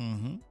money.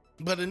 Mm-hmm.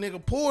 But a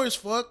nigga poor as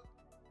fuck,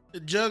 the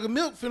jug of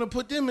milk finna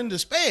put them in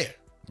despair.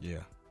 Yeah.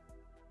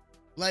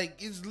 Like,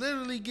 it's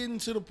literally getting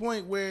to the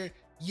point where,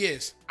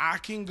 yes, I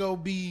can go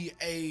be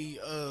a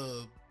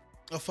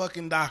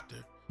fucking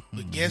doctor.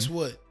 But guess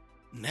what?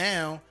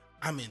 Now,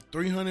 I'm in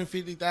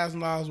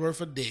 $350,000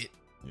 worth of debt.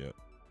 Yep.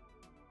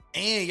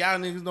 And y'all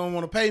niggas don't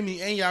want to pay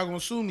me, and y'all gonna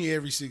sue me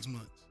every 6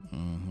 months.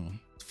 Mm-hmm.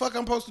 The fuck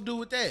I'm supposed to do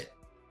with that?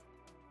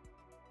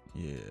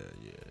 Yeah.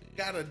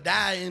 Gotta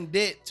die in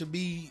debt to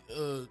be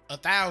a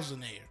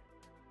thousandaire.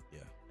 Yeah.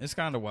 It's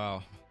kind of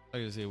wild.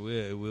 Like I said,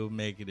 we'll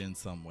make it in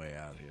some way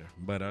out here.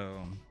 But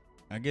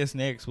I guess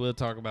next we'll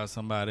talk about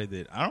somebody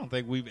that I don't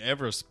think we've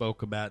ever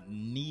spoke about,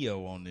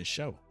 NEYO, on this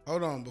show.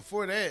 Hold on.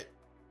 Before that,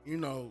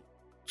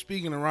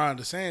 speaking of Ron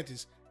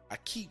DeSantis, I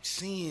keep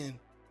seeing,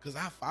 because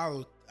I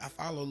follow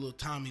little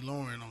Tommy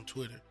Lauren on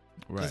Twitter,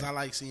 because I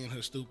like seeing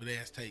her stupid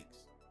ass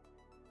takes.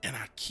 And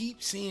I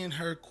keep seeing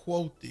her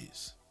quote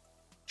this: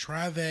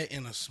 try that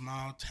in a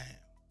small town.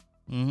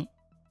 Mm-hmm.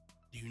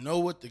 Do you know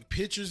what the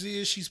pictures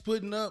is she's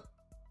putting up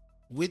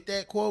with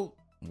that quote?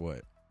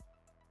 What?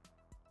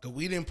 Because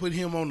we didn't put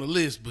him on the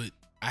list, but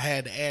I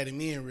had to add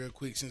him in real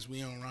quick since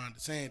we on Ron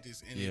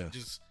DeSantis, and it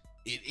just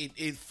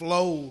it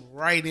flowed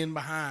right in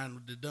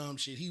behind the dumb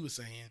shit he was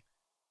saying.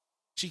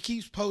 She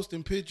keeps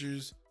posting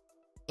pictures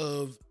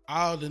of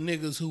all the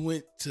niggas who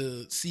went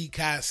to see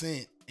Kai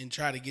Cent and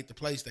try to get the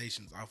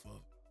PlayStations off of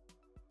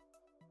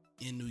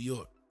in New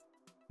York.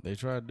 They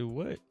tried to do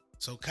what?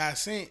 So Kai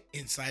Cent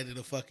incited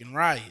a fucking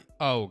riot.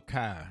 Oh,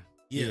 Kai.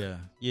 Yeah.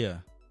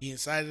 He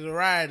incited a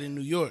riot in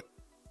New York.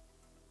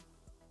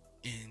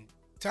 And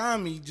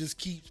Tommy just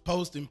keeps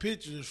posting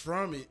pictures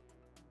from it.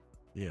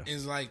 Yeah.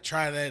 It's like,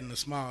 try that in a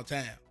small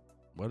town.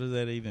 What does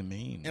that even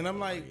mean? And I'm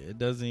like, it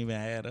doesn't even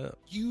add up.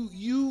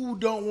 You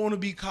don't want to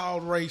be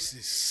called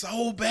racist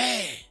so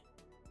bad.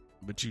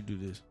 But you do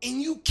this.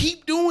 And you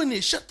keep doing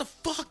this. Shut the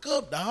fuck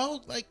up,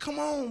 dog. Like, come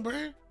on,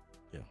 bro.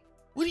 Yeah.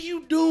 What are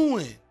you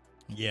doing?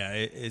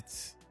 Yeah,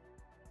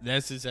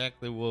 that's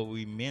exactly what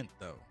we meant,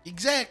 though.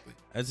 Exactly.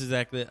 That's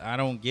exactly. I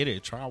don't get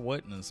it. Try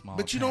what in a small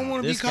But you town? don't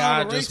want to be this called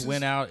guy a racist. just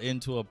went out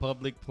into a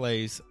public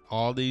place.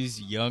 All these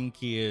young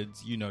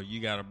kids,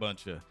 you got a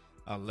bunch of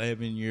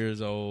 11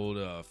 years old,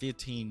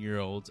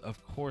 15-year-olds.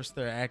 Of course,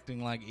 they're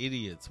acting like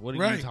idiots. What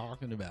are you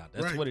talking about?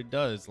 That's what it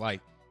does.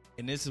 Like,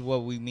 and this is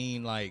what we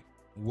mean. Like,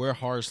 we're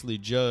harshly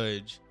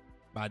judged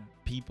by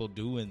people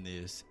doing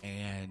this,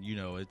 and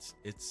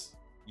it's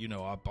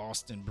a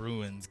Boston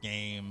Bruins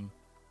game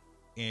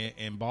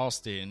in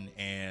Boston,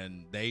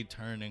 and they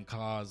turning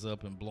cars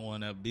up and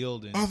blowing up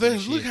buildings. Oh,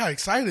 look how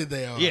excited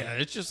they are. Yeah,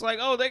 it's just like,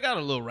 they got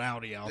a little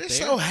rowdy out They're there.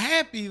 so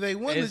happy they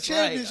won the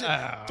championship.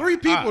 Like, 3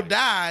 people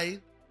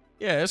died.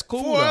 Yeah, it's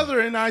cool. 4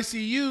 other in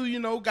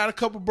ICU, got a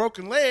couple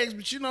broken legs,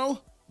 but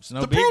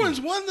the Bruins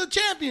won the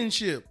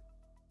championship.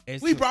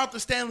 We brought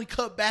the Stanley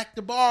Cup back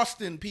to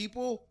Boston,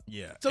 people.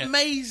 Yeah. It's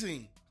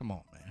amazing. Come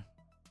on, man.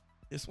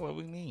 It's what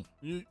we mean.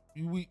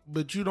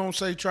 But you don't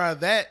say try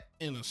that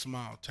in a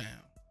small town.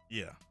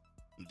 Yeah.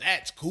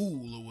 That's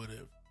cool or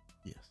whatever.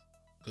 Yes.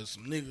 Because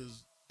some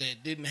niggas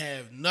that didn't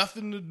have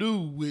nothing to do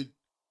with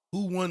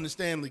who won the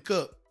Stanley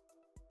Cup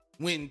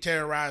went and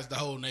terrorized the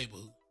whole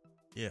neighborhood.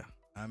 Yeah.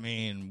 I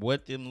mean,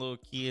 what them little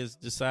kids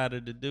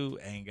decided to do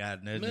ain't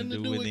got nothing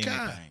to do with anything.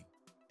 Kai.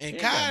 And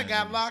Kai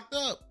got locked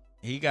up.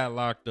 He got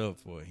locked up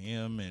for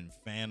him and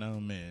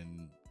Phantom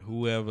and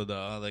whoever the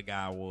other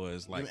guy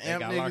was. Like, the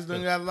amp niggas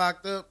done got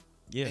locked up.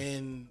 Yeah.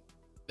 And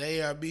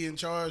they are being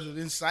charged with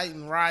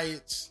inciting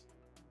riots.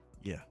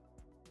 Yeah.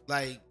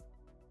 Like,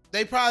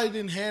 they probably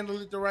didn't handle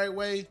it the right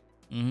way,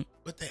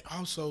 but they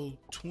also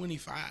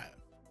 25.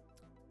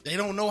 They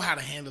don't know how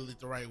to handle it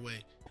the right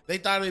way. They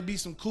thought it'd be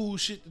some cool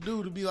shit to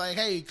do, to be like,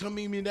 hey, come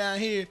meet me down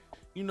here.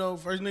 You know,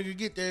 first nigga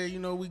get there, you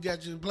know, we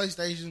got your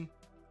PlayStation.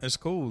 It's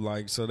cool.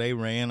 Like, so they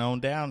ran on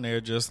down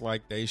there just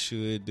like they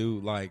should do.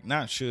 Like,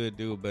 not should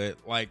do, but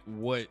like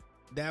what,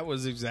 that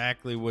was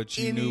exactly what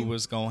you knew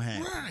was going to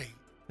happen. Right.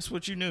 That's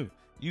what you knew.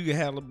 You could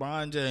have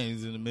LeBron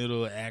James in the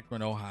middle of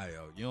Akron,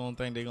 Ohio. You don't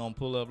think they're going to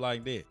pull up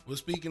like that? Well,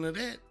 speaking of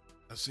that,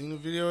 I seen a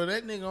video of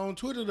that nigga on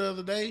Twitter the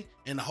other day,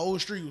 and the whole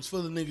street was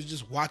full of niggas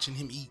just watching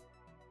him eat.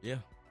 Yeah.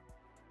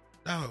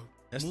 Dog,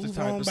 that's move the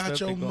type on of about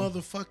stuff your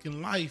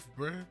motherfucking life,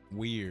 bruh.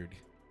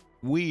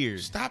 Weird.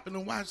 Stopping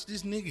to watch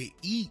this nigga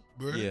eat,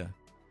 bruh. Yeah.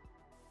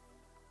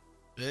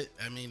 But,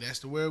 I mean, that's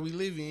the world we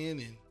live in,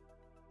 and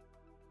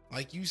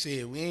like you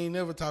said, we ain't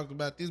never talked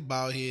about this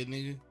bald head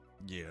nigga.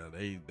 Yeah,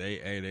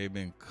 they've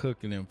been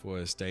cooking him for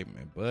a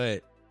statement.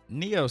 But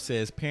NEYO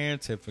says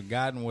parents have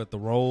forgotten what the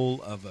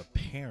role of a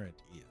parent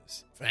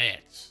is.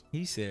 Facts.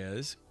 He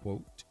says,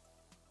 quote,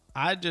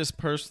 I just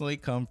personally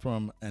come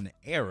from an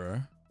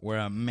era where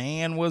a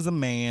man was a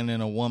man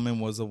and a woman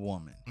was a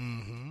woman.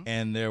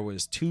 And there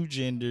was two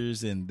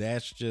genders, and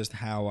that's just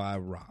how I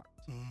rocked.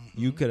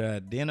 You could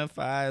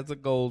identify as a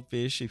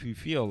goldfish if you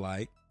feel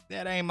like.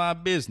 That ain't my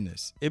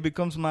business. It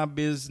becomes my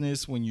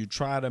business when you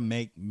try to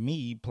make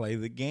me play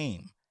the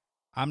game.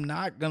 I'm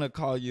not going to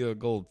call you a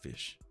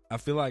goldfish. I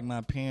feel like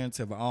parents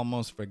have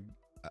almost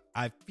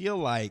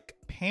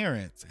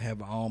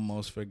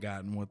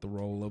forgotten what the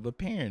role of a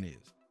parent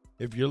is.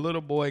 If your little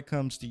boy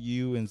comes to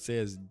you and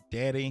says,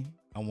 Daddy,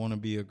 I want to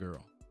be a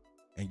girl,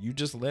 and you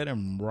just let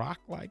him rock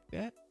like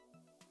that,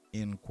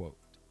 end quote.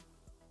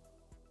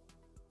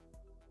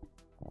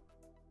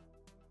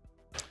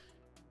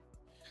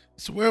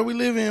 It's the world we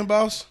live in,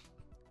 boss.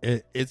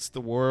 It's the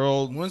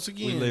world once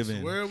again. We live it's in.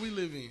 The world we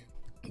live in.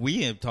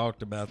 We have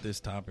talked about this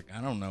topic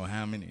I don't know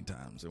how many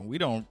times, and we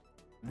don't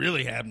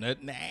really have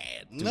nothing to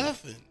add.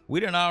 Nothing.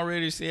 We done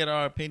already said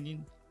our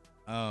opinion.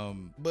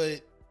 But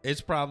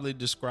it's probably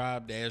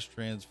described as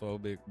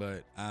transphobic,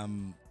 but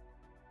I'm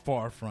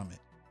far from it.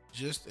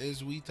 Just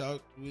as we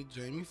talked with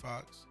Jamie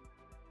Foxx,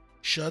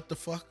 shut the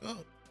fuck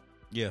up.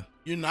 Yeah.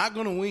 You're not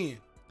gonna win.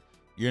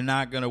 You're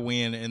not gonna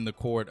win in the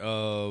court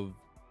of.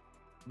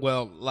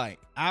 Well, like,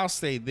 I'll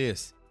say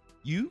this.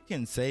 You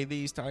can say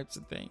these types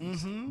of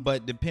things,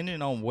 but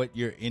depending on what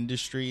your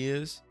industry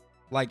is,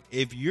 like,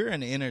 if you're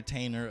an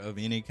entertainer of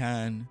any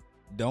kind,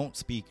 don't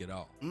speak at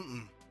all.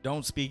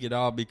 Don't speak at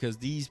all, because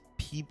these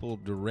people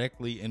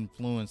directly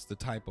influence the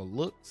type of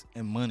looks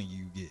and money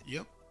you get.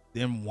 Yep.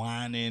 Them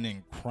whining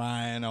and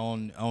crying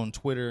on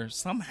Twitter,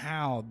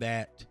 somehow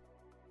that,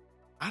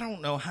 I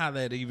don't know how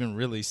that even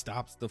really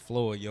stops the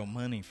flow of your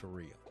money for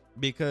real.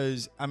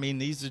 Because, I mean,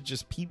 these are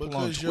just people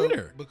on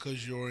Twitter.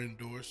 Because your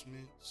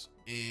endorsements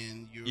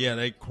and your... Yeah,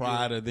 they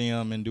cry to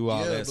them and do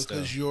all that stuff. Yeah,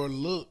 because your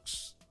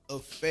looks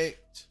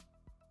affect...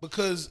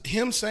 Because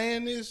him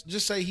saying this,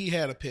 just say he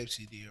had a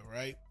Pepsi deal,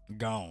 right?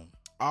 Gone.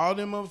 All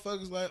them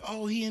motherfuckers like,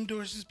 oh, he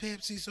endorses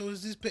Pepsi, so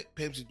is this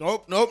Pepsi.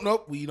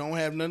 Nope. We don't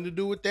have nothing to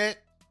do with that.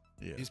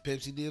 Yeah. His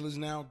Pepsi deal is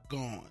now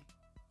gone.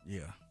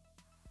 Yeah.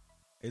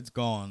 It's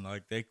gone.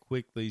 Like, they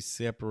quickly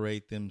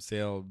separate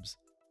themselves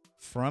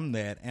from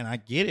that, and I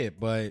get it,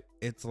 but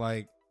it's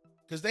like,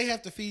 because they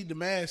have to feed the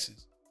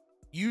masses.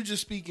 You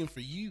just speaking for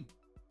you,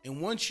 and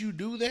once you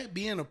do that,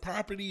 being a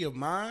property of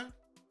mine,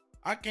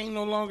 I can't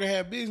no longer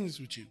have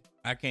business with you.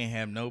 I can't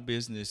have no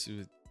business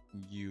with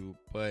you.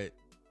 But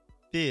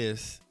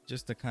this,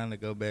 just to kind of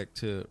go back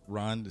to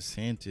Ron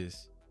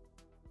DeSantis,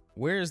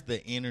 where's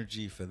the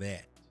energy for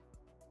that?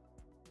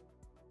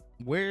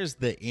 Where's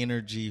the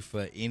energy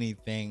for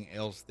anything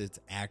else that's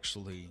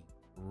actually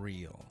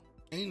real?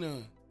 Ain't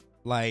none.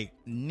 Like,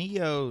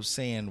 NEYO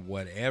saying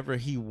whatever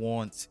he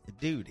wants.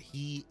 Dude,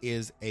 he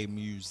is a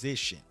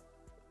musician.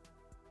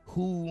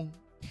 Who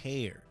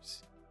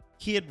cares?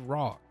 Kid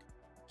Rock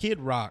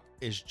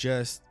is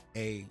just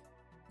a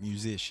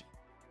musician.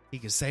 He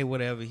can say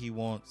whatever he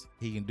wants.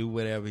 He can do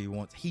whatever he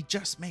wants. He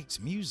just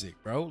makes music,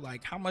 bro.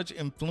 Like, how much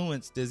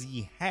influence does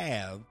he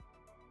have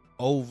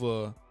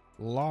over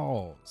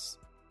laws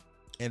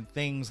and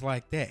things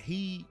like that?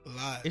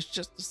 It's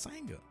just a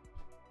singer.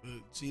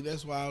 See,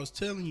 that's why I was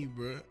telling you,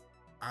 bro.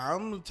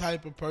 I'm the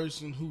type of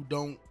person who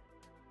don't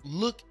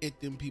look at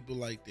them people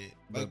like that.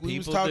 Like we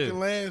was talking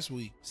last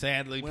week.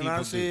 Sadly, when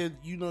I said,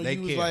 you know,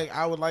 you was like,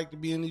 I would like to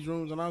be in these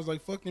rooms, and I was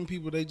like, fuck them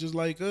people. They just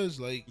like us.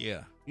 Like,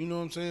 yeah, you know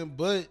what I'm saying?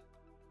 But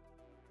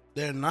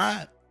they're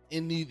not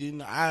in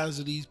the eyes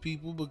of these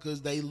people,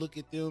 because they look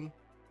at them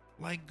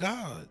like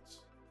gods.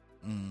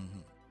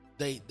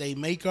 They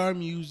make our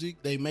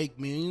music. They make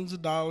millions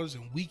of dollars,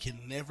 and we can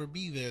never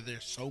be there. They're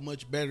so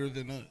much better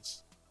than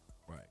us.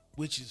 Right.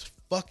 Which is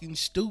fucking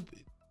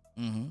stupid.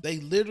 They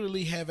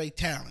literally have a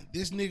talent.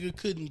 This nigga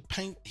couldn't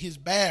paint his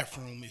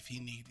bathroom if he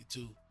needed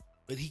to,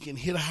 but he can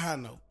hit a high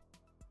note.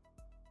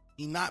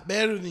 He's not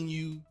better than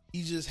you.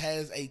 He just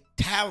has a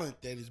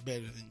talent that is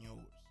better than yours.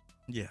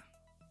 Yeah.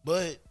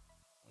 But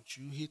once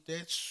you hit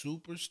that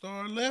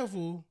superstar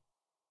level,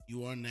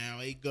 you are now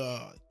a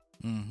god.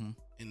 And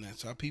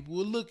that's how people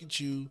will look at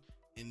you.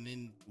 And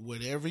then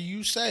whatever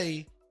you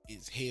say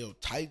is held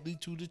tightly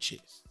to the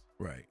chest.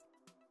 Right.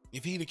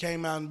 If he'd have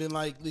came out and been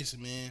like,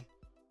 listen, man,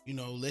 you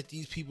know, let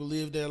these people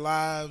live their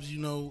lives. You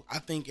know, I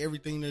think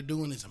everything they're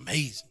doing is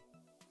amazing.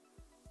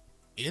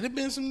 It'd have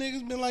been some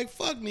niggas been like,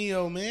 fuck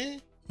NEYO,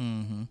 man.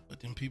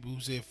 But then people who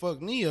said, fuck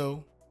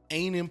NEYO,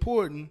 ain't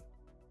important.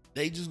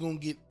 They just gonna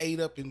get ate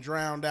up and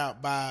drowned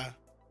out by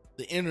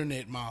the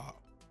internet mob.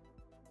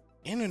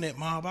 Internet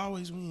mob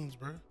always wins,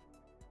 bro.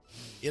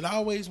 It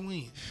always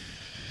wins.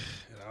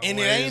 And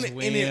it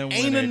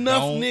ain't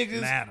enough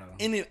niggas.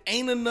 And it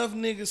ain't enough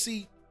niggas.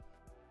 See,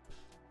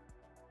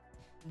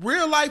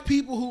 real life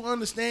people who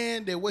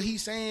understand that what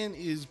he's saying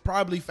is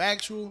probably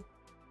factual,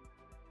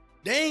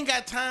 they ain't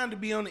got time to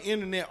be on the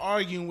internet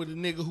arguing with a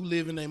nigga who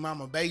live in their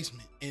mama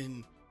basement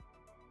and,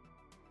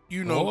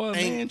 you know, or a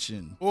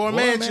mansion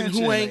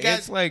who ain't got.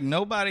 It's like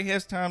nobody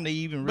has time to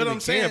even really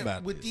care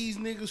about with this. These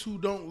niggas who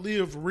don't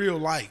live real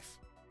life.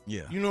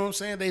 Yeah. You know what I'm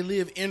saying? They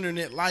live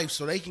internet life,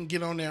 so they can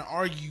get on there and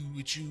argue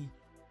with you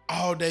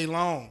all day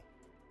long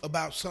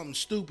about something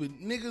stupid.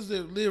 Niggas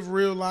that live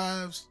real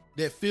lives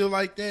that feel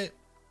like that,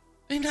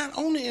 they not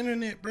on the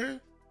internet, bro.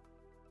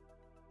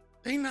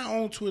 They not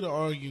on Twitter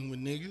arguing with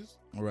niggas.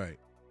 Right.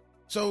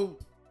 So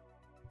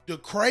the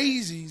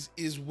crazies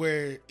is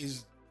where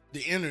is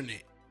the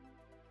internet.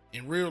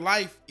 And real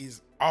life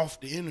is off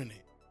the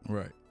internet.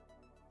 Right.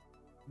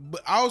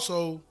 But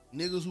also,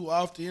 niggas who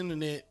off the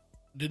internet,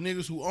 the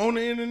niggas who own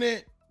the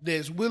internet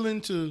that's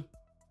willing to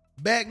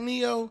back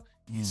NEYO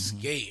is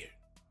scared.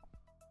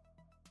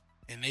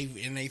 And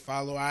they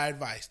follow our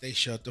advice. They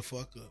shut the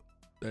fuck up.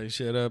 They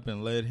shut up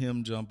and let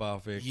him jump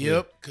off it.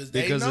 Yep. Because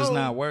it's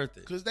not worth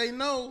it. Because they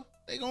know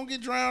they gonna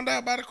get drowned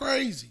out by the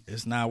crazy.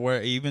 It's not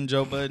worth it. Even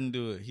Joe Budden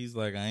do it. He's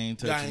like, I ain't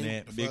touching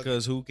that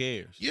because who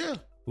cares? Yeah.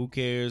 Who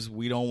cares?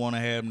 We don't want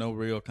to have no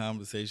real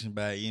conversation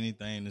about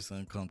anything that's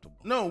uncomfortable.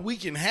 No, we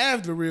can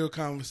have the real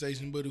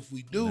conversation, but if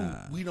we do,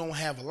 we don't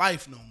have a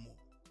life no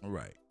more.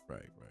 Right.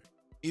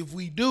 If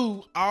we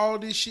do, all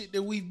this shit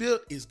that we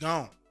built is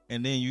gone.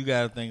 And then you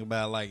got to think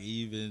about like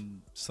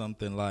even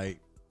something like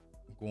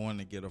going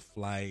to get a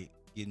flight,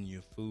 getting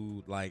your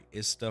food, like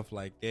it's stuff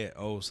like that.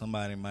 Oh,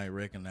 somebody might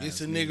recognize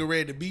it's a nigga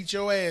ready to beat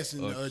your ass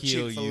in or a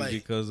kill Chick-fil-A you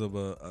because of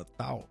a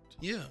thought.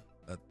 Yeah.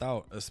 A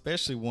thought,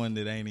 especially one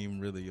that ain't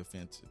even really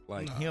offensive.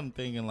 Like him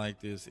thinking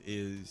like this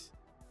is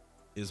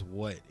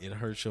what? It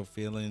hurts your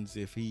feelings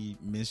if he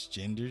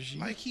misgenders you?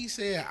 Like he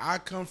said, I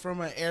come from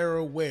an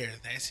era where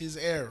that's his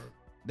era.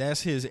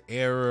 That's his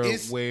era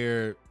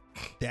where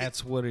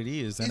that's what it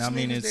is. And I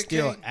mean, it's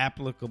still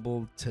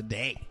applicable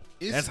today.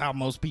 That's how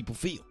most people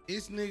feel.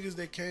 It's niggas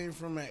that came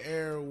from an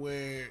era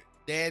where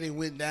daddy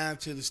went down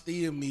to the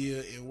steel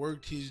mill and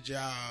worked his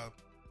job,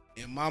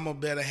 and mama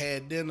better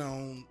had dinner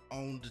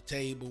on the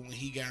table when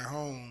he got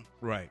home.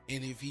 Right.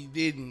 And if he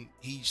didn't,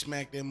 he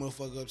smacked that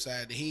motherfucker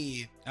upside the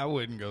head. I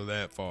wouldn't go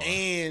that far.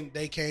 And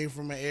they came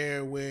from an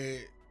era where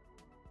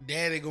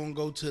daddy gonna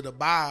go to the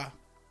bar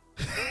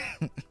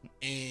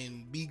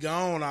and be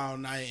gone all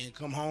night and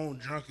come home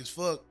drunk as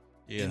fuck.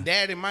 Yeah. And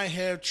daddy might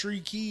have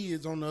 3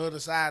 kids on the other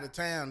side of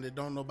town that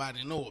don't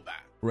nobody know about.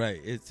 Right.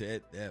 It's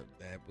that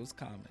was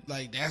common.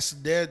 Like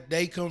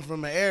they come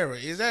from an era.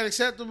 Is that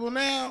acceptable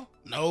now?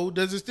 No.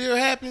 Does it still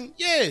happen?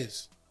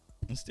 Yes.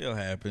 It still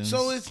happens.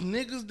 So it's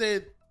niggas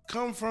that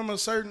come from a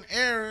certain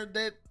era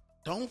that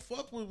don't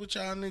fuck with what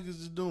y'all niggas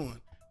is doing.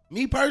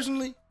 Me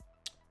personally,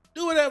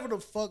 do whatever the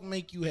fuck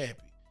make you happy.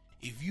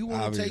 If you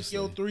want to take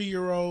your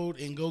 3-year-old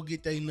and go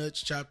get their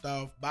nuts chopped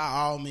off, by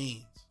all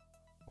means,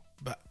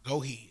 but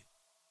go ahead.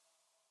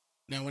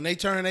 Now, when they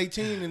turn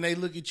 18 and they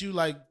look at you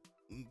like,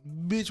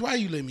 bitch, why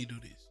you let me do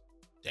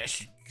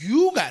this?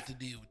 You got to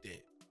deal with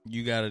that.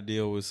 You got to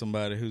deal with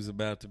somebody who's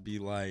about to be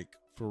like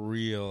for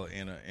real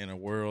in a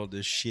world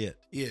of shit.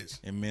 Yes.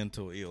 And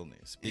mental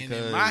illness. Because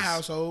and in my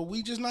household,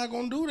 we just not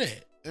gonna do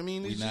that. I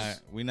mean,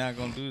 we're not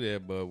gonna do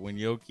that. But when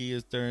your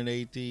kids turn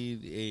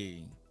 18,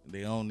 hey,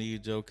 they don't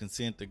need your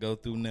consent to go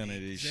through none of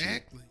this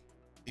shit.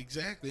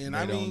 Exactly. And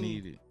they don't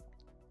need it.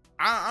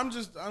 I'm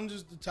just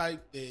the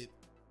type that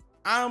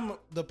I'm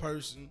the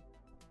person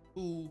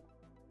who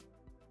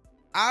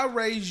I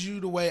raise you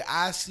the way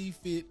I see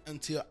fit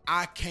until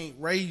I can't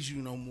raise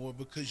you no more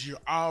because you're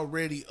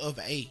already of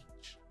age.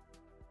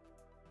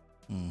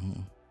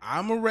 Mm-hmm.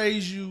 I'm going to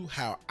raise you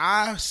how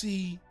I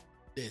see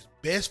that's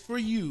best for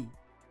you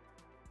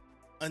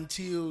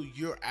until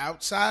you're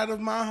outside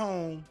of my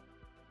home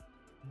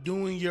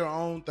doing your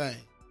own thing.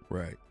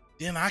 Right.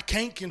 Then I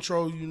can't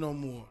control you no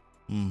more.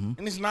 Mm-hmm.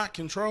 And it's not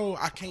control.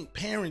 I can't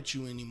parent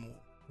you anymore.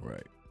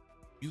 Right.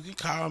 You can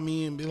call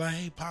me and be like,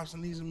 hey, Pops, I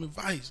need some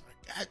advice.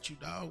 I got you,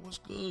 dog. What's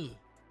good? You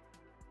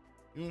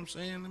know what I'm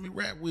saying? Let me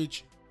rap with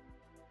you.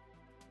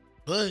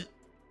 But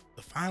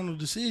the final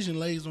decision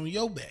lays on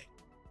your back.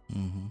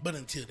 Mm-hmm. But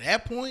until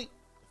that point,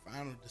 the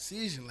final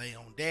decision lay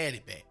on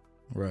daddy back.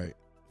 Right.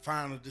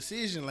 Final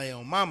decision lay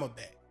on mama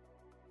back.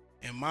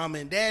 And mama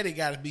and daddy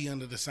got to be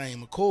under the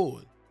same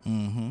accord.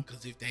 Mm-hmm.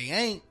 Because if they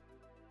ain't,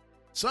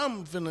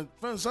 something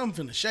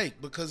finna shake.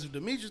 Because if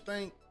Demetra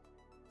think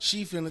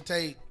she finna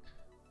take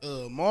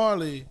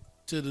Marley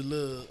to the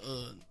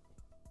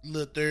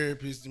little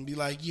therapist and be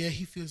like, yeah,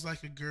 he feels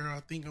like a girl. I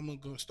think I'm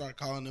gonna start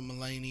calling him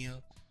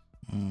millennial.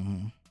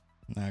 Mm-hmm.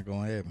 Not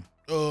gonna happen.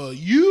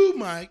 You,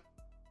 Mike,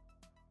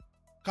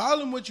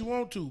 call him what you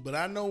want to, but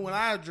I know when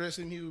I address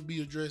him, he would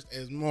be addressed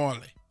as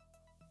Marley.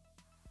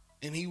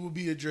 And he will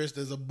be addressed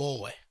as a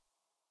boy.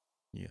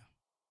 Yeah.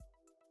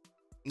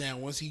 Now,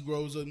 once he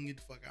grows up and get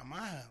the fuck out of my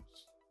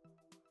house,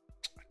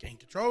 I can't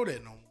control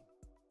that no more.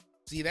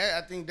 See,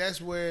 that I think that's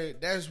where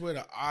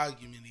the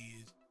argument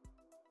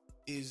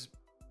is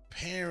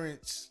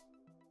parents.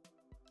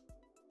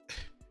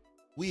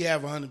 We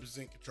have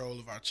 100% control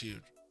of our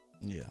children.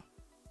 Yeah.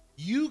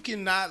 You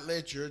cannot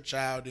let your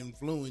child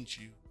influence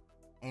you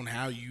on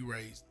how you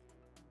raise them.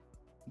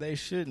 They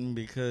shouldn't,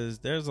 because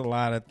there's a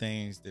lot of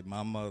things that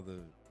my mother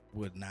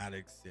would not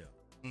accept.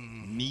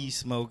 Mm-hmm. Me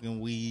smoking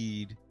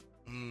weed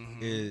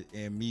Mm-hmm.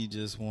 and me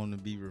just wanting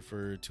to be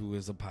referred to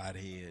as a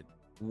pothead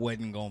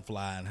wasn't gonna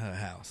fly in her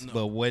house. No.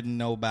 But wasn't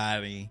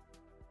nobody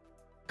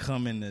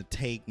coming to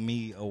take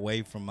me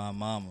away from my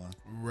mama,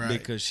 Right.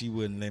 because she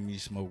wouldn't let me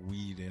smoke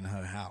weed in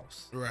her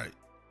house. Right.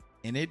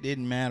 And it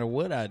didn't matter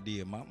what I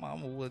did. My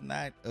mama would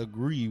not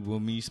agree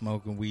with me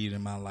smoking weed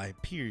in my life,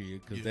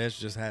 period, because that's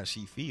just how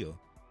she feel.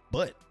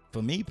 But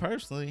for me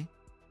personally,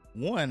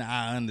 one,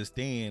 I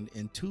understand,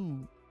 and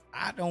two,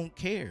 I don't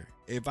care.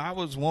 If I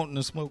was wanting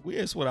to smoke weed,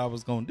 that's what I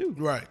was going to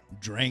do. Right.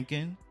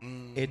 Drinking,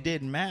 Mm-hmm. it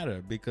didn't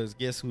matter, because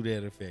guess who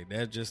that affects?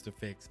 That just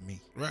affects me.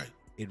 Right.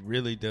 It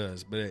really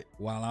does. But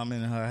while I'm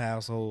in her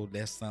household,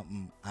 that's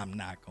something I'm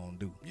not going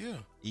to do. Yeah.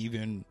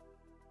 Even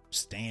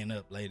staying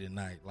up late at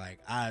night. Like,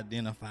 I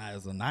identify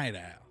as a night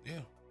owl.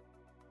 Yeah.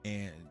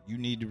 And you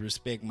need to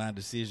respect my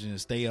decision to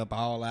stay up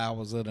all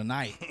hours of the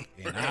night.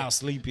 And I'll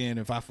sleep in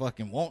if I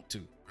fucking want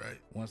to. Right.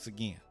 Once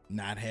again,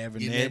 not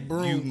having Get that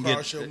broom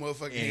across your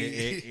motherfucking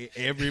head.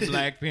 every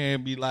black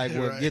parent be like,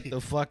 well, Right. get the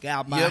fuck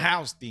out my Yep.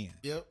 house then.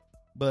 Yep.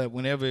 But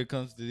whenever it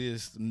comes to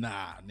this,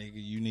 nah, nigga,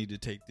 you need to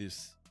take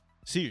this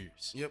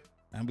serious. Yep.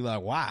 And be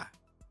like, why?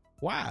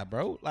 Why,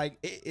 bro? Like,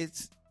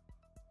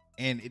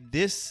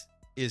 this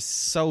is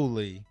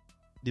solely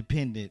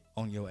dependent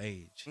on your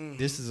age. Mhm.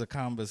 This is a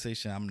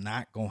conversation I'm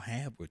not going to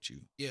have with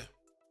you. Yeah.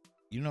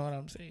 You know what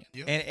I'm saying?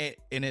 Yep.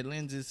 And it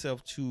lends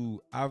itself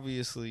to,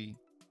 obviously,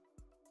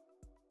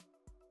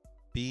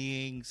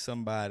 being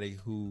somebody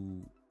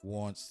who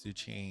wants to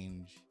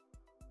change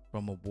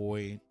from a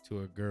boy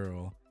to a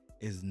girl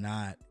is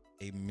not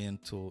a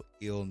mental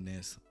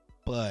illness,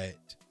 but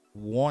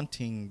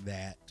wanting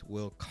that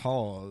will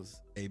cause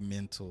a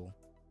mental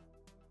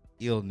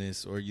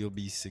illness, or you'll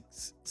be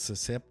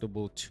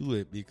susceptible to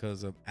it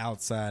because of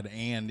outside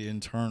and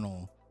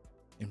internal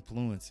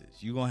influences.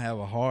 You're going to have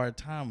a hard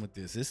time with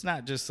this. It's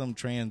not just some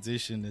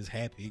transition that's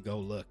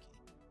happy-go-lucky,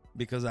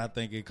 because I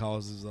think it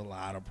causes a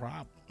lot of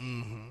problems.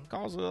 Mm-hmm. It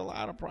causes a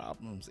lot of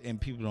problems, and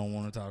people don't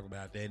want to talk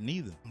about that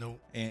neither. Nope.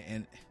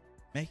 And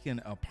making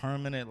a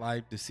permanent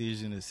life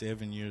decision at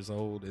 7 years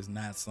old is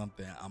not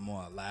something I'm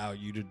going to allow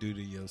you to do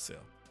to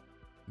yourself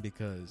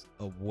because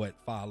of what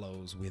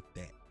follows with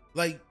that.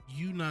 Like,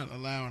 you not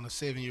allowing a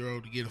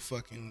 7-year-old to get a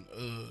fucking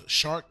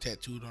shark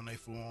tattooed on their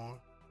forearm.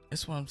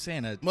 That's what I'm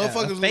saying. A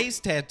Motherfuckers face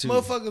tattoo.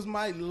 Motherfuckers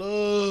might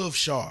love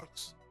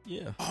sharks.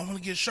 Yeah. Oh, I want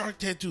to get a shark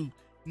tattoo.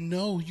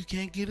 No, you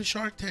can't get a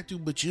shark tattoo,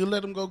 but you'll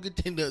let them go get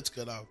their nuts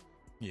cut off.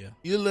 Yeah.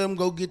 You'll let them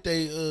go get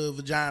their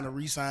vagina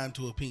re-signed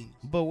to a penis.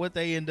 But what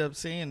they end up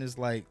saying is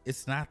like,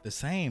 it's not the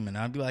same. And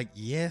I'd be like,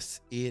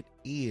 yes, it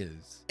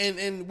is.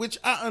 And which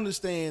I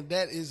understand,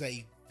 that is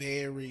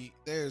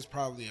there's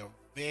probably a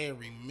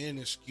very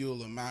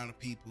minuscule amount of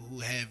people who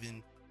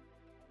having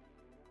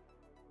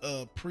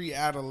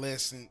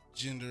pre-adolescent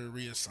gender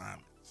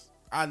reassignments.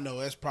 I know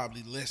that's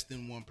probably less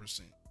than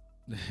 1%.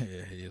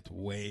 It's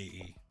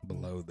way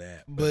below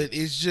that. But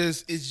it's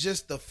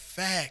just the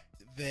fact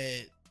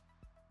that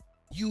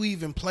you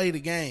even play the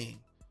game.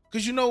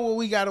 Because you know what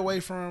we got away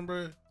from,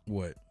 bro?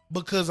 What?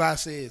 Because I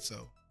said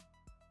so.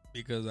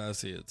 Because I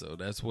said so.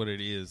 That's what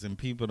it is. And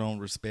people don't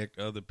respect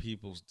other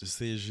people's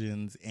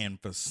decisions. And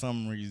for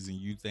some reason,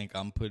 you think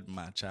I'm putting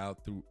my child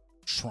through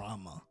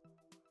trauma.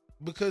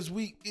 Because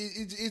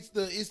it's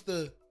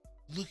the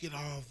look at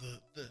all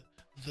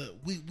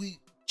we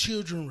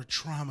children were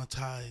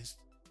traumatized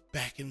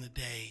back in the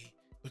day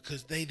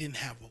because they didn't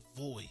have a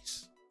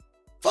voice.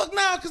 Fuck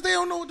now, because they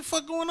don't know what the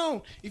fuck going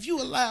on. If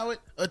you allow it,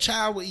 a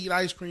child will eat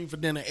ice cream for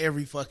dinner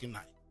every fucking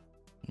night.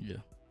 Yeah.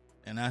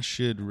 And I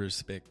should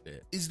respect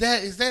that. Is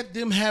that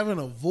them having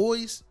a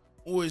voice,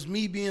 or is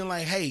me being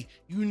like, hey,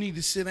 you need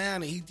to sit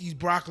down and eat these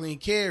broccoli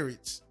and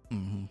carrots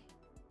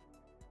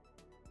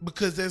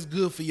because that's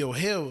good for your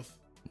health,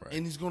 right,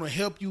 and it's going to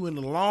help you in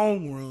the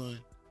long run?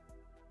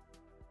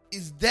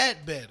 Is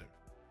that better?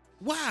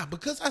 Why?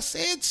 Because I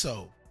said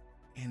so.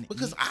 And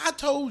because I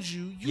told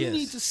you Yes.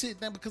 need to sit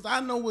down because I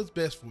know what's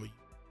best for you.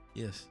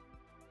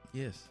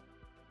 Yes.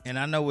 And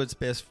I know what's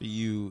best for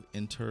you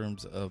in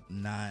terms of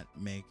not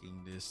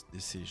making this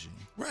decision.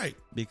 Right.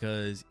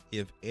 Because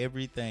if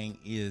everything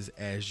is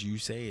as you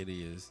say it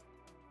is,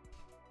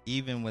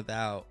 even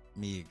without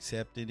me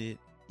accepting it,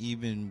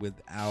 even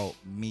without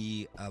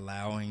me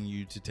allowing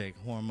you to take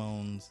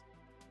hormones,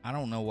 I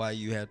don't know why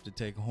you have to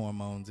take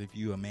hormones if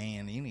you're a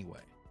man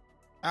anyway.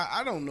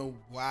 I don't know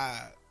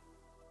why.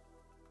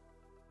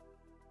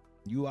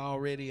 You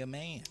already a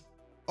man.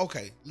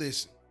 Okay,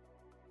 listen.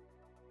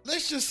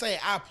 Let's just say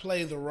I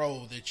play the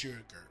role that you're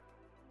a girl.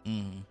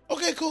 Mm-hmm.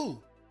 Okay,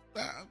 cool.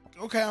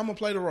 Okay, I'm gonna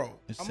play the role.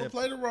 I'm gonna Except-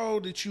 play the role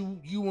that you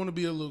want to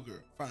be a little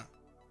girl. Fine.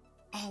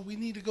 Oh, we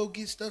need to go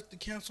get stuff to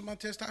cancel my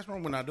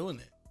testosterone. We're not doing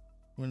that.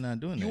 We're not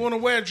doing that. You want to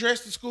wear a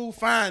dress to school?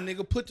 Fine,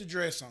 nigga. Put the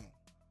dress on.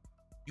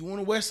 You want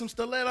to wear some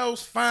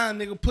stilettos? Fine,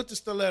 nigga. Put the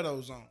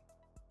stilettos on.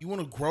 You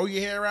want to grow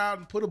your hair out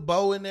and put a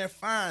bow in there?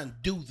 Fine,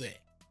 do that.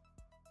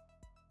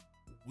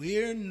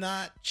 We're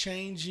not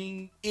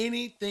changing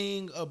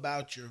anything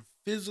about your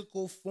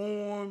physical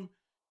form,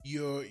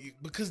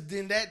 because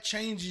then that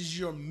changes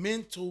your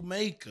mental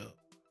makeup.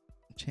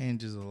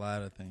 Changes a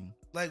lot of things.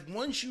 Like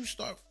once you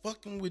start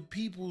fucking with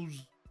people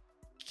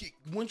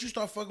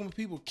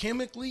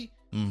chemically,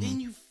 then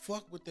you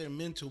fuck with their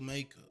mental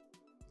makeup.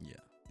 Yeah.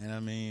 And I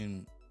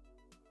mean,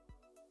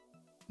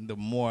 the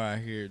more I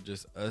hear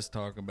just us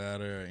talk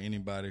about it or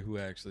anybody who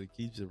actually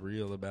keeps it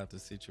real about the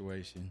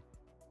situation,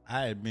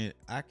 I admit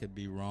I could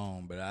be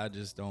wrong, but I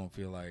just don't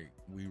feel like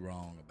we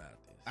wrong about this.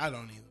 I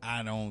don't either.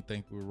 I don't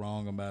think we're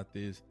wrong about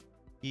this.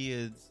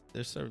 There's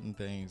certain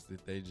things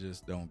that they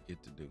just don't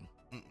get to do.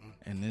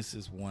 And this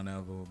is one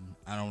of them.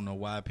 I don't know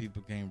why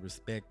people can't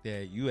respect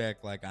that. You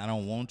act like I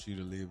don't want you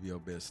to live your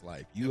best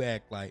life. You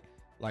act like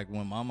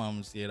when my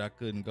mama said I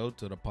couldn't go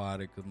to the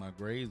party because my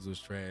grades was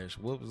trash.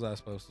 What was I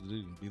supposed to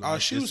do? Be like,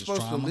 she was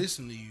supposed to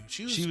listen to you.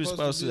 She was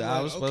supposed to. I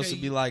was supposed to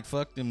be like,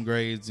 fuck them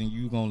grades, and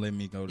you gonna let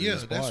me go to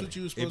this party. That's what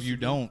you was supposed to do. If you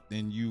don't,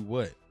 then you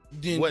what?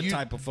 Then what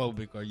type of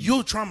phobic are you?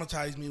 You'll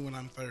traumatize me when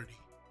I'm 30.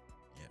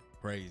 Yeah,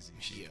 crazy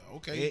shit. Yeah,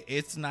 okay.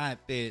 It's not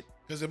that.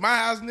 Because in my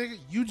house, nigga,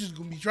 you just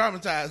gonna be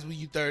traumatized when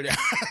you 30.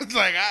 It's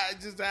like,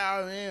 just how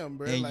I am,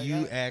 bro. And like,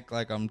 you act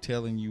like I'm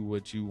telling you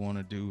what you want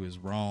to do is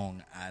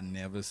wrong. I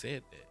never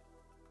said that.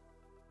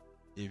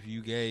 If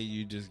you gay,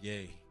 you just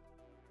gay.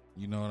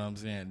 You know what I'm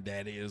saying?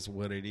 That is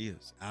what it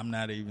is. I'm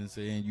not even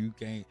saying you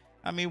can't.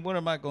 I mean, what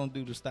am I gonna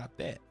do to stop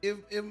that? If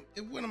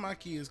one of my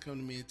kids come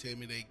to me and tell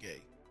me they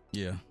gay,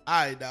 yeah,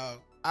 all right, dog.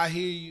 I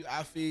hear you.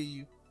 I feel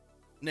you.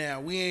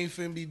 Now we ain't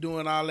finna be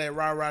doing all that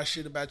rah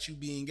shit about you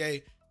being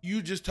gay.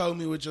 You just told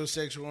me what your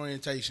sexual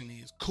orientation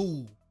is.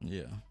 Cool.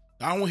 Yeah.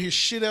 I don't want to hear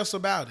shit else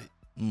about it.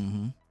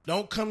 Mm-hmm.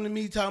 Don't come to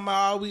me talking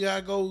about, we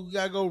gotta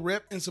go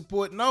rep and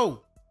support.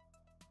 No.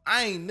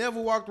 I ain't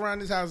never walked around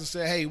this house and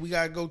said, hey, we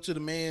gotta go to the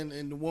man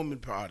and the woman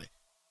party.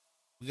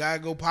 We gotta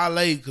go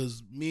parlay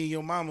because me and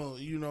your mama,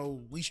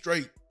 we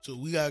straight. So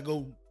we gotta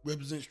go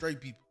represent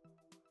straight people.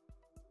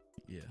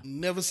 Yeah.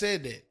 Never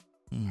said that.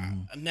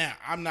 Mm-hmm. Now,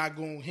 I'm not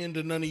gonna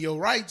hinder none of your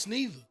rights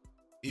neither.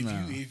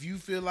 If you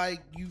feel like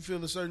you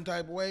feel a certain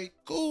type of way,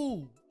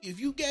 cool. If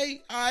you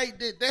gay, all right,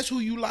 that's who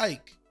you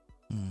like.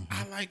 Mm-hmm.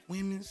 I like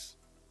women's.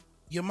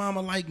 Your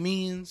mama like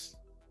men's.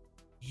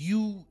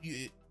 You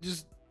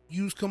just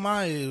use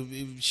Kamaya.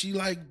 If you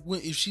like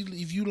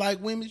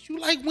women's, you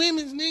like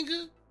women's,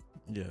 nigga.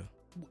 Yeah.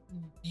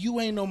 You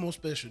ain't no more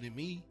special than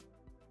me.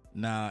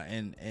 Nah,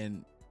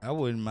 and I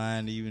wouldn't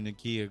mind even a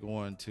kid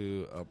going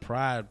to a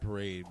pride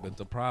parade, but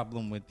the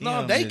problem with them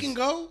No, they can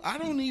go. I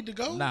don't need to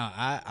go. Nah,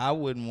 I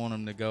wouldn't want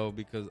them to go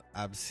because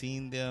I've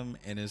seen them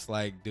and it's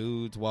like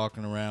dudes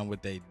walking around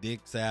with their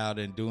dicks out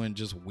and doing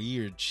just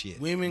weird shit.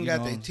 Women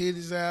got their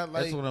titties out.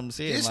 Like, that's what I'm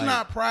saying. It's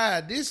not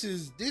pride. This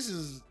is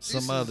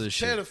other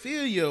shit.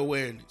 Pedophilia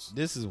awareness.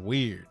 This is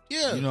weird.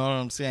 Yeah. You know what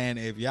I'm saying?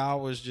 If y'all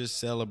was just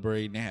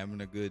celebrating and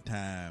having a good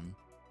time,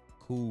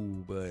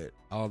 cool, but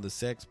all the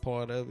sex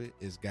part of it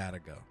is gotta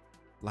go.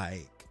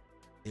 Like,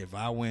 if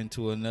I went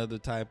to another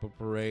type of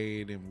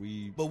parade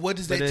and But what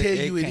does that tell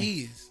you it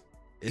is?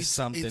 It's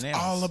something else. It's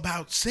all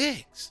about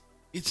sex.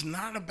 It's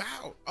not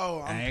about,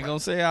 I ain't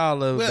gonna say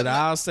all of it, but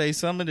I'll say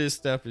some of this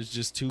stuff is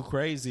just too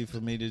crazy for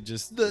me to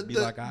just be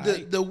like, all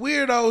right. The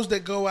weirdos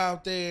that go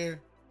out there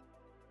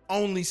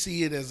only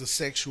see it as a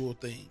sexual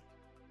thing.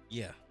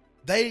 Yeah.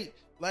 They,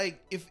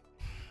 like, if...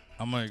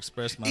 I'm gonna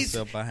express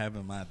myself by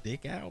having my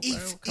dick out, bro.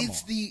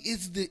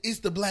 It's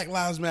the Black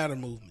Lives Matter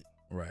movement.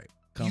 Right.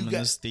 Coming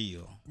to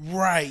steal.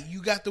 Right.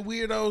 You got the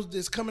weirdos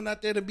that's coming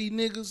out there to be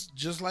niggas,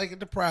 just like at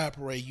the Pride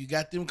Parade. You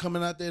got them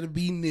coming out there to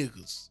be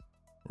niggas.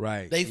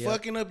 Right. They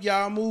fucking up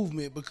y'all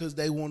movement because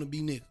they want to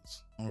be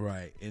niggas.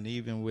 Right. And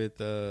even with,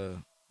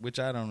 which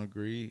I don't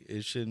agree,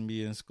 it shouldn't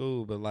be in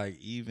school, but like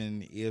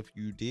even if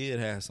you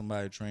did have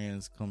somebody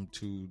trans come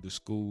to the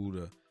school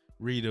to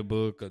read a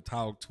book or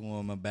talk to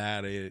them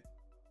about it,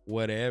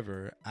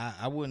 whatever,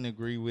 I wouldn't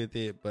agree with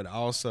it. But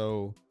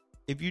also,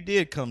 if you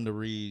did come to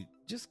read,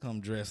 just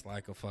come dressed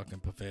like a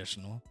fucking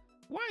professional.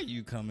 Why are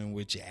you coming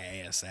with your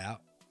ass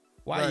out?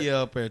 Why you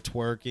up there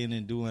twerking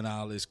and doing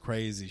all this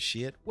crazy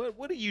shit?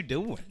 What are you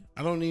doing?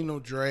 I don't need no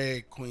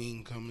drag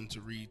queen coming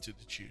to read to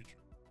the children.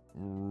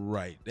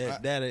 Right.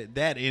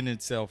 That in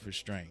itself is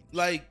strange.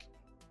 Like,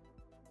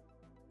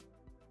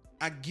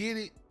 I get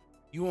it.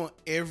 You want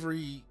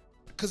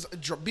because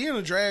being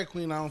a drag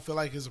queen, I don't feel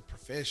like is a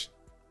profession.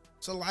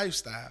 It's a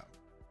lifestyle.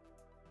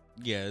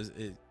 Yeah.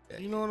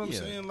 You know what I'm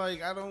saying?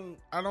 Like, I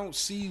don't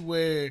see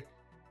where.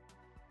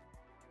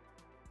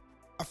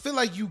 I feel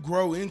like you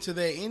grow into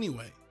that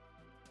anyway.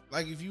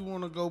 Like, if you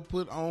want to go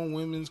put on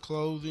women's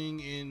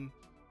clothing and,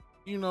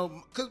 you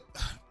know, cause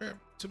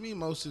to me,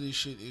 most of this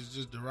shit is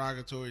just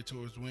derogatory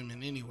towards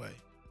women anyway,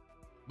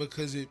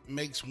 because it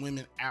makes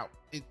women out.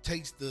 It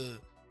takes the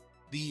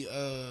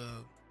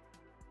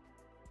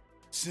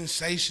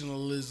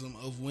sensationalism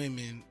of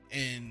women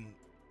and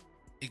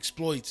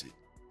exploits it.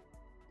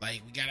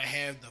 Like, we gotta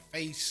have the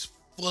face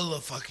full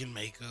of fucking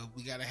makeup.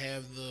 We gotta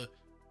have the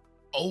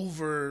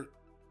over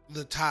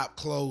the top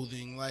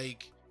clothing.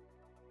 Like,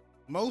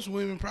 most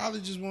women probably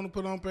just want to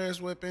put on a pair of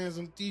sweatpants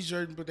and a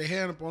t-shirt and put their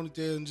hair in a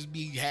ponytail and just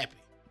be happy.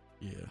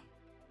 Yeah.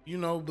 You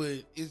know,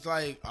 but it's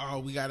like, oh,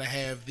 we gotta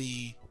have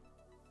the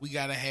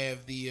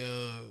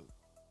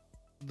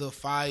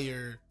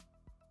fire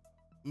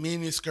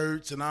mini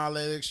skirts and all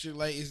that extra.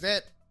 Like, is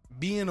that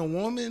being a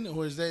woman,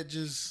 or is that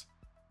just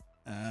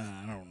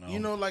I don't know. You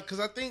know, like, because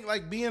I think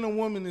like being a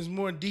woman is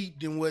more deep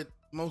than what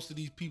most of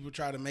these people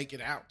try to make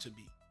it out to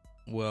be.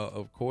 Well,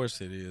 of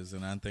course it is,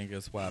 and I think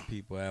that's why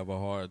people have a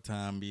hard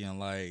time being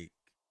like,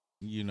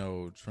 you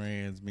know,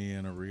 trans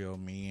men are real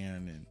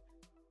men, and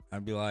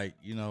I'd be like,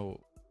 you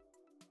know,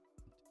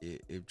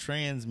 if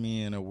trans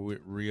men are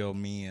real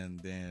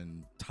men,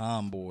 then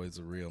tomboys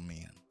are real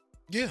men.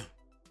 Yeah.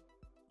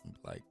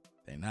 Like,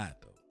 they're not,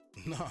 though.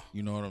 No.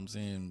 You know what I'm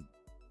saying?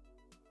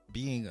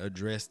 Being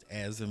addressed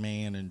as a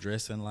man and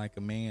dressing like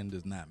a man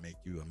does not make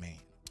you a man.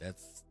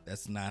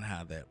 That's not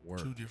how that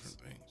works. Two different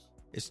things.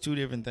 It's two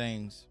different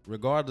things,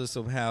 regardless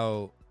of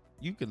how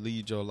you could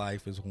lead your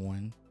life as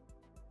one.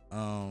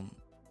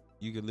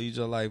 You could lead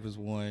your life as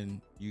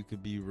one. You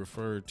could be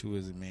referred to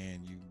as a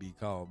man. You could be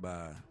called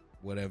by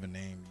whatever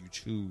name you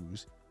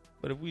choose.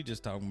 But if we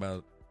just talking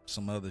about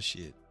some other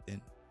shit,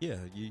 then yeah,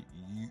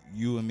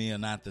 you and me are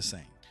not the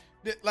same.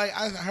 Like,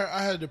 I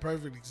heard the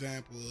perfect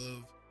example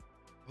of,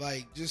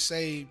 like, just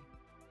say,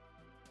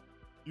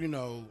 you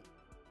know,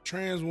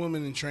 trans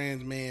woman and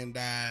trans man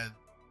died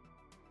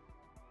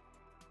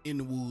in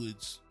the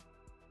woods.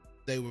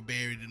 They were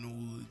buried in the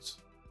woods.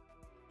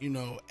 You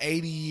know,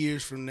 80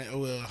 years from now,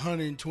 well,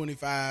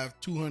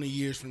 125, 200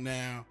 years from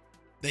now,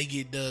 they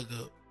get dug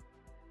up.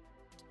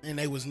 And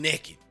they was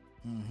naked.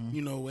 Mm-hmm.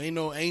 You know,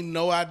 ain't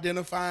no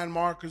identifying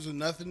markers or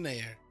nothing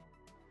there.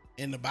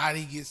 And the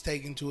body gets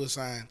taken to a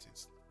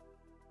scientist.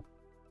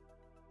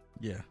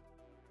 Yeah.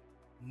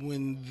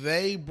 When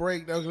they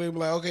break, they'll be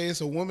like, okay,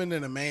 it's a woman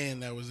and a man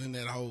that was in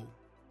that hole.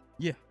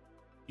 Yeah.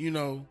 You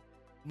know,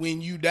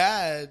 when you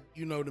died,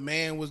 you know, the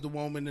man was the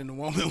woman and the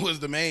woman was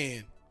the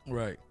man.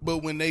 Right. But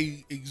when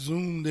they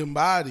exhume them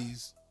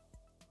bodies,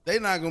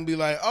 they're not going to be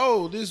like,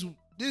 oh, this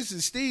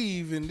is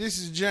Steve and this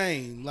is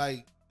Jane.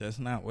 Like, that's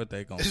not what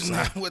they're going to say.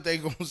 That's not what they're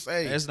going to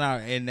say. That's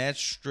not, and that's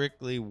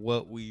strictly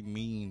what we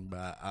mean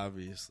by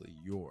obviously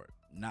you're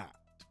not.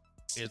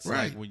 It's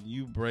right. Like when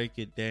you break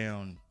it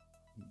down,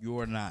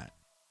 you're not.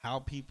 How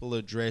people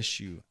address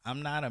you.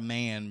 I'm not a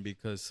man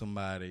because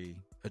somebody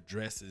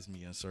addresses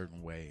me a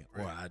certain way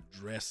or I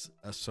dress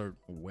a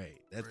certain way.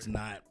 That's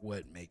not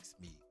what makes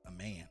me a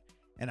man.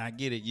 And I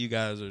get it. You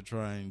guys are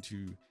trying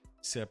to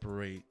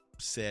separate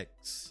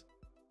sex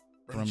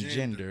from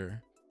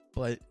gender,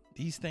 but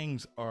these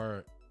things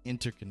are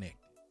interconnected.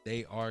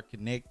 They are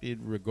connected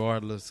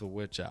regardless of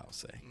what y'all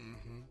say.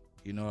 Mm-hmm.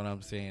 You know what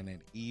I'm saying?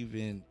 And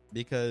even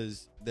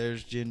because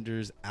there's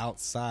genders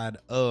outside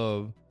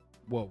of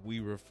what we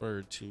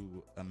refer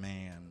to a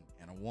man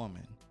and a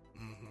woman.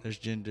 Mm-hmm. There's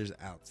genders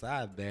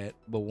outside that,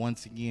 but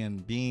once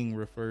again, being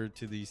referred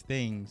to these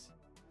things,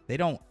 they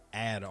don't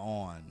add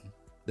on.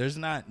 There's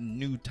not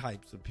new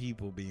types of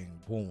people being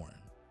born.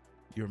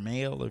 You're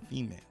male or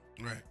female.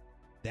 Right.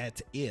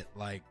 That's it.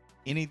 Like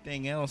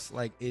anything else,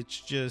 like it's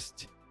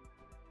just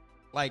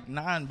like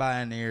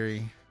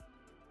non-binary.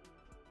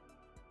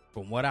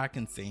 From what I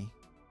can see,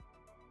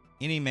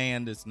 any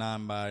man that's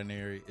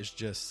non-binary is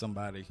just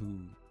somebody who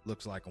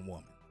looks like a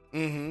woman.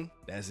 Mm-hmm.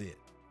 That's it.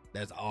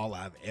 That's all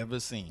I've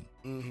ever seen.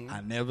 Mm-hmm.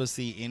 I never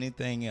see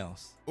anything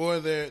else. Or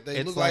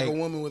they look like a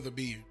woman with a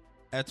beard.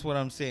 That's what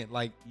I'm saying.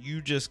 Like,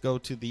 you just go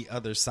to the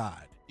other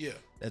side. Yeah.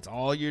 That's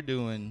all you're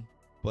doing,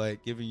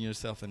 but giving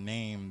yourself a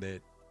name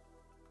that,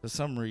 for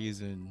some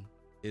reason,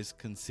 is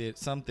considered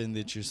something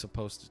that you're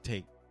supposed to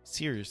take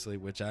seriously,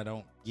 which I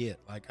don't get.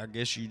 Like, I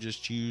guess you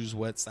just choose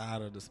what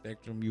side of the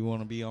spectrum you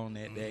want to be on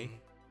that day,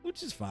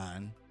 which is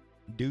fine.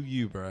 Do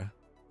you, bruh.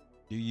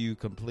 Do you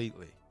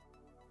completely.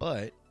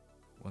 But,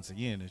 once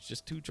again, it's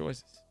just two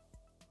choices.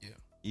 Yeah.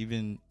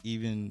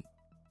 Even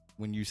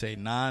when you say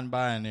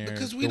non-binary,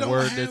 the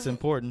word that's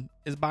important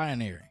is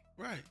binary.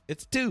 Right.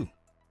 It's two.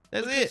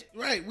 That's it.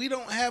 Right. We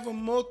don't have a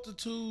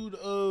multitude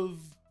of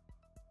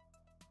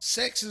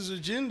sexes or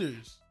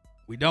genders.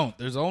 We don't.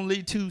 There's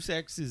only two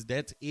sexes.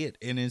 That's it.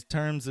 And in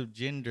terms of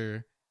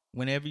gender,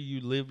 whenever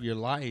you live your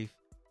life,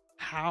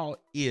 how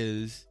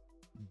is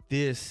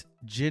this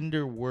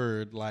gender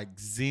word like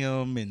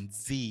Zim and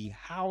Z,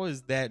 how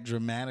is that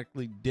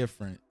dramatically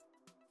different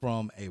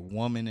from a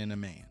woman and a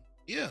man?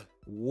 Yeah.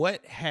 When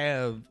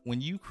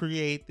you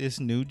create this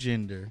new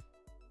gender,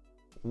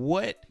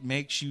 what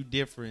makes you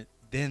different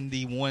than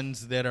the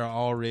ones that are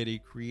already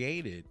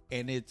created?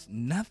 And it's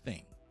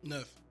nothing.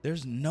 Nothing.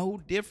 There's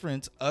no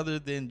difference other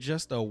than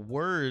just a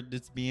word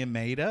that's being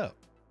made up.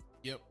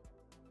 Yep.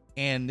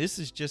 And this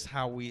is just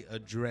how we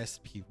address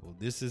people.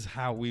 This is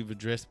how we've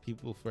addressed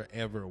people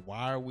forever.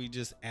 Why are we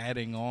just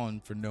adding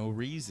on for no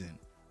reason?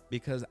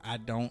 Because I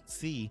don't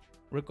see,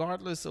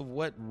 regardless of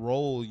what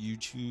role you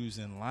choose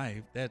in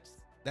life,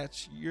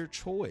 that's your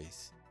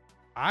choice.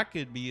 I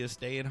could be a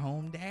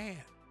stay-at-home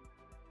dad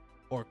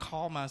or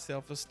call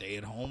myself a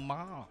stay-at-home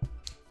mom.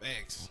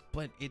 Facts.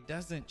 But it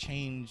doesn't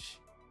change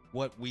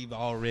what we've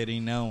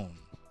already known.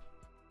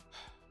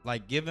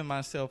 Like giving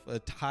myself a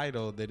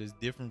title that is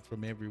different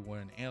from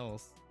everyone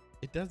else,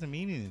 it doesn't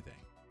mean anything.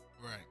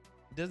 Right.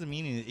 It doesn't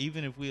mean anything.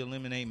 Even if we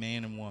eliminate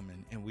man and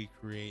woman and we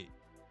create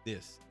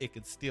this, it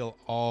could still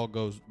all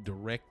go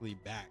directly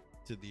back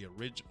to the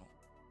original.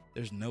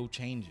 There's no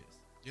changes.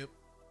 Yep.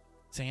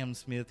 Sam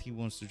Smith, he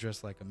wants to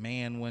dress like a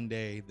man one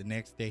day. The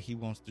next day he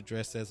wants to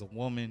dress as a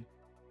woman.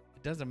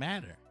 It doesn't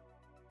matter.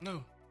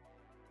 No.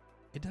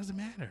 It doesn't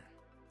matter.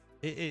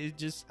 It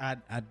just, I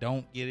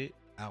don't get it.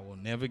 I will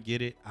never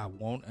get it. I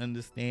won't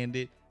understand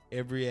it.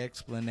 Every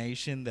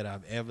explanation that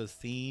I've ever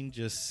seen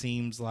just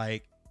seems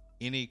like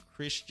any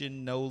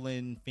Christian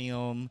Nolan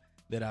film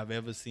that I've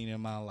ever seen in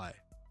my life.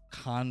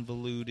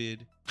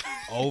 Convoluted,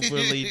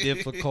 overly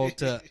difficult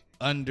to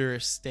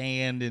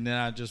understand. And then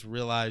I just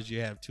realized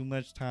you have too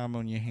much time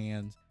on your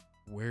hands,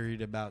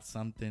 worried about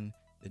something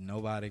that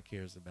nobody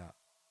cares about.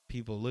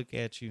 People look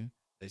at you,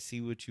 they see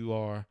what you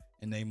are,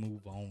 and they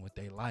move on with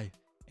their life.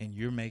 And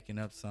you're making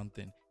up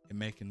something and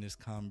making this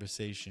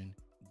conversation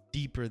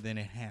deeper than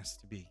it has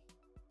to be.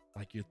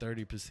 Like you're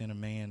 30% a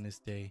man this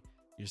day.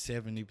 You're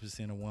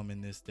 70% a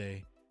woman this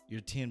day.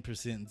 You're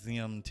 10%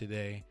 Zim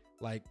today.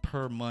 Like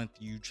per month,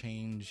 you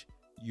change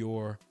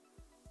your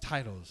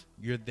titles.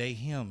 You're they,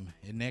 him.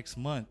 And next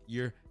month,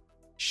 you're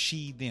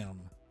she, them.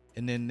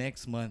 And then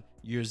next month,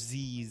 you're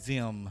Z,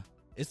 Zim.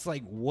 It's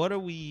like, what are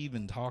we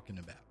even talking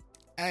about?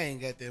 I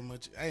ain't got that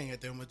much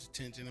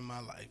attention in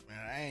my life, man.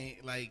 I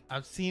ain't like,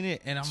 I've seen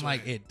it and I'm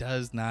like, it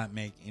does not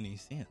make any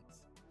sense.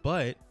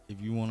 But if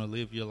you want to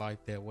live your life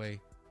that way,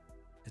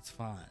 it's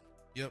fine.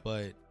 Yep.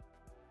 But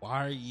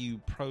why are you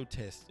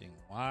protesting?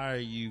 Why are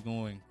you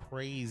going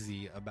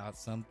crazy about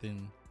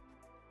something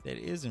that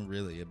isn't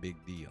really a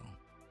big deal?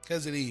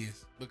 Because it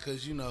is.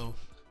 Because, you know,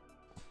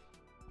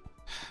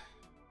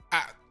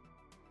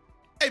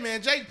 hey,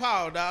 man, Jake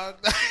Paul, dog.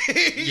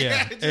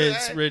 Yeah,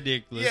 it's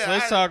ridiculous. Yeah,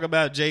 Let's talk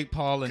about Jake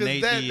Paul and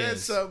Nate Diaz.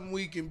 That's something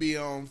we can be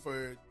on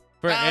for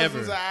forever.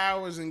 Thousands of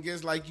hours, and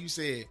just like you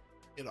said,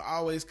 it'll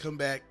always come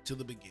back to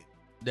the beginning.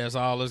 That's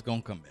all it's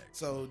going to come back.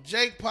 So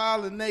Jake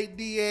Paul and Nate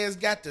Diaz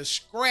got to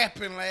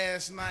scrapping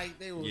last night.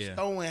 They was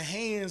throwing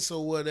hands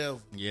or whatever.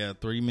 Yeah,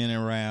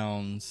 3-minute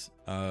rounds,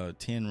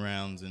 10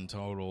 rounds in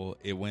total.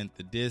 It went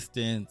the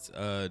distance.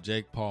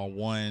 Jake Paul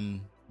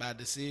won. By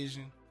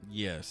decision?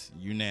 Yes,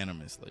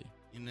 unanimously.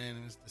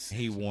 Unanimous decision.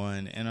 He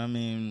won. And I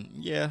mean,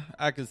 yeah,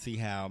 I could see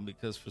how,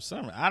 because for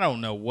some reason, I don't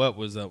know what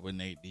was up with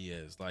Nate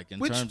Diaz. Like in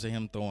terms of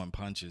him throwing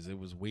punches, it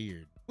was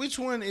weird. Which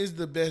one is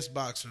the best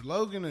boxer,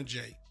 Logan or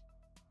Jake?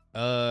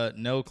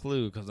 No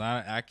clue, because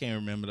I can't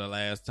remember the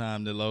last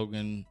time that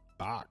Logan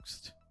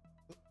boxed.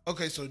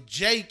 Okay, so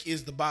Jake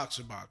is the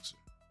boxer.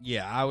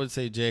 Yeah, I would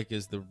say Jake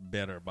is the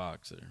better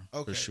boxer,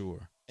 for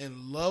sure. And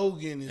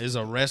Logan is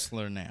a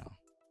wrestler now.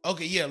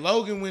 Okay, yeah,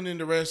 Logan went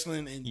into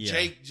wrestling, and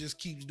Jake just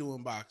keeps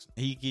doing boxing.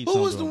 He keeps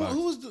doing boxing.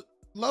 Who was the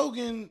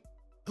Logan?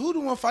 Who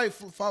the one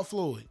fought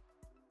Floyd?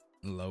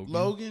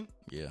 Logan?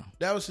 Yeah.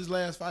 That was his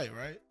last fight,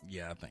 right?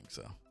 Yeah, I think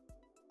so.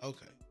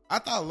 Okay. I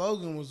thought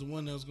Logan was the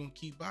one that was going to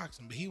keep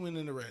boxing, but he went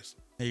into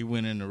wrestling. He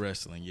went into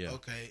wrestling, yeah.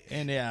 Okay.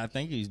 And yeah, I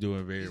think he's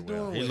doing very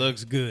well. He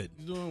looks good.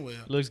 He's doing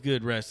well. Looks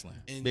good wrestling.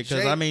 And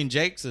because, I mean,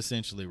 Jake's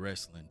essentially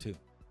wrestling, too.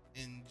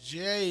 And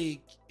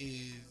Jake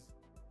is...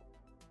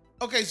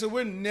 Okay, so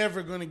we're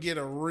never going to get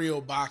a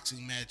real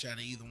boxing match out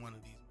of either one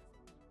of these.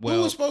 Well,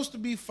 who was supposed to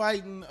be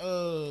fighting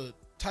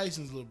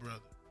Tyson's little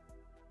brother?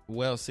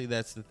 Well, see,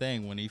 that's the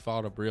thing. When he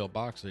fought a real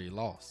boxer, he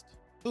lost.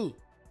 Who?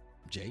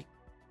 Jake.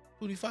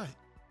 Who'd he fight?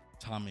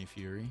 Tommy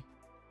Fury.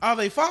 Oh,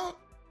 they fought?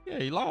 Yeah,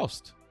 he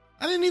lost.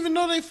 I didn't even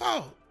know they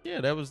fought.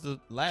 Yeah, that was the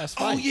last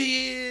fight. Oh,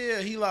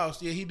 yeah. He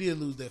lost. Yeah, he did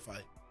lose that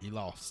fight. He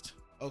lost.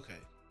 Okay.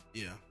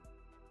 Yeah.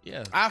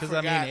 Yeah, because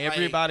I mean,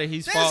 everybody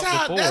he's fought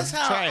before. That's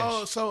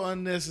how so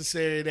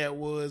unnecessary that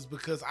was,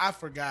 because I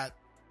forgot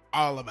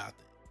all about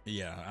that.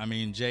 Yeah, I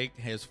mean, Jake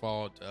has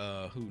fought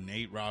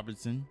Nate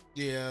Robinson.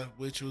 Yeah,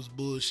 which was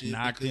bullshit.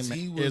 Knocked him.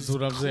 He was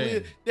what I'm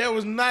saying. There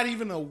was not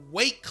even a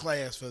weight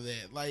class for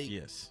that. Like,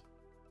 yes,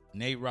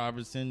 Nate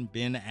Robertson,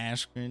 Ben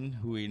Askren,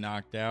 who he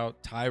knocked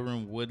out,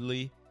 Tyron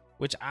Woodley,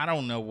 which I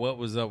don't know what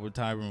was up with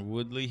Tyron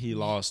Woodley. He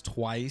lost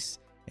twice,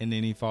 and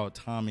then he fought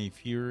Tommy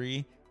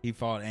Fury. He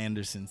fought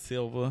Anderson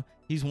Silva.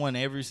 He's won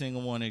every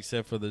single one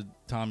except for the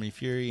Tommy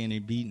Fury, and he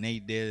beat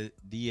Nate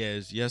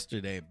Diaz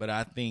yesterday. But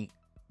I think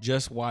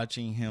just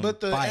watching him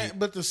fight.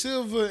 But the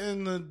Silva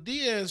and the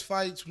Diaz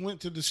fights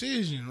went to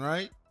decision,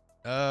 right?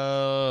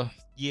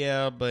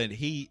 Yeah, but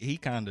he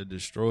kind of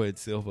destroyed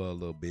Silva a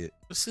little bit.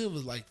 But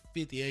Silva's like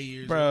 58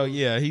 years Bro, old.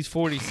 yeah, he's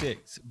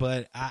 46.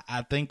 But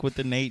I think with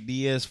the Nate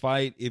Diaz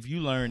fight, if you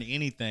learn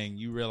anything,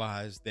 you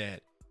realize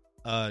that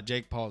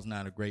Jake Paul's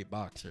not a great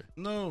boxer.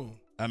 No.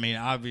 I mean,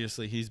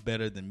 obviously he's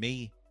better than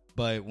me,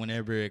 but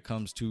whenever it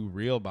comes to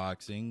real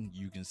boxing,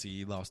 you can see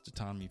he lost to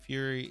Tommy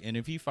Fury. And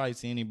if he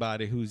fights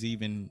anybody who's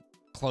even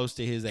close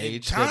to his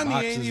age, that Tommy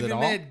boxes ain't even at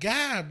all, that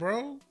guy,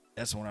 bro.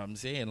 that's what I'm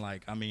saying.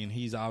 Like, I mean,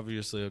 he's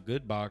obviously a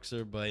good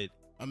boxer, but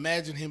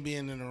imagine him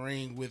being in the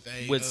ring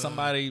with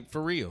somebody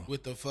for real,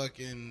 with the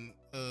fucking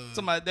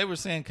somebody. They were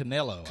saying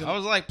Canelo. I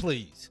was like,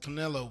 please,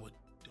 Canelo would.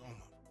 Oh my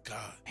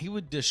god, he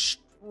would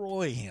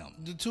destroy him.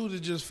 The two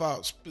that just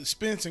fought,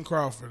 Spence and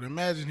Crawford.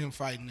 Imagine him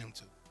fighting them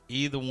two.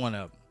 Either one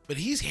of them. But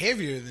he's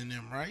heavier than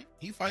them, right?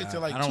 He fights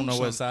at like. I don't know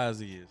something. what size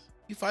he is.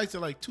 He fights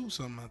at like 2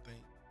 something, I think.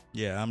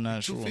 Yeah, I'm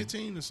not sure.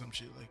 215 or some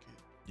shit like it.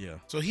 Yeah.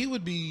 So he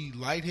would be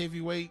light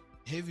heavyweight.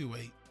 I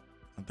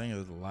think it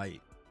was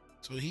light.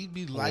 So he'd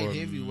be light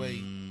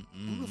heavyweight.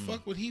 Who the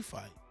fuck would he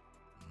fight?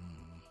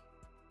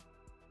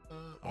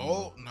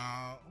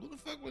 Nah. Who the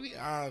fuck would he?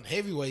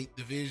 Heavyweight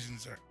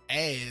divisions are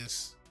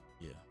ass.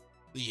 Yeah.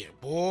 Yeah,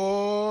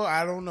 boy.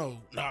 I don't know.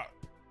 Nah.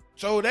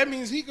 So that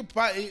means he could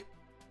fight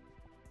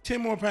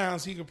 10 more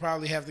pounds. He could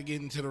probably have to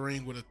get into the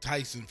ring with a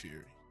Tyson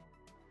Fury.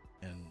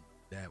 And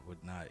that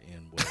would not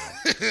end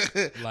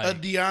well. Like, a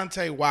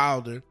Deontay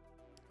Wilder.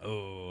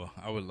 Oh,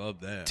 I would love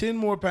that. 10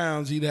 more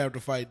pounds, he'd have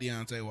to fight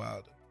Deontay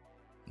Wilder.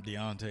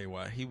 Deontay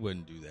Wilder, he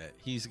wouldn't do that.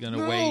 He's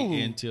gonna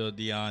wait until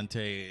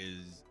Deontay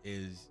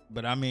is.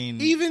 But I mean,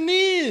 even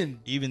then,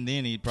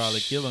 he'd probably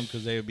kill him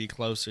because they would be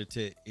closer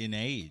to in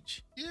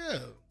age. Yeah.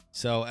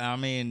 So I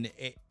mean,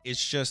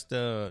 it's just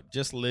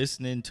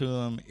listening to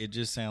him. It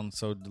just sounds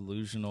so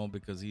delusional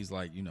because he's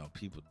like,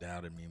 people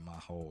doubted me my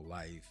whole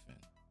life, and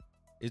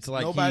it's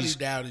like nobody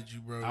doubted you,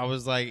 bro. I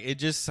was like, it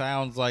just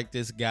sounds like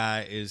this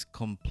guy is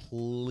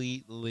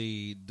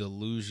completely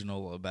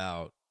delusional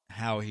about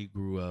how he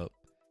grew up,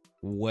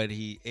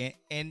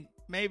 and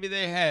maybe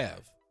they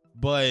have,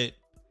 but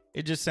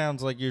it just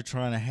sounds like you're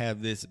trying to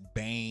have this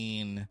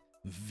Bane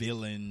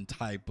villain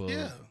type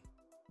of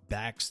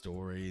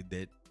backstory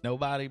that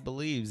nobody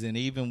believes. And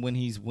even when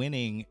he's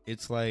winning,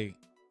 it's like,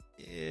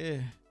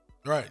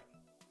 right.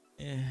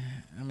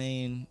 I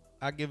mean,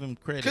 I give him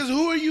credit. Because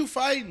who are you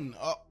fighting?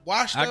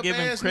 Washed up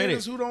ass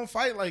niggas who don't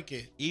fight like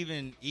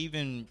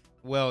it.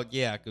 Well,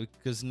 yeah,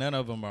 because none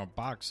of them are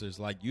boxers.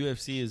 Like,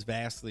 UFC is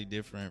vastly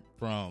different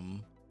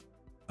from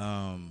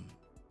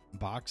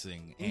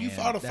boxing. And you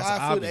fought a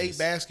 5'8"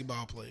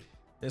 basketball player.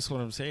 That's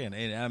what I'm saying.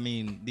 And I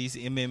mean, these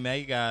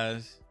MMA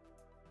guys,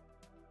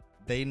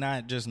 they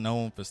not just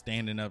known for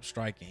standing up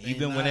striking. They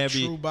even whenever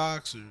true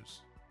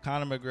boxers.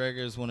 Conor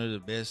McGregor is one of the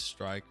best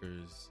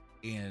strikers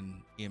in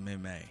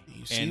MMA,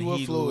 and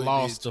he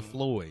lost to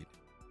Floyd.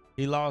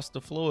 He lost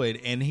to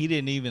Floyd, and he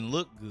didn't even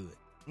look good.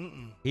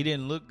 He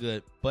didn't look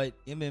good. But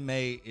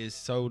MMA is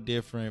so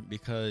different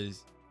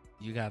because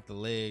you got the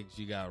legs,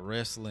 you got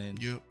wrestling,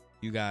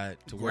 you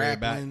got to worry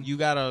about. You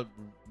got to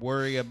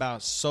worry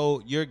about.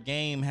 So your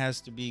game has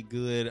to be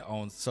good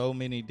on so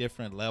many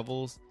different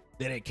levels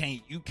that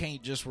you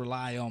can't just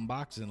rely on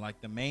boxing.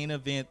 Like the main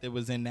event that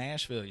was in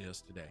Nashville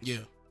yesterday. Yeah,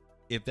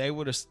 if they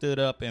would have stood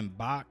up and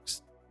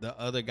boxed, the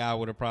other guy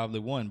would have probably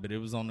won, but it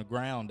was on the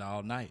ground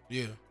all night.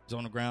 Yeah. It was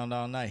on the ground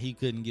all night. He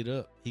couldn't get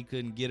up. He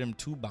couldn't get him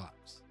to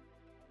box.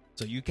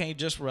 So you can't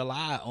just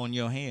rely on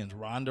your hands.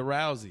 Ronda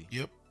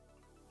Rousey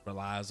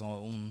relies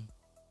on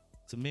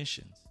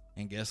submissions.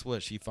 And guess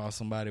what? She fought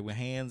somebody with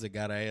hands that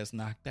got her ass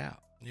knocked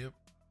out. Yep.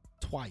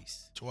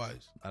 Twice.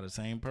 By the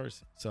same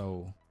person.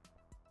 So,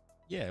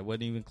 yeah, it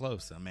wasn't even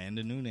close.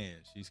 Amanda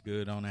Nunes, she's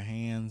good on her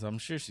hands. I'm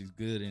sure she's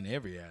good in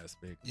every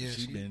aspect. Yeah,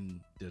 she's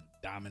been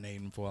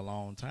dominating for a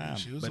long time.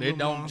 But it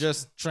don't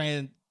just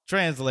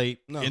translate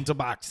into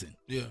boxing.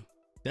 Yeah.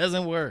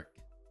 Doesn't work.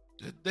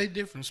 They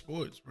different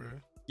sports, bro.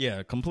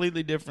 Yeah,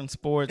 completely different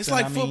sports. It's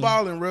like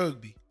football and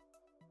rugby.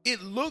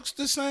 It looks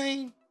the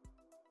same.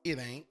 It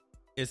ain't.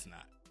 It's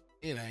not.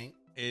 It ain't.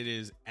 It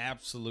is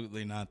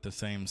absolutely not the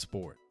same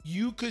sport.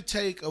 You could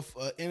take a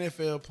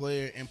NFL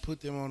player and put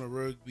them on a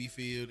rugby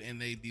field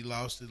and they'd be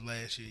lost at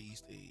last year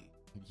Easter Egg.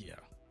 Yeah.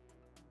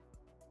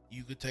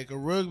 You could take a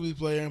rugby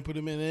player and put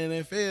them in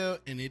the NFL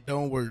and it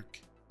don't work.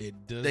 It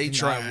does they not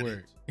tried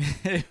work.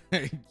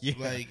 Yeah.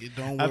 Like, it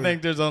don't work. I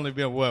think there's only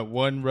been,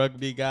 one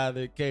rugby guy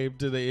that came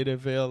to the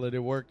NFL and it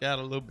worked out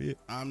a little bit.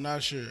 I'm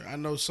not sure. I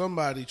know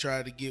somebody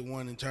tried to get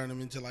one and turn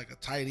him into like a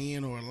tight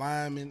end or a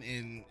lineman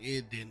and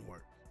it didn't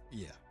work.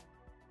 Yeah.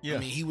 I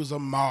mean, he was a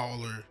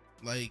mauler.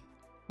 Like,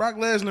 Brock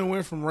Lesnar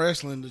went from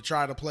wrestling to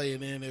try to play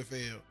in the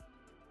NFL.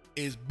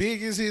 as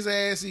big as his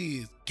ass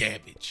is,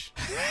 garbage.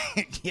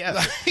 Yeah,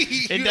 Like,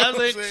 it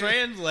doesn't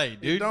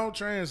translate, dude. It don't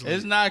translate.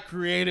 It's not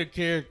create a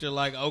character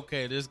like,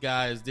 okay, this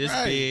guy is this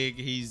Right. big,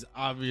 he's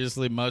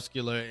obviously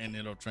muscular, and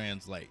it'll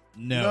translate.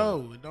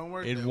 No, it don't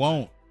work. it that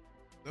won't. Way.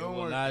 It Don't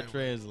will work not that way.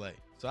 translate.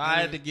 So I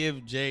had to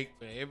give Jake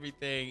for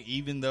everything,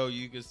 even though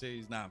you could say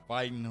he's not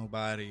fighting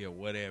nobody or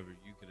whatever,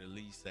 you could at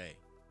least say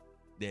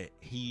that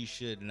he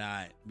should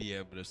not be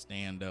able to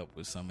stand up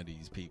with some of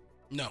these people.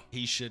 No.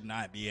 He should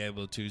not be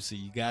able to, so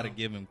you got to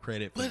give him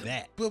credit for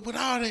that. But with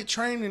all that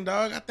training,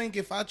 dog, I think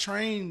if I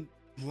trained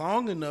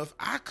long enough,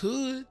 I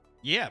could.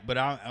 Yeah, but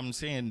I'm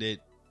saying that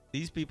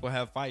these people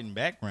have fighting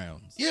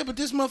backgrounds. Yeah, but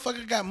this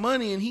motherfucker got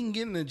money and he can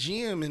get in the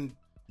gym and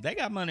They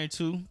got money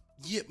too.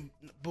 yeah.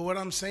 But what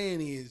I'm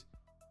saying is,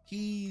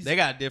 They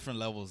got different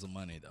levels of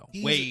money though.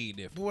 Way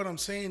different. But what I'm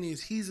saying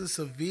is, he's a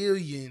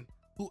civilian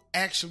who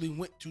actually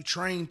went to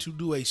train to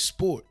do a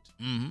sport.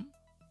 Mm-hmm.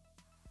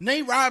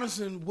 Nate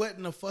Robinson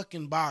wasn't a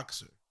fucking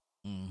boxer.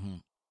 Mm-hmm.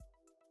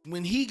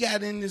 When he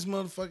got in this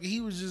motherfucker, he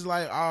was just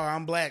like, oh,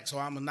 I'm black, so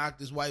I'm going to knock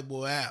this white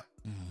boy out.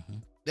 Mm-hmm.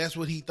 That's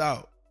what he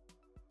thought.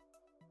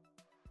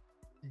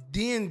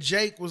 Then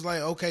Jake was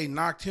like, okay,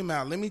 knocked him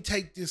out. Let me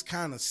take this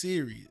kind of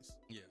serious.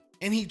 Yeah.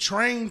 And he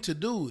trained to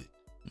do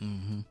it.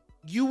 Mm-hmm.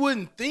 You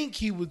wouldn't think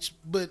he would,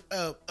 but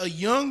a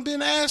young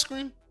Ben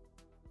Askren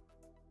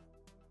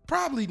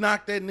probably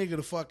knocked that nigga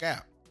the fuck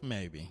out.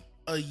 Maybe.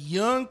 A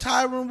young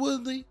Tyron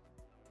Woodley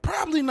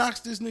probably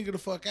knocks this nigga the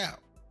fuck out.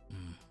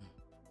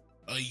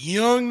 Mm-hmm. A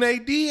young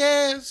Nate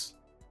Diaz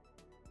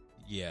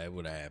Yeah, it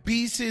would have happened.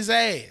 beats his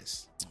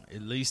ass.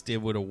 At least it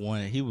would have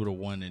won. He would have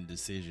won in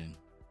decision.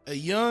 A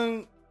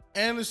young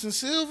Anderson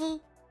Silva.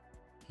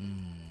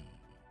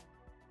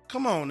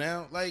 Come on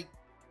now. Like,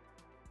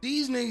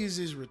 these niggas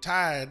is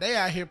retired. They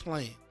out here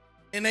playing.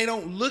 And they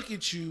don't look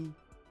at you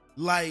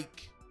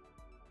like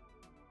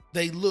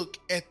they look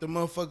at the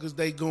motherfuckers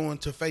they going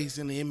to face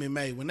in the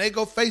MMA. When they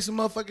go face a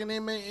motherfucking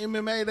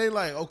MMA, they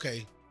like,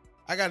 okay,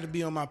 I got to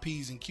be on my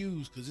P's and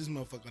Q's because this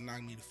motherfucker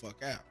knocked me the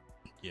fuck out.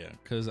 Yeah,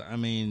 because, I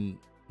mean,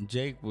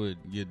 Jake would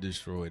get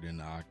destroyed in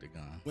the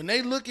octagon. When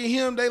they look at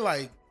him, they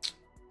like,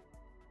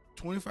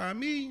 25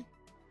 million?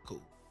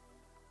 Cool.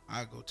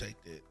 I'll go take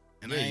that.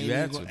 And,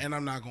 Yeah, and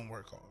I'm not going to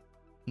work hard.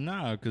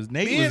 Nah, because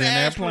Nate Me was and in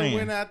there Askren playing.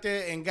 went out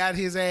there and got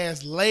his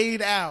ass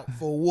laid out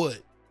for what?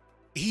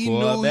 He For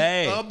knew a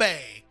bag. a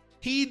bag.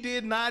 He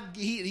did not.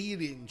 He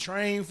didn't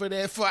train for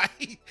that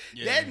fight.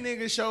 Yeah. That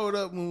nigga showed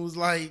up and was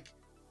like,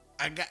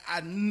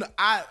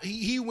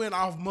 he went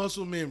off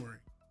muscle memory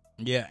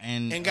Yeah,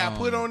 and got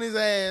put on his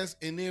ass,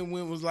 and then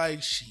was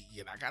like,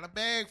 shit, I got a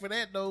bag for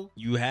that though.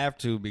 You have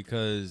to,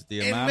 because the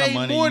And amount of made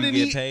money more you than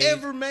get he paid.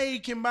 ever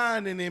made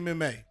combined in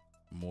MMA.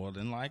 More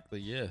than likely,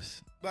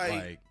 yes.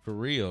 Like, for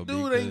real,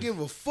 Dude ain't give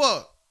a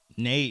fuck.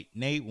 Nate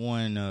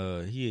won.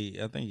 I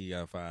think he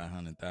got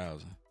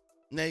 500,000.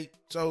 Nate,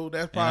 so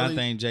that's And probably. I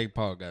think Jake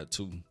Paul got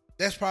 2.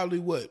 That's probably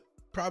what?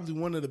 Probably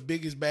one of the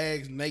biggest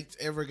bags Nate's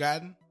ever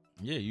gotten.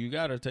 Yeah, you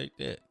gotta take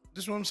that.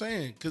 That's what I'm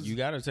saying. Cause You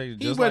gotta take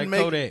it, he just like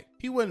wasn't Kodak.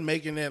 He wasn't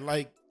making that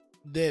like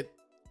that.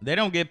 They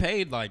don't get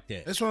paid like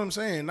that. That's what I'm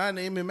saying. Not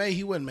in MMA,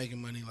 he wasn't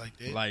making money like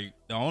that. Like,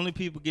 the only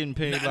people getting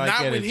paid Not- like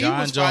not that when is he John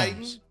was Jones.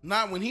 fighting.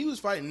 Not when he was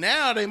fighting.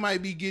 Now they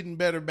might be getting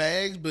better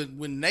bags, but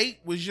when Nate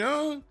was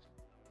young,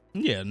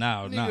 Yeah,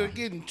 nigga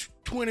getting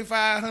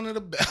 2,500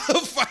 a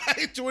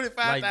fight,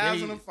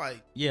 25,000 a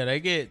fight. Yeah, they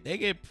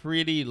get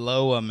pretty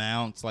low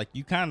amounts. Like,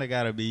 you kind of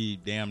got to be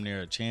damn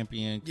near a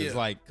champion, because Yeah.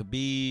 like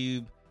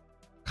Khabib,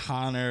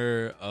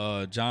 Connor,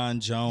 John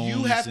Jones,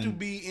 You have to and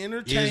be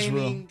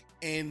entertaining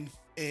and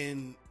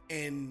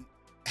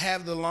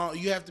have the long.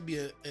 You have to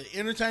be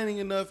entertaining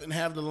enough and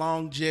have the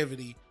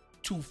longevity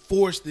to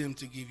force them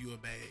to give you a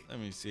bag. Let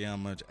me see how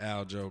much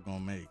Aljo gonna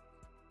make.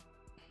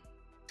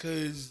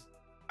 Cause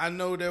I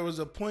know there was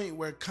a point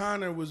where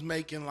Connor was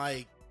making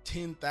like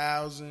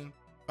 10,000,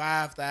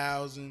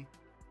 5,000,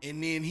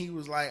 and then he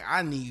was like,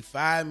 "I need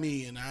 5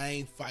 million. I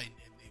ain't fighting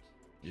that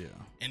nigga."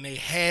 Yeah, And they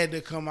had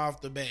to come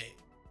off the bag.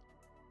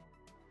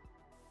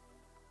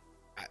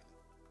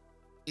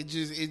 It's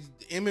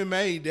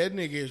MMA. That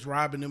nigga is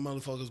robbing them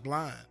motherfuckers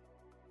blind.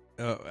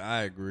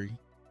 I agree.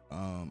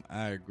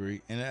 I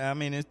agree, and I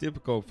mean, it's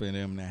difficult for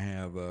them to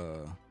have.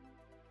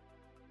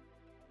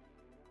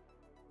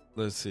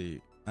 Let's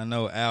see. I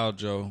know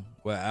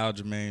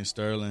Aljamain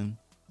Sterling.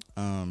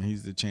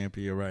 He's the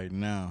champion right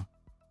now.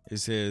 It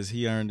says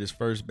he earned his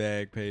first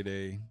bag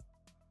payday.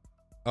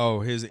 Oh,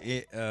 his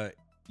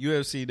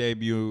UFC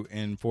debut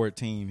in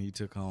 2014, he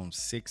took home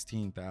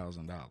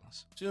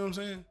 $16,000. See what I'm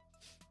saying?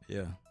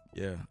 Yeah.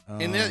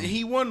 And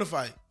he won the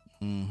fight.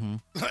 Mm-hmm.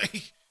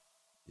 Like,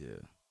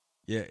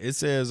 Yeah. It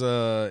says,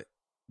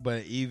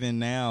 but even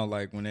now,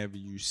 like, whenever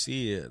you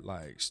see it,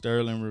 like,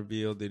 Sterling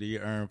revealed that he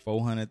earned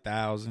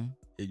 $400,000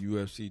 at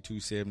UFC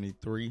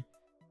 273,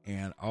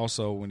 and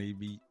also when he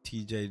beat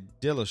TJ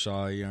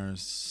Dillashaw, he earned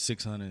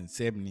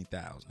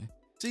 $670,000.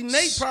 see,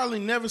 Nate probably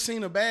never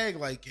seen a bag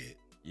like it.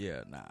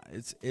 Yeah, nah,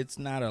 it's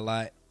not a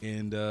lot,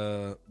 and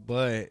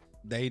but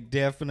they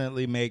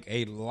definitely make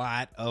a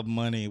lot of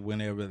money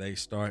whenever they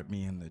start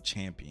being the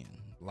champion.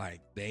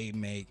 Like, they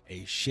make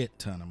a shit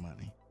ton of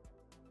money.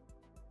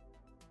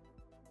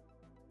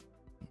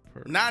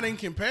 Not in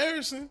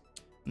comparison.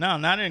 No,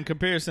 not in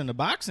comparison to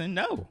boxing.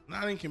 No,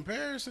 not in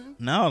comparison.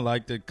 No,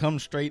 like to come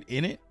straight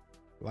in it,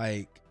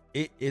 like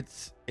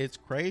it's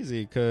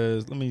crazy.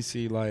 Cause let me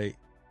see, like,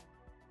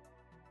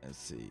 let's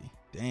see.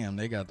 Damn,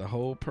 they got the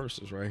whole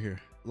purses right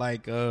here.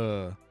 Like,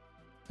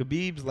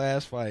 Khabib's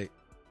last fight,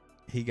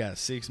 he got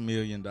 $6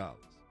 million.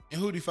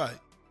 And who'd he fight?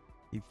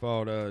 He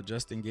fought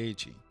Justin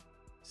Gaethje.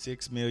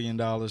 $6 million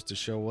to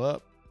show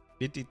up,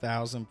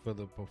 $50,000 for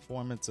the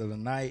performance of the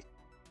night,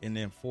 and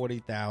then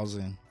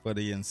 $40,000 for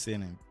the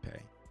incentive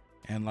pay.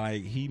 And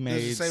like he made.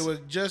 Does it say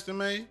what Justin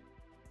made?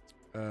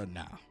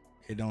 Nah,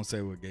 it don't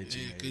say what Gaethje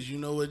made. Because you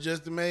know what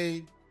Justin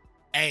made?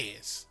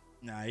 Ass.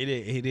 Nah,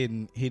 he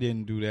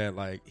didn't do that.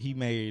 Like he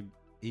made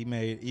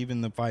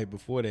even the fight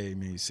before that he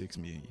made $6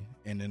 million,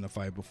 and then the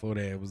fight before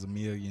that it was $1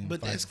 million.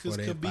 But that's because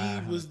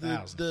Khabib was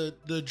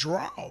the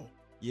draw.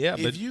 Yeah,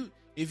 but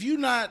if you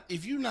not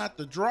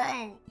the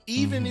draw,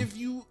 even if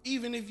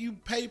you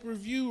pay per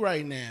view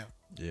right now,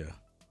 yeah,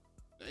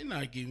 they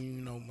not giving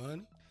you no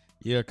money.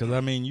 Yeah, because I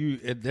mean,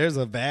 there's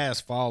a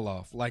vast fall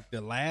off. Like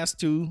the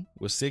last two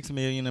was $6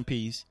 million a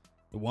piece.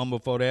 The one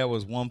before that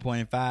was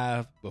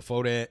 1.5.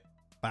 Before that,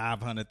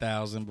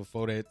 500,000.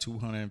 Before that,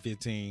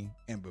 215,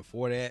 and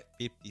before that,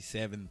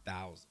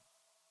 57,000.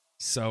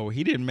 So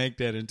he didn't make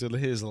that until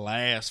his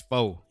last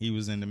 4. He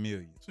was in the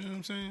millions. See what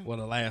I'm saying? Well,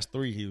 the last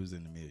 3 he was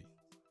in the millions.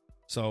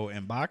 So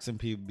in boxing,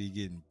 people be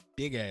getting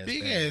big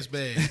ass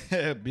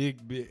bag.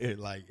 big,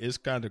 like it's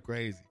kind of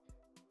crazy.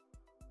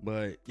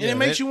 But yeah, and it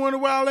makes you wonder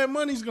where all that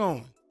money's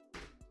going.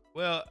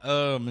 Well,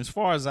 as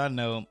far as I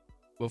know,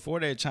 before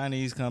that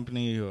Chinese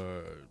company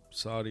or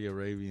Saudi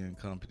Arabian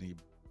company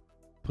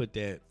put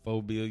that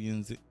 $4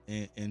 billion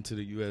into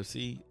the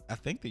UFC, I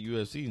think the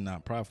UFC is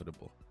not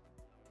profitable.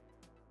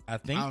 I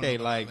think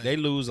they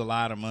lose a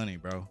lot of money,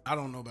 bro. I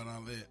don't know about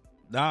all that.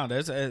 No,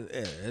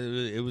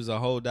 it was a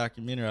whole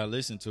documentary I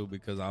listened to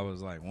because I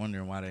was like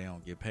wondering why they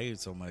don't get paid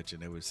so much,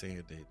 and they were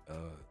saying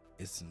that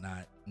it's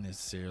not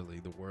necessarily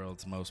the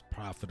world's most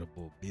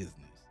profitable business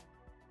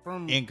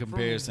in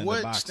comparison from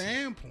to boxing.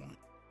 What standpoint?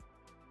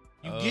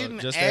 You getting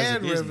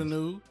ad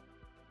revenue,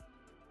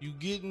 you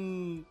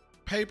getting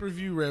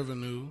pay-per-view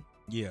revenue.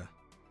 Yeah.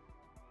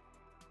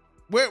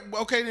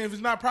 Okay, then if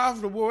it's not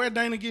profitable, where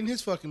Dana getting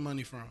his fucking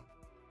money from?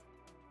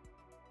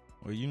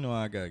 Well, you know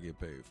I gotta get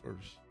paid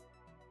first.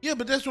 Yeah,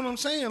 but that's what I'm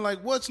saying.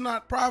 Like, what's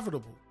not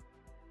profitable?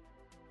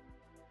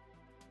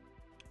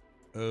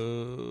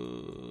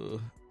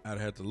 I'd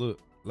have to look.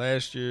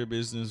 Last year,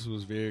 business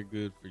was very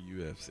good for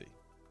UFC.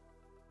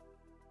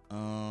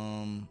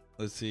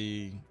 Let's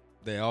see.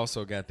 They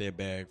also got their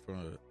bag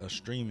from a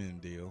streaming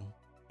deal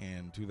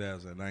in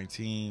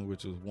 2019,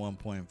 which was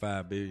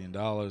 $1.5 billion,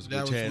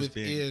 which has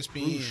been ESPN,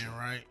 crucial.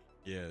 Right?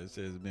 Yeah, it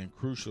has been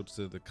crucial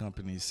to the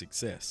company's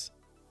success.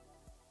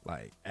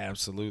 Like,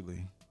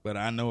 absolutely. But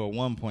I know at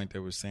one point they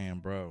were saying,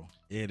 bro,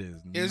 it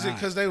is not. Is it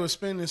because they were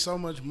spending so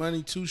much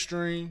money to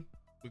stream?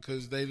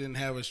 Because they didn't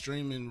have a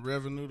streaming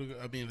revenue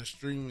a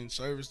streaming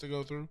service to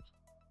go through?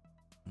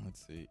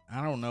 Let's see.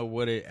 I don't know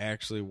what it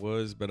actually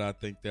was, but I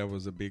think that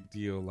was a big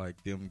deal,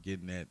 like them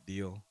getting that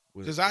deal.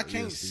 Because I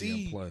can't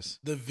see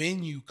the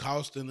venue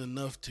costing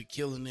enough to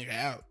kill a nigga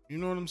out. You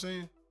know what I'm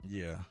saying?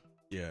 Yeah.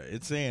 Yeah.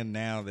 It's saying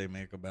now they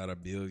make about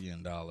 $1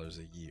 billion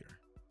a year.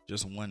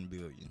 Just $1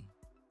 billion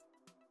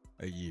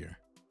a year.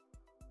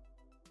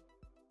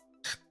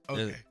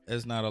 Okay.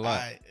 That's not a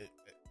lot.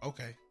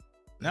 Okay.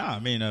 No, I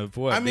mean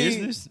for a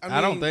business, I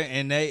don't think,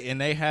 and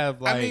they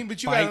have like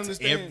but you fights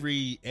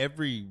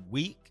every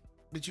week.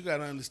 But you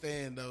gotta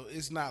understand though,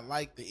 it's not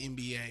like the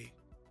NBA.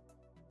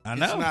 I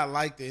know it's not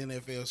like the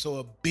NFL.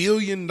 So $1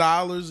 billion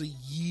a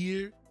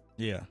year.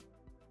 Yeah.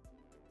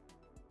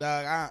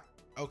 Dog,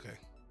 okay.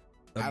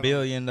 $1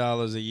 billion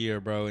a year,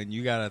 bro, and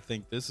you gotta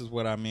think. This is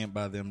what I meant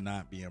by them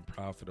not being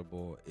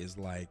profitable. Is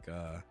like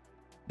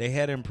they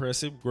had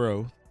impressive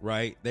growth,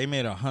 right? They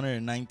made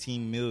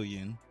 $119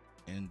 million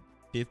in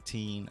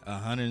 15,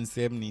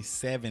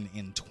 177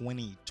 in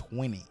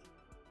 2020.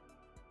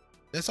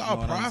 That's all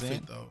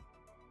profit though.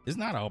 It's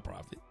not all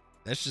profit.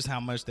 That's just how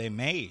much they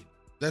made.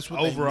 That's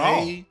what overall.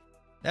 They made.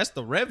 That's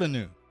the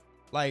revenue.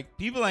 Like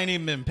people ain't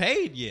even been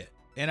paid yet.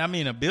 And I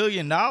mean $1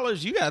 billion,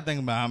 you gotta think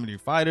about how many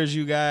fighters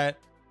you got,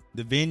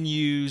 the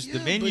venues. Yeah, the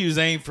venues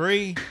ain't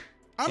free.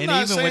 I'm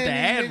not saying with the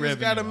ad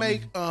revenue, gotta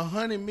make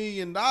 $100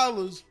 million.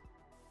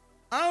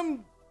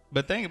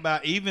 But think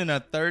about even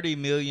a $30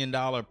 million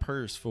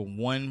purse for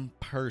one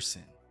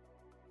person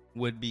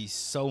would be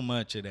so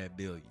much of that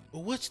billion. But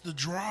what's the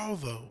draw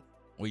though?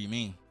 What do you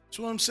mean? That's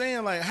what I'm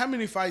saying. Like, how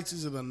many fights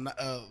is it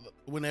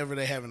whenever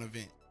they have an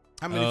event?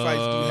 How many fights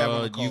do you have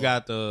on the card? You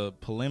got the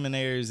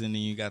preliminaries and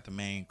then you got the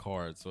main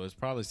card. So it's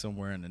probably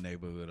somewhere in the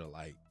neighborhood of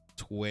like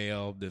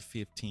 12 to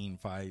 15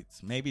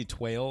 fights, maybe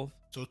 12.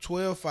 So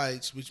 12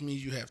 fights, which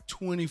means you have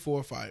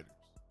 24 fighters.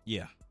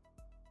 Yeah.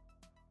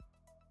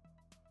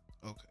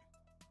 Okay.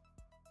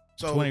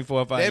 So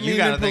 24 fights. That You means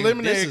got the to think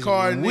preliminary this is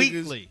card weekly.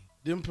 niggas.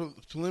 Them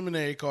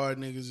preliminary card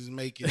niggas is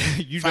making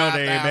You know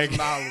they ain't making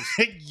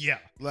 $5,000. Yeah.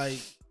 Like,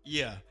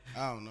 Yeah.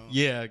 I don't know.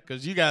 Yeah,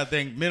 because you got to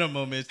think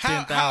minimum is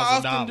 $10,000. How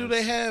often do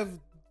they have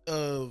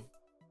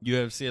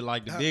UFC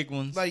like the big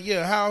ones? Like,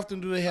 yeah, how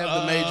often do they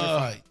have the major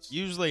fights?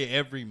 Usually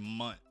every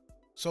month.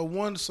 So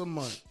once a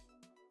month.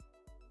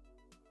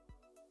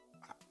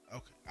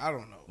 Okay, I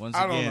don't know. Once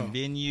again,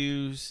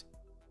 venues,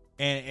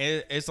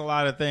 and it's a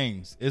lot of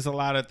things. It's a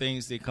lot of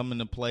things that come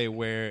into play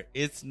where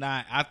it's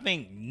not. I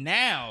think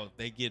now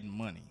they getting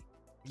money.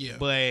 Yeah.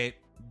 But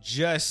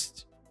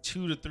just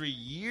 2 to 3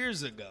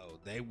 years ago,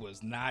 they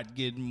was not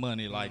getting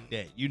money like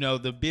that. You know,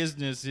 the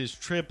business has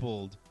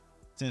tripled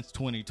since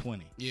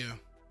 2020. Yeah.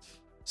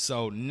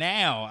 So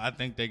now I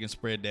think they can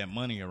spread that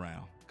money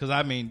around. Because,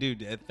 I mean,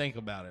 dude, think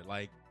about it.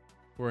 Like,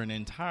 for an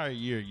entire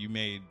year, you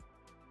made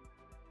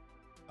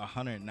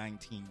 $119 million.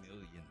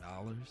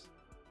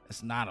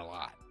 That's not a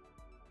lot.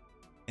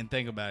 And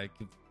think about it.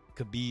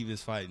 Khabib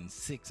is fighting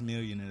 $6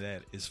 million of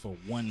that is for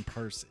one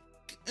person.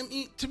 I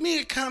mean, to me,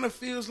 it kind of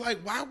feels like,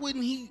 why would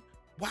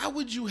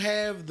you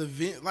have the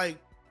event? Like,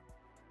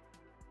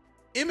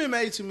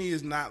 MMA to me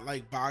is not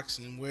like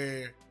boxing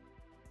where,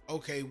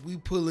 okay, we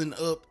pulling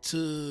up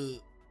to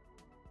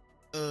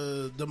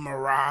the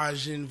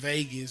Mirage in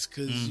Vegas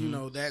because, you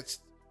know, that's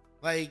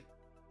like,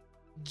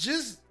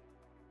 just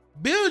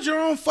build your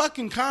own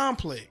fucking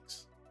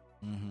complex.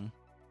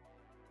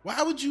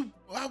 Why would you?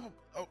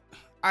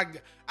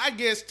 I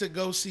guess to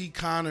go see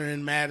Conor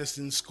in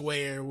Madison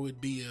Square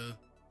would be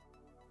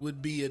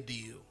a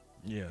deal.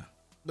 Yeah.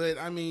 But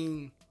I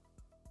mean,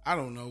 I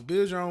don't know.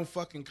 Build your own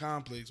fucking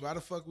complex. Why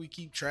the fuck we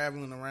keep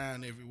traveling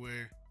around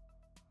everywhere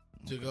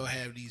to go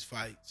have these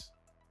fights?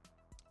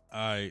 All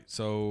right.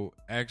 So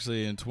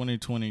actually in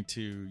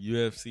 2022,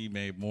 UFC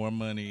made more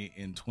money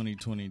in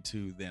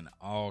 2022 than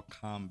all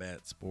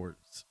combat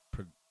sports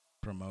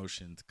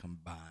promotions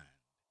combined.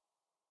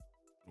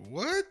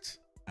 What?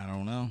 I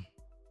don't know.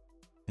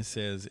 It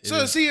says.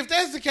 So see, if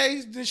that's the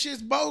case, then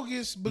shit's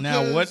bogus. Because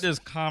now, what does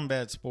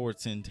combat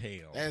sports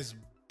entail? That's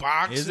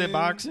boxing. Is it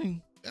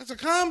boxing? That's a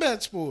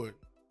combat sport.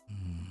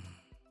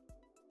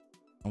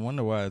 I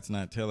wonder why it's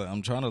not telling.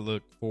 I'm trying to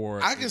look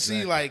for. I can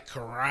see like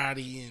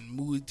karate and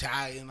Muay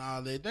Thai and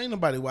all that. There ain't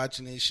nobody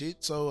watching that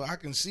shit, so I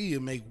can see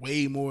it make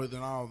way more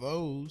than all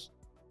those.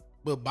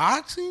 But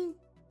boxing?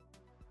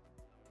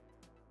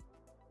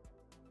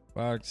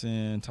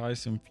 Boxing,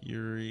 Tyson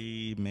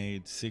Fury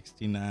made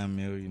 $69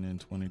 million in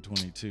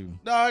 2022.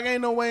 Dog,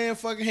 ain't no way in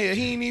fucking hell.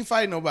 He ain't even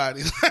fight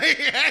nobody.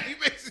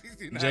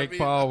 Jake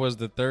Paul was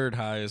the third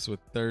highest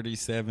with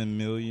 $37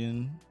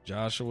 million.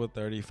 Joshua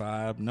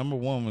 35. Number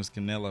one was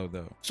Canelo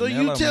though. So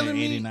Canelo you telling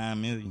made me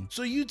 $89 million.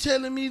 So you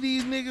telling me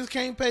these niggas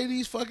can't pay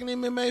these fucking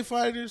MMA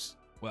fighters?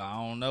 Well, I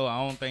don't know.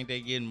 I don't think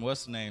they getting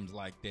what's names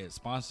like that,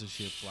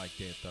 sponsorships like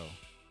that though.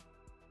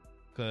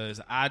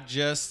 Cause I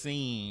just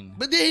seen,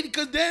 but then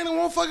because they don't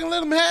want to fucking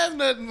let them have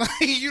nothing. Like,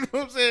 you know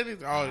what I'm saying?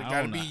 It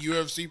gotta be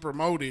UFC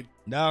promoted.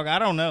 Dog, I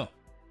don't know.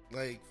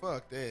 Like,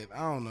 fuck that. I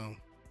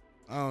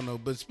don't know.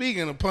 But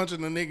speaking of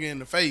punching a nigga in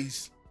the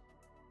face,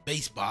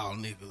 baseball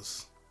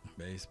niggas.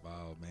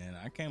 Baseball, man.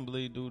 I can't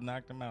believe dude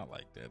knocked him out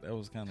like that. That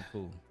was kind of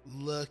cool.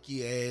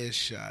 Lucky ass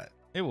shot.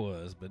 It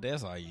was, but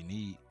that's all you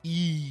need.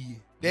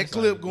 That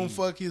clip gonna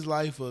fuck his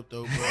life up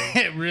though, bro.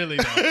 It really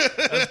does.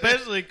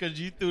 Especially because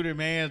you threw them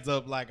hands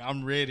up like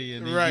I'm ready,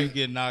 and then you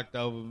get knocked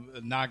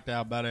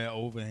out by that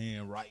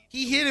overhand right.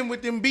 He hit him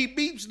with them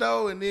beeps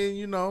though, and then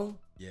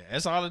yeah,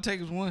 that's all it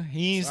takes. One,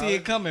 he didn't see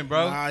it coming,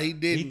 bro. Nah, he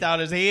didn't. He thought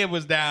his head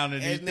was down,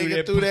 and that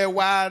nigga threw that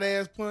wild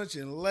ass punch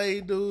and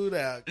laid dude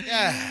out. God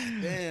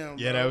damn.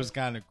 Yeah, bro. that was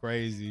kind of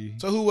crazy.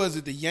 So who was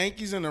it? The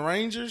Yankees and the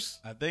Rangers?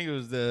 I think it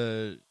was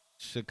the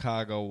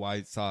Chicago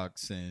White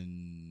Sox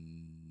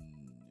and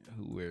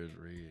who wears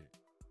red?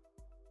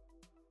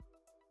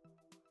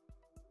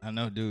 I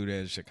know dude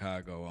at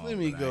Chicago on. Let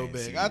me go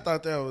back. I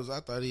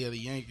thought he had a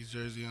Yankees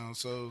jersey on.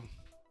 So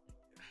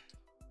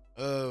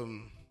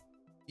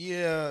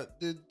yeah,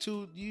 the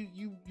two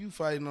you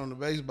fighting on the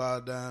baseball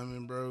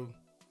diamond, bro.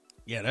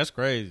 Yeah, that's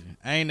crazy.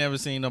 I ain't never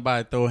seen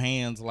nobody throw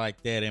hands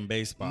like that in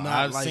baseball.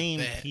 I've like seen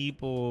that.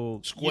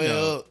 people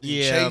square up.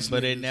 Yeah, chase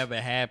but niggas. it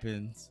never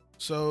happens.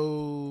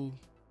 So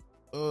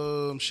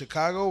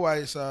Chicago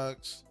White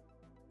Sox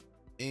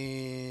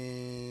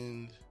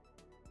and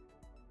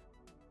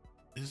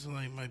this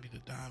like might be the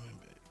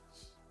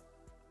Diamondbacks.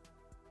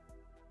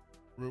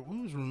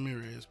 Who was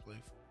Ramirez play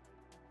for?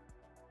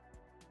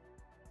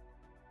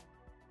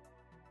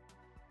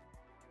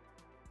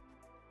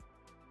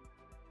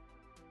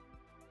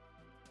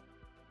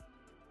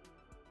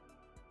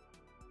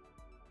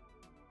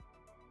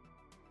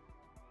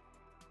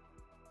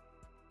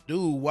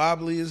 Dude,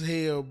 wobbly as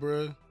hell,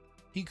 bruh.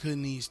 He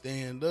couldn't even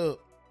stand up.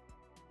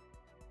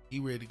 He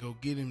ready to go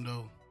get him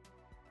though.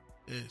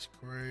 That's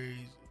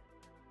crazy.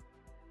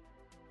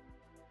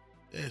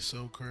 That's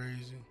so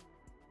crazy.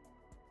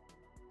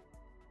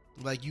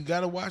 Like, you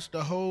gotta watch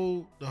the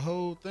whole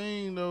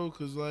thing though,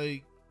 cause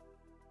like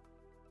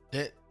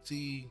that.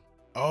 See,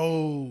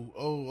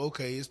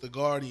 Okay. It's the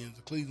Guardians,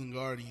 the Cleveland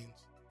Guardians.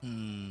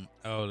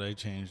 Oh, they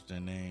changed their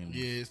name.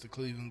 Yeah, it's the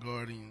Cleveland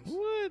Guardians.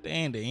 What?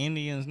 And the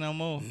Indians no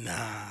more?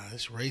 Nah,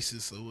 it's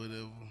racist or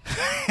whatever.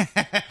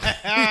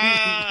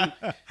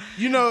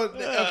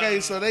 Okay,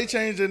 so they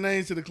changed their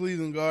name to the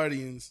Cleveland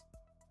Guardians.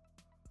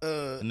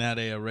 Now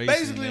they are racist.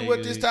 Basically,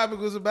 what this topic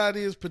was about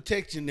is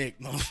protect your neck,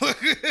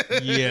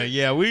 motherfucker.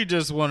 Yeah. We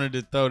just wanted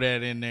to throw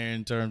that in there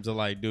in terms of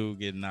like dude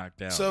getting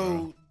knocked out.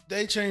 So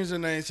they changed their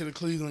name to the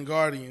Cleveland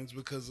Guardians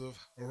because of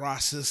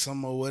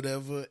racism or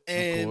whatever.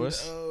 And of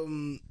course.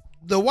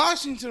 The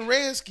Washington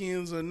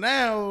Redskins are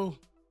now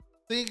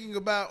thinking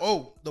about,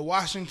 the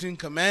Washington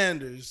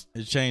Commanders.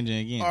 It's changing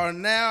again. Are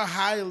now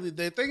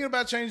they're thinking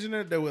about changing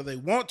they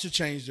want to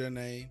change their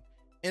name.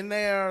 And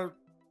I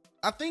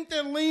think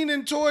they're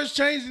leaning towards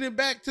changing it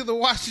back to the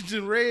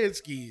Washington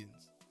Redskins.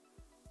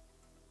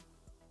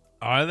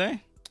 Are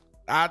they?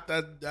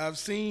 I've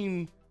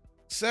seen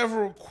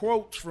several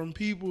quotes from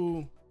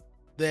people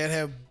that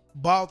have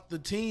bought the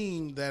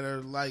team that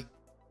are like,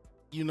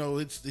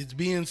 it's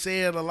being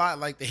said a lot.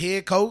 Like the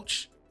head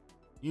coach,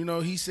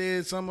 he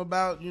said something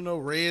about,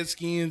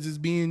 Redskins is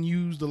being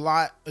used a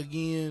lot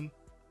again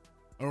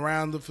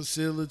around the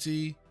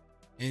facility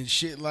and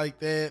shit like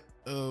that.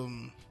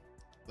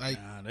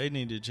 They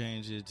need to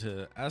change it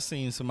to. I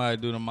seen somebody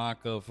do the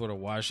mock up for the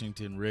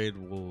Washington Red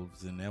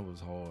Wolves, and that was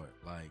hard.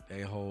 Like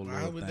they whole.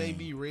 Why would they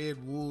be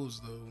Red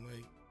Wolves though?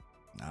 Like,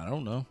 I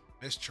don't know.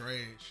 That's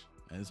trash.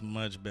 It's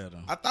much better.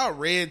 I thought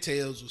Red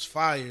Tails was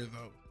fire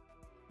though.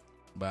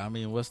 But I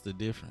mean, what's the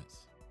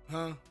difference?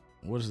 Huh?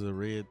 What is the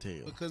Red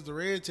Tail? Because the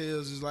Red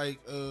Tails is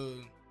like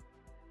the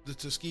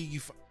Tuskegee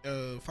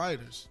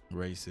fighters.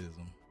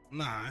 Racism.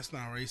 Nah, it's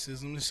not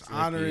racism. It's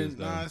honoring.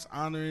 It's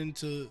honoring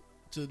to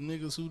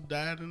niggas who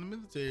died in the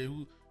military,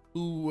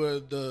 who were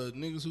the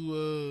niggas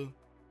who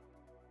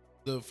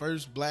the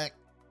first black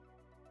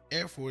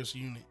Air Force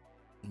unit.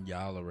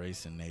 Y'all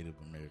erasing Native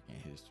American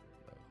history,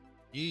 though.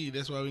 Yeah,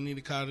 that's why we need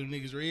to call them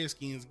niggas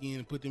Redskins again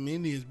and put them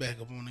Indians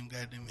back up on them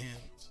goddamn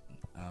helmets.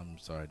 I'm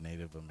sorry,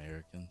 Native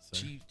Americans.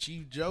 Sir.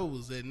 Chief Joe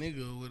was that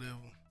nigga or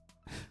whatever.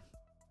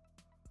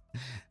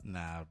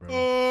 Nah, bro.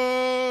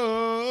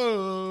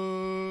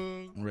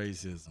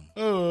 Racism.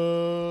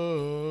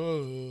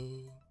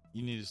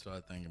 You need to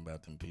start thinking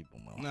about them people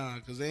more. Nah,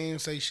 because they ain't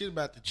say shit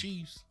about the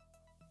Chiefs.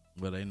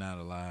 But they not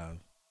alive.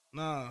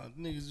 Nah,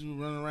 niggas who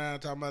run around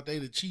talking about they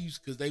the Chiefs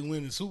because they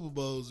winning Super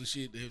Bowls and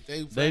shit.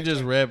 If they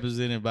just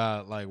represented by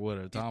like what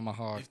a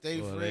tomahawk. If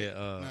they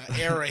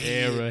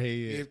arrowhead.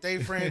 If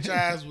they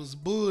franchise was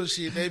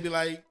bullshit, they'd be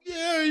like,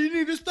 yeah, you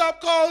need to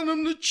stop calling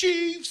them the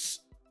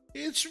Chiefs.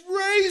 It's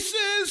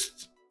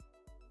racist.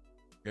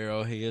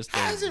 Arrowhead.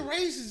 How is it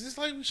racist? It's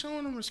like we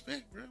showing them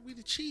respect, bro. We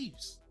the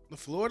Chiefs. The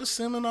Florida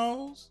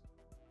Seminoles.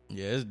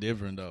 Yeah, it's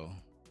different though.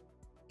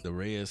 The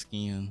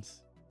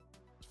Redskins.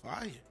 It's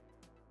fire.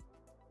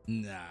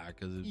 Nah,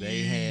 because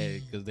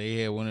they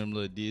had one of them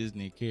little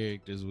Disney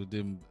characters with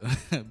them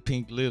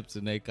pink lips,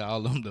 and they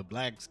call them the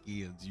black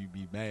skins. You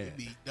be mad. It'd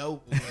be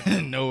dope.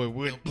 No, it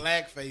wouldn't. The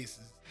black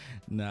faces.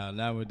 Nah,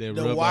 not with that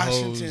the rubber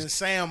Washington hose.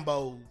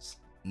 Sambos.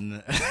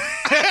 Nah.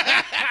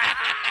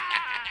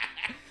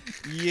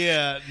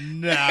 Yeah,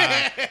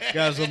 nah.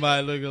 Got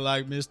somebody looking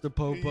like Mr.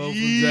 Popo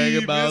from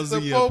Dragon Ball Z.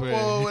 Mr. Popo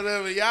or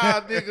whatever.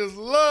 Y'all niggas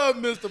love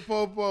Mr.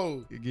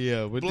 Popo.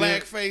 Yeah, with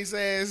blackface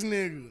ass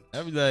nigga.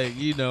 I be like,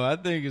 I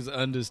think it's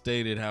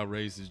understated how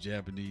racist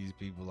Japanese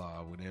people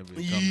are whenever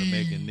it comes to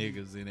making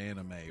niggas in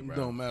anime, bro. It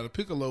don't matter.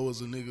 Piccolo was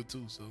a nigga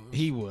too, so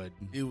he wasn't.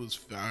 It was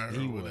fire.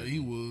 He was. He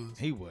was.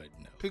 He wasn't.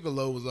 No.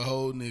 Piccolo was a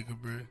whole nigga,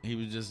 bro. He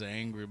was just an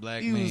angry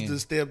black man. He was the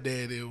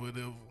stepdaddy or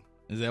whatever.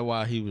 Is that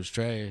why he was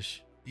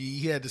trash?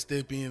 He had to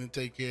step in and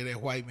take care of that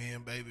white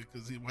man, baby,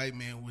 because the white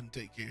man wouldn't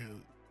take care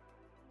of it.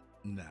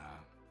 Nah.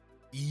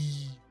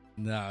 He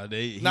had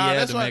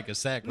to make a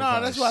sacrifice. Nah,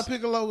 that's why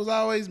Piccolo was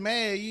always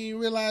mad. You didn't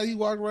realize he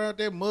walked around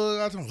that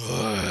mug.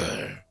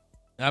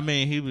 I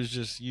mean, he was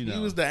just, He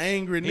was the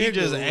angry nigga. He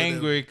just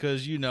angry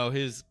because,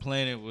 his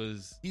planet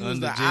was He was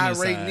the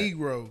irate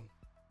Negro.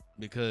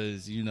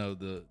 Because,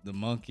 the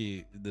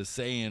monkey, the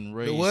Saiyan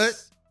race. The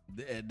what?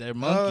 They're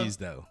monkeys,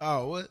 though.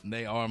 Oh, what?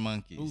 They are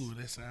monkeys. Ooh,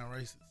 that sound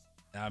racist.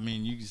 I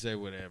mean, you can say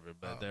whatever,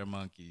 but they're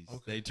monkeys.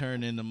 Okay. They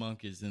turn into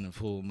monkeys in the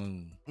full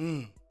moon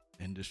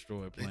and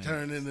destroy planets. They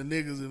turn into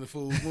niggas in the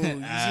full moon. You see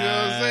what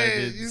I'm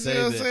saying? You see what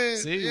I'm saying?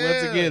 See,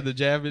 once again, the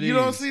Japanese. You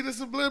don't see the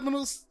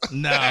subliminals?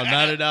 No,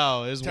 not at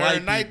all. It's white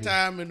people.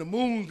 Nighttime and the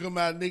moon come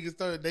out,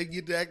 niggas they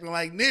get to acting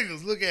like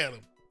niggas. Look at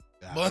them.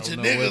 Bunch of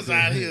niggas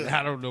out here.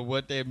 I don't know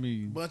what that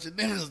means. Bunch of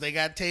niggas. They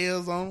got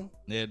tails on.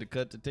 They had to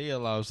cut the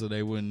tail off so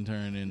they wouldn't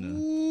turn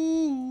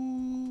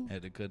into.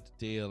 Had to cut the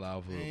tail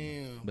off of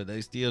them. But they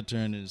still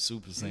turn into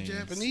Super Saiyans. The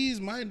Japanese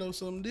might know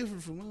something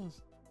different from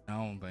us. I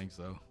don't think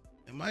so.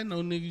 They might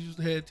know niggas used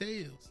to have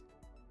tails.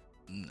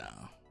 No.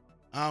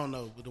 I don't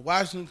know. But the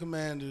Washington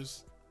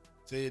Commanders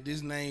said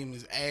this name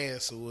is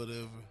ass or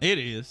whatever. It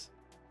is.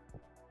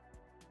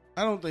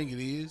 I don't think it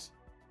is.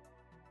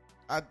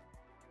 I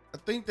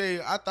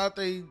thought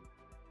they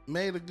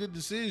made a good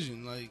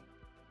decision. Like,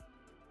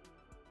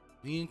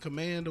 We in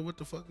command of what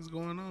the fuck is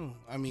going on.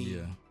 I mean,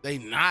 Yeah. they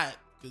not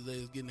because they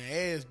was getting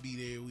their ass beat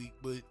every week.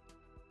 But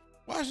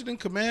Washington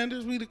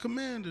Commanders, we the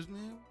Commanders,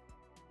 man.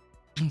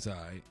 It's all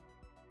right.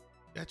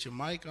 Got your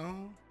mic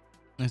on.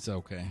 It's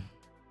okay.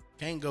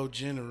 Can't go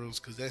Generals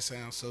because that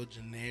sounds so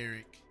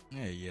generic.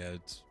 Yeah.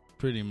 It's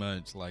pretty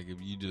much like if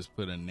you just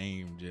put a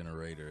name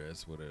generator,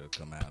 that's what it'll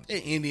come out.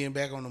 That Indian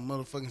back on the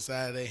motherfucking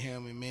side of their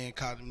helmet, man,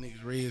 called them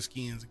niggas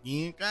Redskins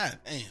again. God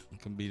damn.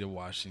 It can be the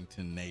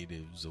Washington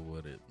natives or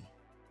whatever.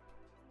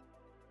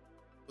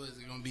 Was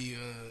it gonna be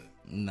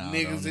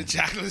niggas in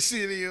Chocolate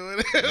City or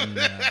whatever?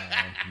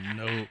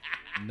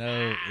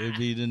 No, it'd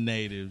be the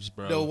natives,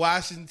 bro. The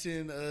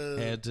Washington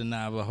had the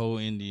Navajo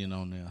Indian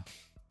on there.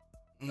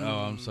 Oh,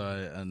 I'm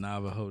sorry, a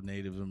Navajo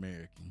Native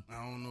American.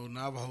 I don't know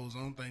Navajos. I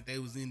don't think they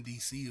was in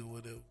DC or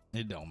whatever.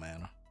 It don't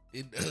matter.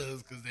 It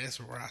does because that's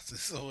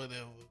Rosses or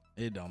whatever.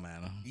 It don't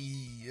matter.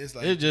 It's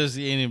like it's just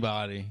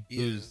anybody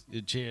who's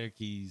the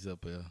Cherokees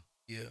up there.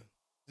 Yeah.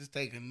 Just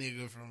take a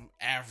nigga from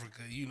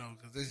Africa,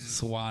 because this is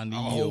Swanee a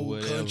whole or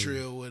whatever.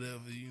 country or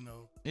whatever,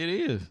 It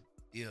is.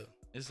 Yeah.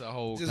 It's a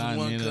whole just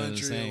continent one country of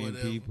the same or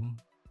whatever. people.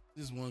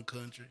 Just one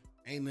country.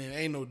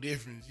 Ain't no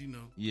difference,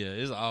 Yeah,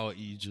 it's all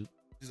Egypt.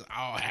 It's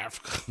all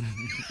Africa.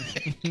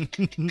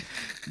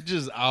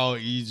 Just all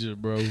Egypt,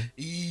 bro.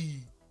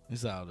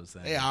 It's all the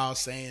same. They all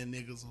saying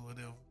niggas or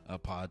whatever.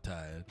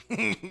 Apartheid.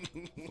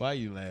 Why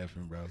you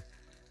laughing, bro?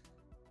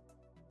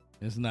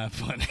 It's not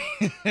funny.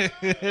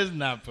 It's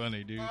not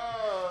funny, dude.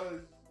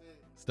 Oh,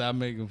 stop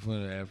making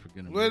fun of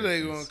African Americans. What are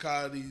they gonna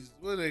call these?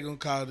 What are they gonna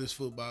call this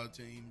football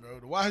team, bro?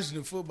 The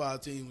Washington football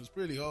team was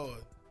pretty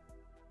hard.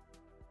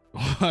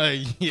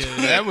 Yeah,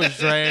 that was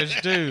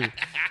trash too.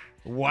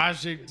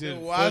 Washington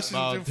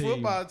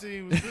football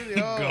team was pretty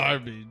hard.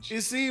 Garbage.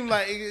 It seemed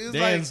like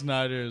Dan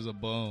Snyder is a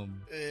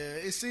bum.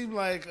 It seemed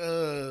like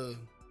it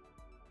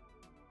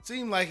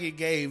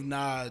gave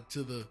nod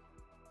to the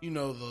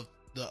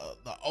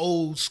the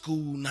old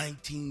school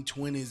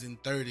 1920s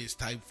and 30s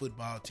type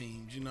football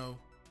teams,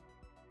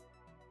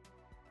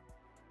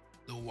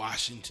 the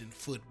Washington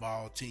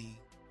football team.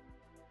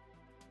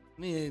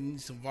 They need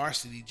some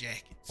varsity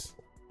jackets.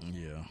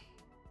 Yeah.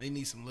 They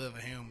need some leather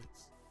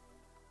helmets.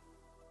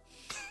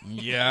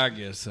 Yeah, I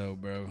guess so,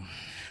 bro.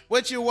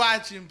 What you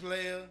watching,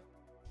 player?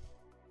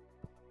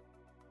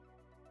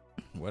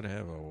 What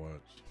have I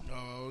watched?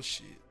 Oh,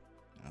 shit.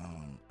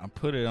 I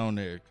put it on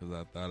there because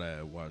I thought I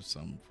had watched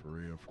something for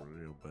real,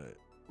 but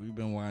we've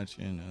been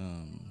watching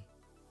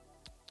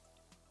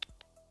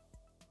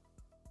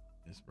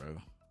this,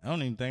 bro. I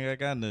don't even think I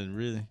got nothing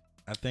really.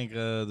 I think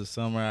the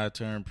summer I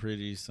turned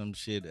pretty, some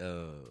shit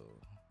the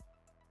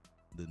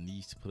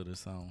niece put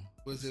us on.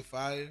 Was it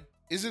fire?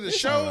 Is it a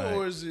show right.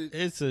 or is it?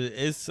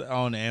 It's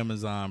on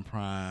Amazon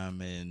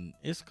Prime and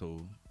it's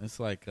cool. It's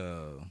like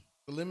a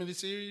limited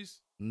series?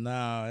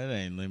 No, it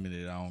ain't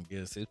limited. I don't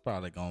guess it's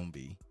probably gonna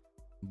be.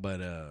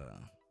 But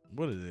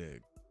what is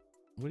it?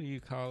 What do you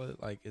call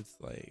it? Like it's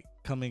like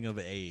coming of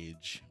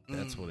age.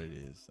 That's what it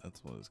is.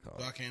 That's what it's called.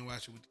 So I can't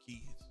watch it with the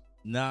kids.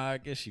 Nah, I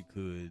guess you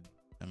could.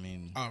 I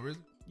mean, oh really?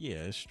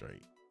 Yeah, it's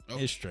straight.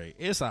 Okay. It's straight.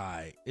 It's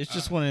alright. It's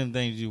just one of them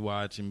things you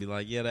watch and be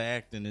like, yeah, the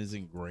acting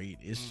isn't great.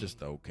 It's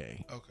just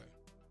okay. Okay.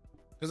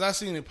 Because I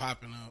seen it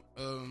popping up.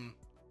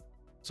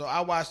 So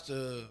I watched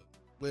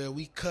where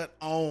we cut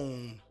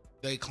on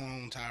They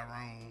Clone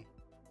Tyrone.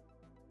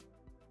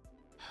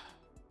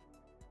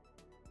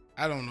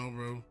 I don't know,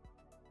 bro.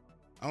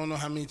 I don't know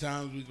how many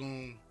times we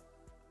gonna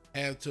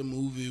have to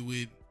movie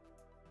with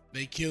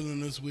they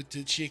killing us with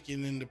the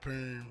chicken and the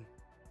perm.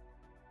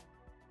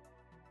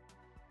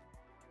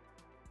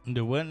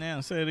 The what now?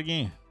 Say it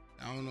again.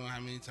 I don't know how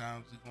many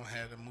times we gonna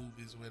have the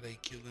movies where they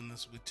killing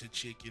us with the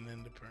chicken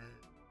and the perm.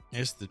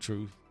 It's the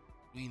truth.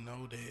 We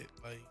know that,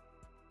 like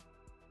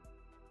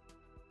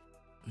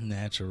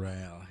natural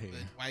hair. But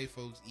white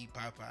folks eat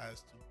Popeyes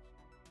too.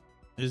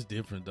 It's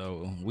different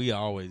though. We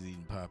always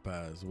eating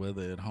Popeyes,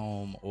 whether at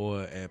home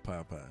or at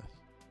Popeyes.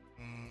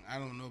 I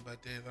don't know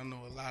about that. I know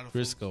a lot of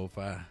Frisco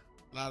Fire.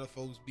 A lot of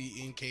folks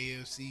be in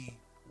KFC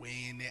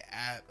weighing their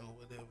out or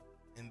whatever,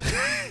 and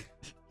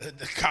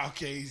the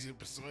Caucasian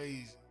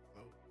persuasion.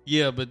 So.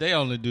 Yeah, but they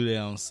only do that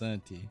on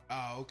Sunday.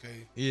 Oh,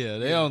 okay. Yeah,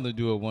 they only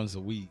do it once a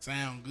week.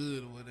 Sound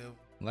good or whatever.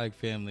 Like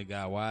Family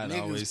Guy. Why it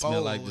Niggas always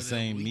smell like the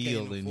same we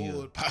meal in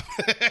here?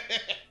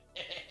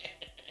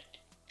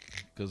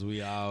 Because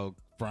we all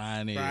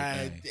frying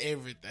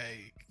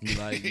everything. We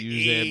like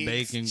use that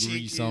bacon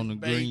grease on the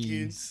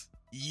greens.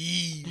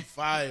 Yee,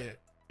 fire.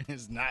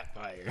 It's not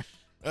fire.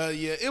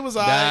 Yeah, it was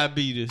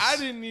diabetes. I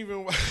didn't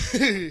even.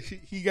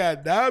 He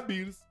got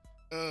diabetes.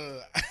 I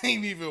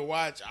didn't even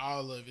watch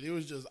all of it. It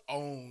was just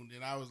on,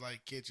 and I was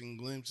like catching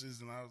glimpses,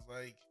 and I was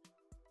like,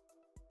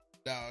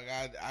 dog,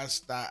 I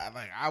stopped.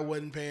 Like I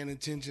wasn't paying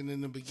attention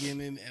in the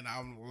beginning, and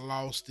I'm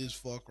lost as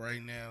fuck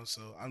right now.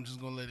 So I'm just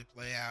gonna let it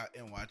play out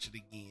and watch it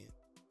again.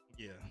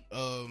 Yeah.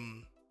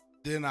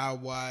 Then I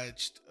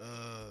watched.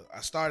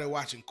 I started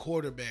watching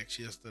Quarterbacks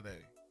yesterday.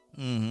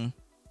 Mm-hmm.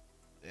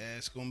 Yeah,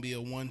 it's gonna be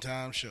a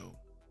one-time show.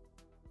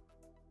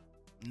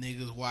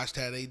 Niggas watched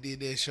how they did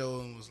that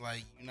show and was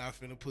like, "You're not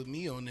finna put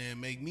me on there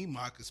and make me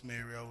Marcus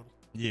Mariota.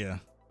 Yeah.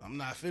 I'm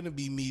not finna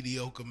be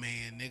mediocre,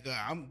 man, nigga.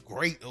 I'm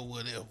great or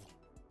whatever."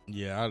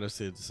 Yeah, I'd have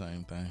said the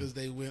same thing. Because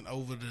they went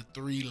over the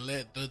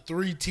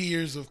three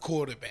tiers of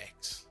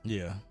quarterbacks.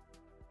 Yeah.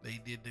 They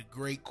did the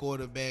great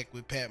quarterback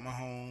with Pat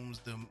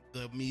Mahomes,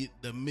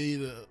 the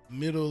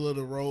middle of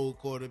the road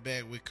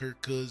quarterback with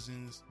Kirk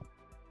Cousins,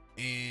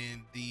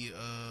 and the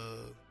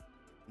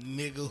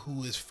nigga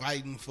who is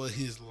fighting for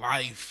his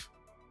life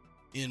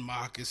in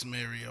Marcus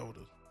Mariota.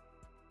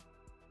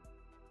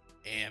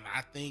 And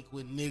I think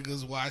when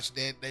niggas watched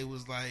that, they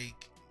was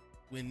like,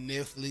 when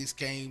Netflix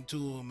came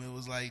to them, it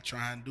was like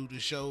trying to do the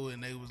show,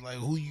 and they was like,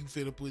 "Who you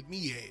finna put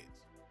me as?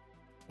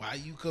 Why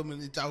you coming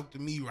to talk to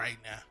me right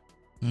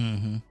now?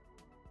 Mm-hmm.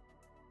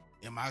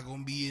 Am I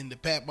gonna be in the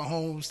Pat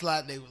Mahomes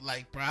slot?" They was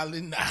like,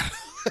 "Probably not."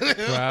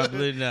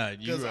 Probably not.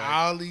 Because right.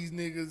 all these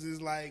niggas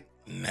is like,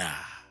 "Nah,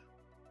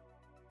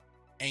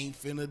 ain't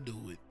finna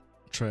do it.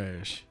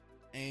 Trash.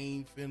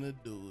 Ain't finna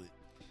do it."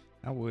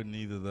 I wouldn't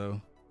either,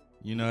 though.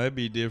 You know, it'd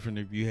be different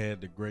if you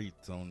had the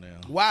greats on there.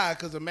 Why?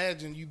 Because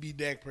imagine you be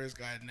Dak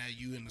Prescott and now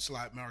you in the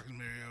slot Marcus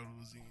Mariota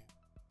was in.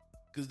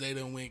 Because they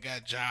done went and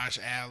got Josh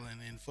Allen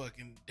and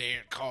fucking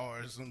Derek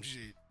Carr or some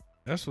shit.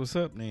 That's what's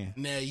up, then.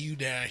 Now you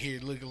down here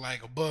looking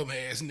like a bum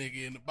ass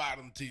nigga in the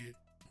bottom tier.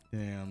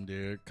 Damn,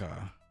 Derek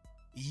Carr.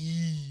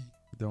 Yee.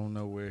 Don't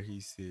know where he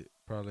sit.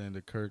 Probably in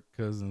the Kirk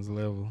Cousins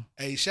level.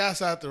 Hey,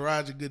 shouts out to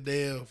Roger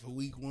Goodell for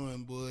week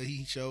 1, boy.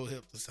 He sure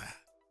helped us out.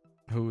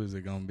 Who is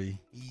it gonna be?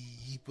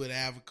 He put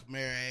Alvin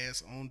Kamara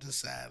ass on the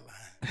sideline.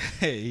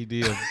 He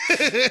did.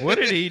 What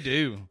did he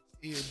do?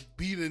 He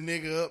beat a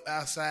nigga up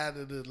outside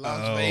of the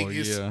Las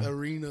Vegas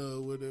arena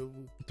or whatever.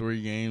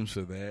 3 games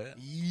for that.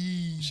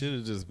 Yee. Should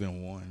have just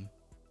been 1.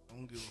 I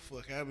don't give a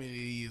fuck how many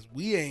it is.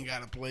 We ain't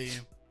gotta play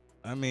him.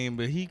 I mean,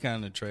 but he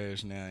kind of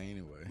trash now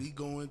anyway. We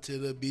going to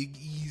the Big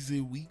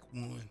Easy week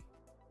 1.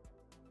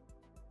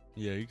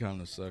 Yeah, he kind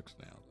of sucks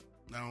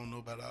now. I don't know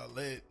about all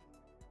that.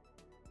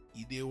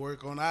 He did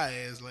work on our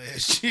ass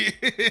last year.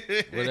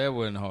 Well, that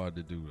wasn't hard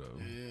to do, though.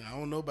 Yeah, I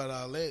don't know about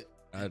all that.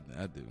 I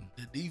do.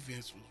 The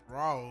defense was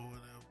raw or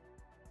whatever.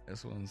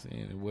 That's what I'm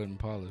saying. It wasn't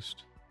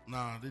polished.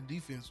 Nah, the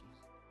defense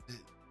was...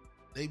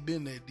 They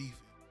been that defense.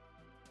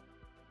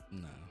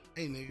 No.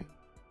 Hey, nigga.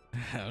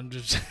 I'm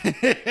just...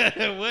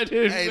 What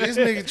is Hey, this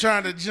nigga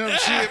trying to jump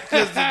ship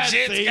because the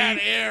Jets got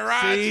Aaron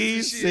Rodgers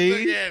and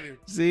shit. Look at him.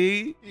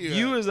 See? Yeah.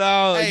 You was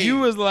all... Hey, you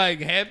was like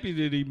happy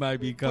that he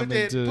might be coming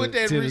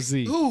to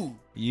Tennessee. Who?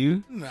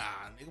 You? Nah,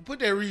 nigga.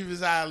 Put that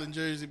Reeves Island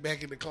jersey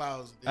back in the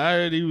closet. Nigga. I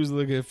heard he was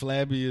looking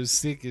flabby as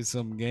sick at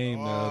some game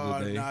the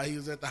other day. Nah, he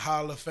was at the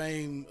Hall of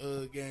Fame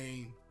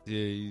game. Yeah,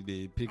 he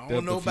did. Picked up a few I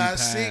don't know about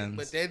pounds. sick,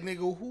 but that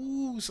nigga,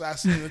 whoo. So I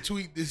seen a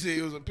tweet that said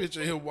it was a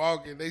picture of him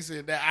walking. They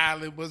said that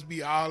island must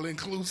be all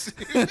inclusive.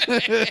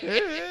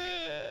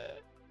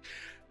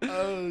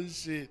 Oh,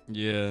 shit.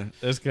 Yeah,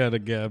 that's kind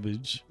of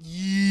garbage.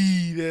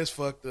 Yee, that's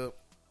fucked up.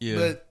 Yeah.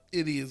 But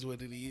it is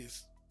what it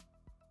is.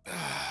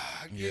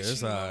 Yeah,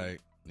 it's all right.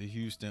 The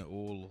Houston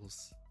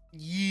Oilers.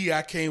 Yeah,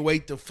 I can't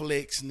wait to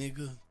flex,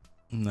 nigga.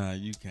 Nah,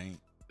 you can't.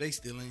 They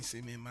still ain't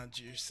sent me my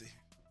jersey.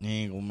 You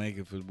ain't gonna make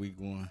it for week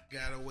 1.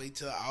 Gotta wait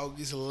till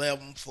August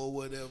 11th or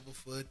whatever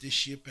for it to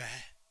ship out.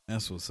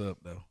 That's what's up,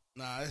 though.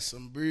 Nah, that's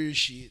some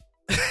bullshit.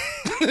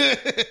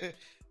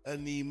 I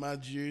need my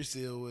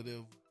jersey or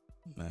whatever.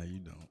 Nah, you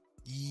don't.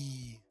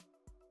 Yeah.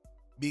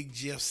 Big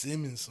Jeff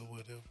Simmons or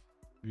whatever.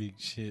 Big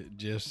shit,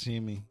 Jeff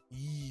Shimmy.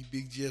 Yeah,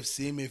 Big Jeff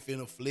Simmons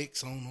finna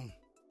flex on him.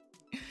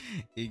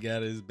 He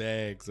got his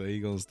bag, so he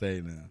gonna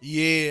stay now.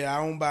 Yeah,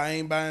 I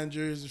ain't buying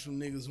jerseys from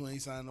niggas who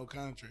ain't signed no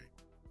contract.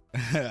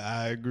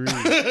 I agree.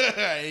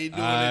 I ain't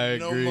doing it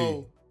no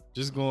more.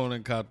 Just go on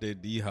and cop that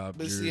D-Hop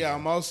But jersey. see,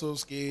 I'm also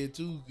scared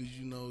too, because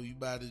you know, you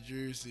buy the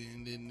jersey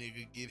and then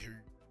nigga get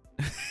hurt.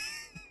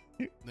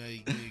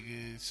 Like,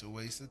 nigga, it's a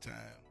waste of time.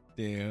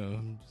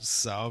 Damn,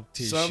 soft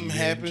tissue. Something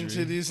happened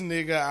injury. to this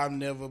nigga, I'm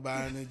never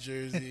buying a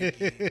jersey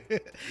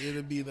again.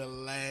 It'll be the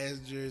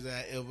last jersey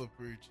I ever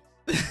purchased.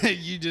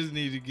 You just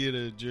need to get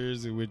a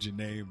jersey with your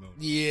name on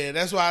it. Yeah,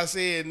 that's why I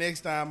said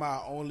next time I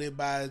only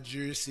buy a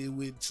jersey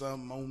with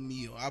something on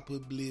me. Or I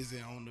put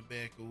Blizzy on the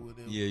back or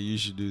whatever. Yeah, you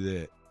should do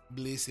that.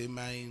 Blizzy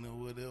Maine or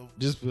whatever.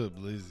 Just put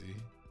Blizzy.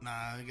 Nah,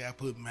 I gotta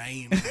put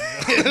Maine on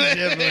there.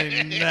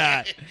 Definitely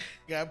not.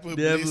 Gotta put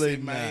Definitely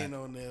Blizzy Maine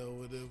on there or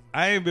whatever.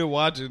 I ain't been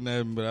watching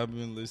nothing, but I've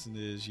been listening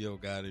to this Yo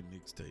Gotti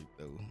mixtape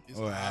though, It's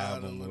or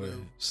loud album, or or whatever.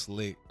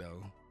 slick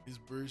though. It's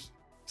Bruce.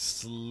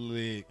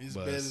 Slick. It's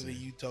bussin'. better than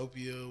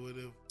Utopia or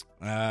whatever.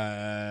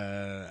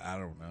 I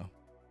don't know.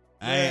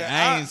 Man,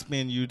 I ain't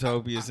spent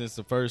Utopia since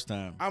the first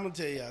time. I'm gonna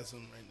tell y'all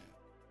something right now.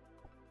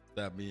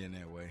 Stop being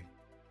that way.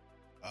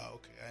 Oh,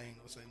 okay. I ain't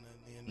gonna say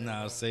nothing then.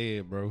 Nah, say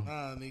it, bro.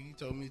 Nah, nigga, you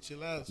told me to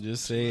chill out.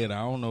 Just say it. I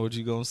don't know what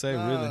you gonna say,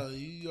 Nah, really.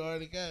 you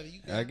already got it. You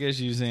got I guess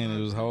you saying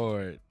it was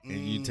hard,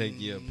 and you take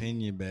your Mm.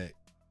 opinion back.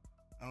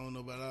 I don't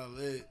know about all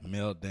that.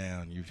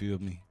 Meltdown. You feel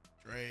me?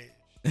 Trash.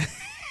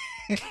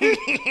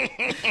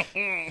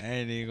 I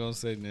ain't even gonna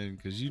say nothing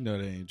because you know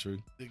that ain't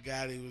true. The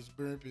guy that was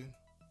burping.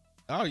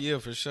 Oh yeah,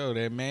 for sure.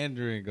 That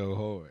Mandarin go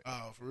hard.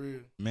 Oh, for real?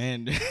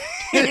 Mandarin.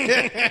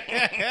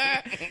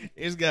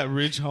 It's got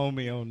Rich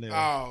Homie on there.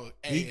 Oh,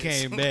 he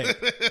came back.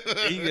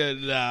 He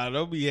got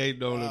don't be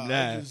hating on him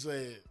now. I'm just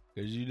saying.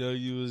 Cause you know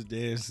you was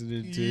dancing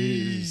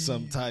into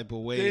some type of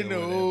way. They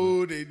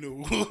know.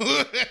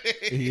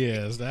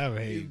 Yeah, stop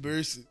hating. He's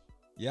bursting.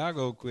 Y'all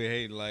go quit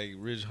hating like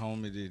Rich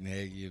Homie didn't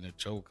have you in a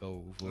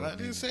chokehold. I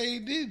didn't say he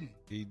didn't.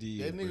 He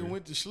did. That nigga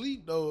went to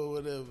sleep though or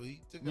whatever.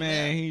 He took a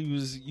Man, nap. he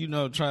was,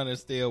 trying to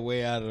stay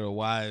away out of the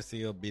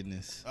YSL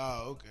business.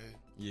 Oh, okay.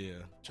 Yeah.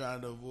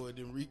 Trying to avoid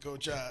them RICO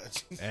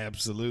charges.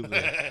 Absolutely.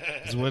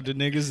 That's what the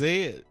nigga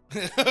said.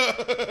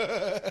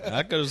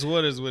 I could have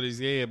sworn that's what he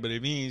said, but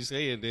if he ain't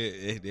said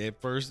that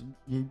first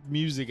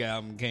music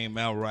album came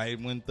out right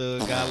when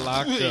Thug got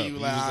locked up. He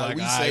was like, all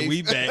right,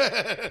 we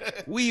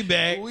back. We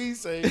back. We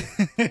safe.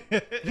 They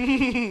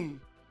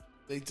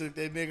took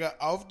that nigga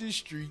off the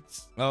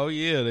streets. Oh,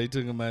 yeah. They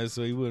took him out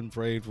so he wasn't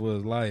afraid for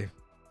his life.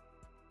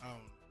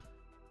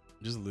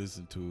 Just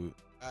listen to it.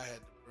 I had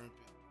to burn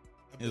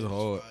it. It's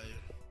hard.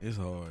 It's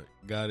hard.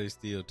 God is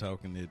still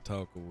talking that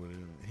talk or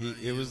whatever.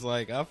 It was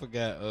like, I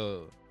forgot.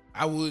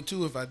 I would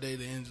too if I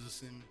dated Angela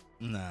Simmons.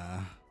 Nah.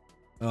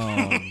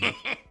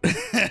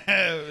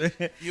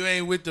 You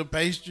ain't with the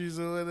pastries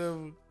or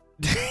whatever.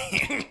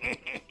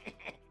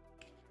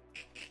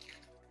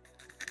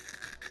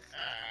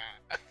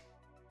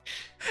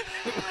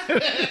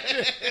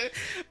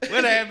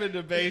 What happened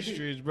to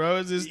pastries, bro?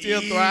 Is it still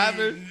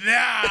thriving?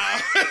 Nah.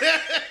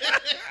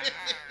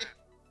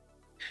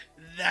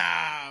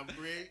 Nah,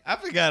 bro. I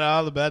forgot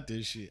all about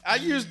this shit. I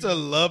used to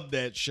love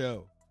that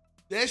show.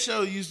 That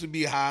show used to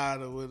be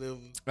hot or whatever.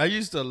 I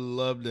used to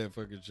love that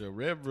fucking show.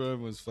 Red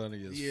Run was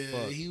funny as fuck.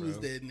 Yeah, he was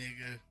that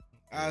nigga.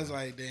 I was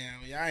like,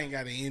 damn, y'all ain't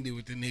got to end it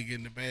with the nigga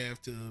in the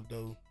bathtub,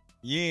 though.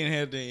 You ain't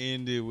have to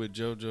end it with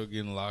JoJo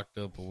getting locked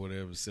up or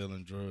whatever,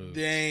 selling drugs.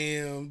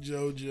 Damn,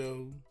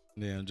 JoJo.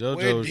 Damn,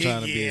 JoJo was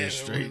trying to be a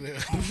straight.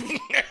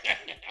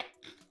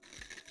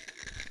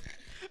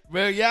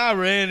 Bro, y'all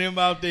ran him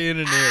off the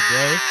internet,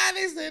 bro.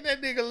 They said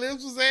that nigga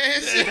lips was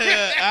ass.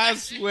 I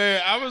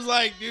swear. I was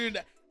like, dude,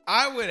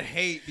 I would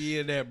hate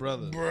being that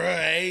brother.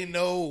 Bruh, ain't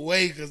no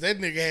way, because that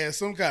nigga had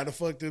some kind of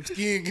fucked up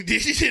skin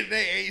condition.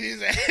 They ate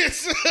his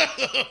ass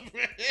up,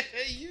 bruh.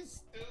 You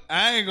stupid.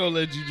 I ain't gonna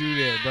let you do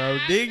that, bro.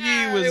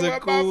 Diggy was a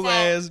cool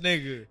ass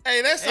nigga.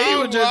 Hey, that song he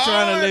was just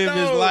trying to live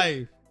his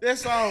life. That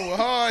song was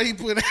hard. He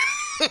put out.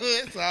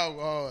 That song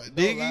was hard.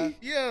 Diggy?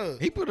 Yeah.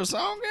 He put a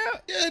song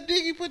out? Yeah,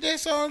 Diggy put that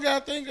song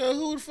out. Think of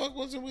who the fuck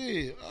was it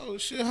with? Oh,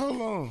 shit.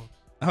 Hold on.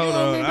 Hold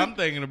on. I'm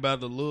thinking about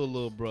the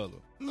little brother.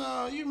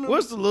 No, you remember.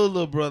 What's the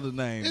little brother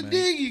name, It's man?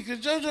 Diggy, because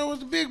JoJo was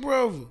the big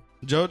brother.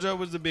 JoJo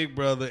was the big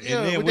brother.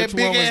 Yeah, and then with which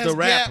that one was the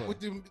rapper? With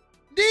the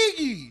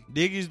Diggy.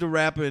 Diggy's the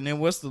rapper. And then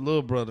what's the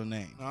little brother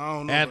name? I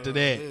don't know. After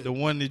that, the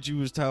one that you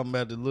was talking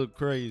about that looked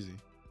crazy.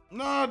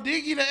 No,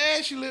 Diggy the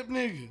ashy lip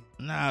nigga.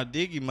 Nah,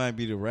 Diggy might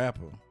be the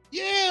rapper.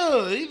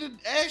 Yeah, he the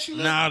ashy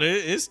lip. Nah,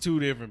 it's two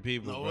different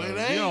people, No, bro. it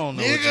ain't. You don't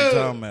know Nigga. what you're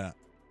talking about.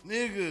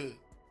 Nigga.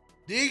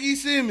 Diggy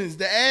Simmons,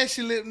 the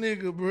ashy lip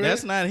nigga, bro.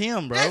 That's not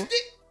him, bro.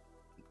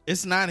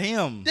 It's not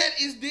him. That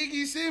is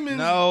Diggy Simmons.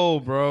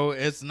 No, bro,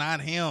 it's not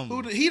him.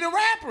 He the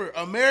rapper.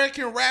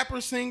 American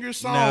rapper, singer,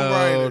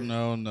 songwriter.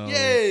 No.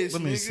 Yes,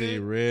 Let me nigga. see.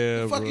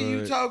 Real, The fuck are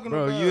you talking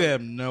bro, about? you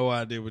have no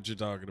idea what you're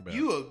talking about.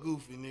 You a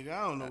goofy nigga.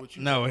 I don't know what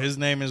you No, his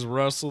name is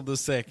Russell the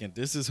Second.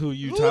 This is who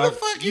you Who talk. the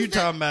fuck You is that?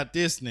 talking about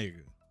this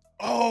nigga.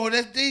 Oh,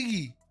 that's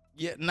Diggy.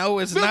 Yeah, no,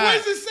 it's But not.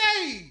 what does it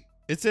say?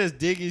 It says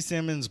Diggy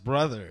Simmons'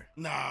 brother.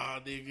 Nah,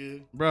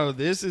 nigga. Bro,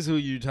 this is who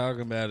you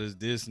talking about is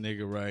this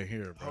nigga right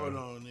here, bro. Hold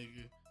on,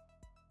 nigga.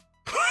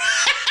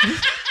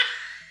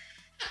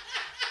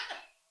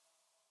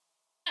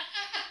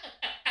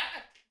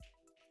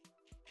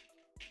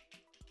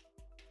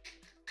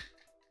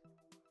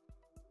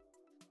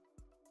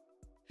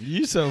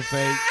 You so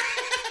fake.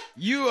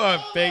 You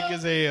are fake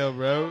as hell,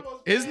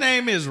 bro. His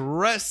name is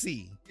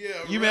Russie.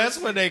 Yeah, That's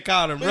what they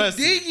called him, But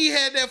Russie. Diggy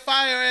had that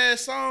fire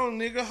ass song,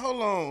 nigga.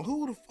 Hold on.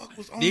 Who the fuck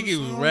was on the Diggy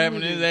was song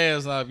rapping with his it?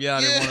 ass off.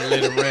 Y'all didn't want to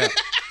let him rap.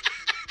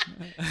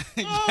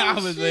 Y'all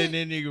was shit. letting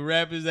that nigga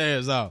rap his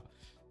ass off.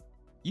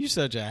 You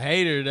such a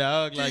hater,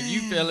 dog. Like,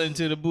 you fell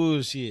into the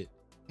bullshit.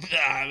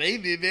 Nah, they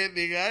did that,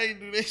 nigga. I ain't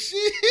do that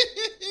shit.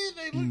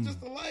 They look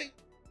just alike.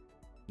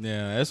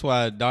 Yeah, that's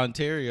why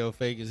Dontario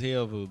fake as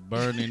hell for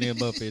burning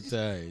him up at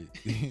times.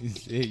 He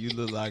said you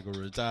look like a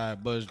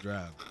retired bus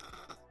driver.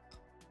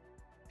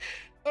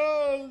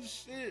 Oh,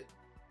 shit.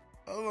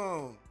 Hold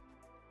on.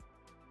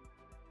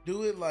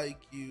 Do it like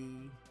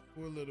you.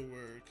 4-letter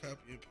word. Copy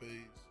and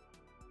paste.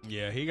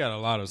 Yeah, he got a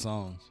lot of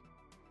songs.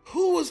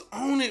 Who was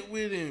on it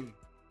with him?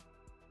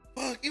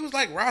 Fuck, it was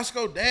like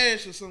Roscoe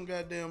Dash or some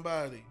goddamn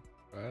body.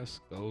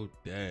 Roscoe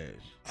Dash.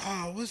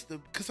 Oh,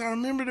 because I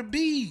remember the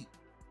beat.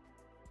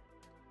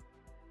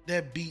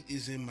 That beat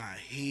is in my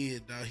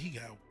head, dog. He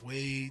got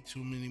way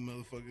too many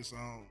motherfucking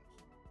songs.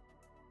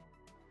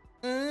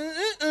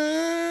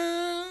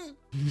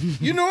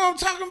 You know what I'm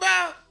talking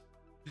about?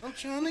 I'm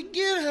trying to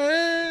get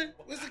her.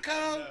 What's it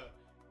called?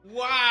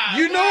 Wow.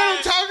 You know what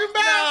I'm talking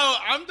about? No,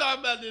 I'm talking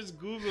about this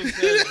Google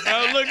search.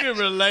 Bro, look at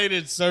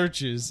related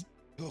searches.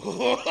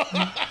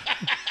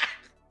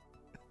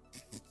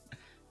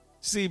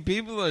 See,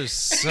 people are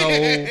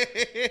so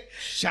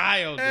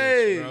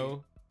childish,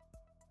 bro.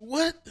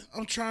 What?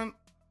 I'm trying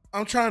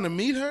to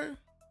meet her?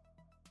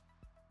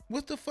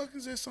 What the fuck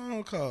is that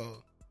song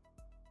called?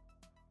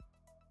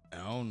 I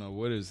don't know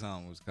what his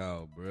song was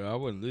called, bro. I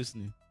wasn't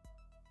listening.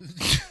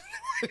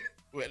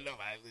 Well,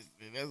 nobody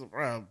listening. That's a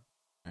problem.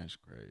 That's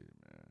crazy,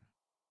 man.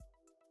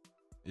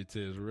 It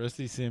says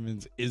Rusty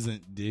Simmons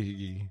isn't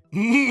Diggy.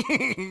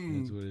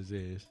 That's what it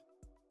says.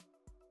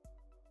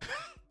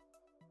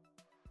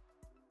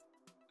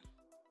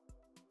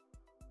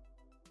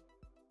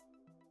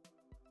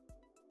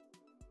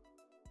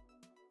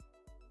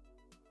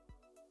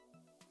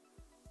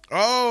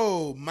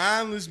 Oh,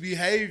 Mindless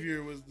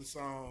Behavior was the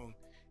song,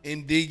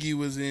 and Diggy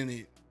was in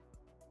it.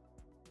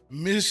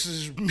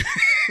 Miss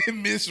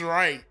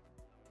Right.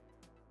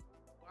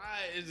 Why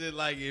is it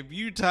like if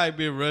you type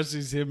in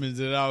Rusty Simmons,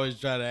 it always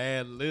try to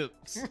add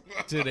lips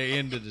to the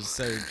end of the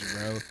search,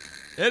 bro?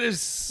 That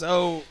is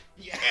so.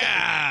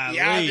 Yeah,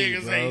 y'all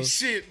niggas bro. ain't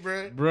shit,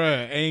 bro.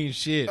 Bruh, ain't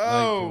shit. Oh,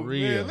 like, for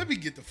real. man, let me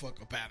get the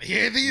fuck up out of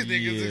here. These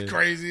niggas is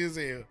crazy as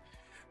hell.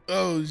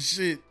 Oh,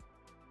 shit.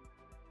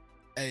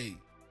 Hey,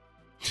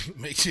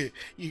 make sure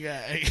you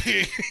got...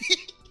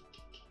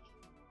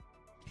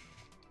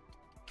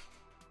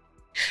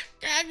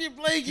 grab your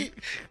blanket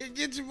and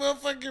get your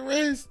motherfucking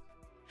rest.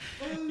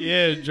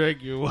 Yeah,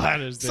 drink your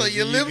water. So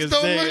your lips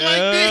don't look like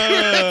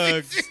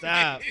this.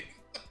 Stop.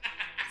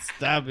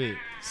 Stop it.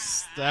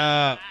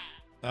 Stop.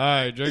 All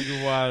right, drink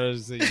your water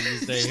so you can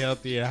stay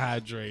healthy and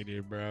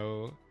hydrated,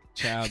 bro.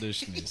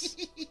 Childishness.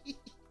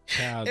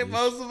 Childish. And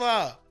most of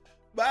all,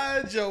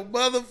 mind your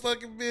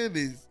motherfucking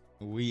business.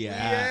 We out.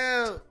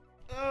 Yeah.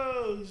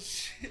 Oh,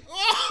 shit.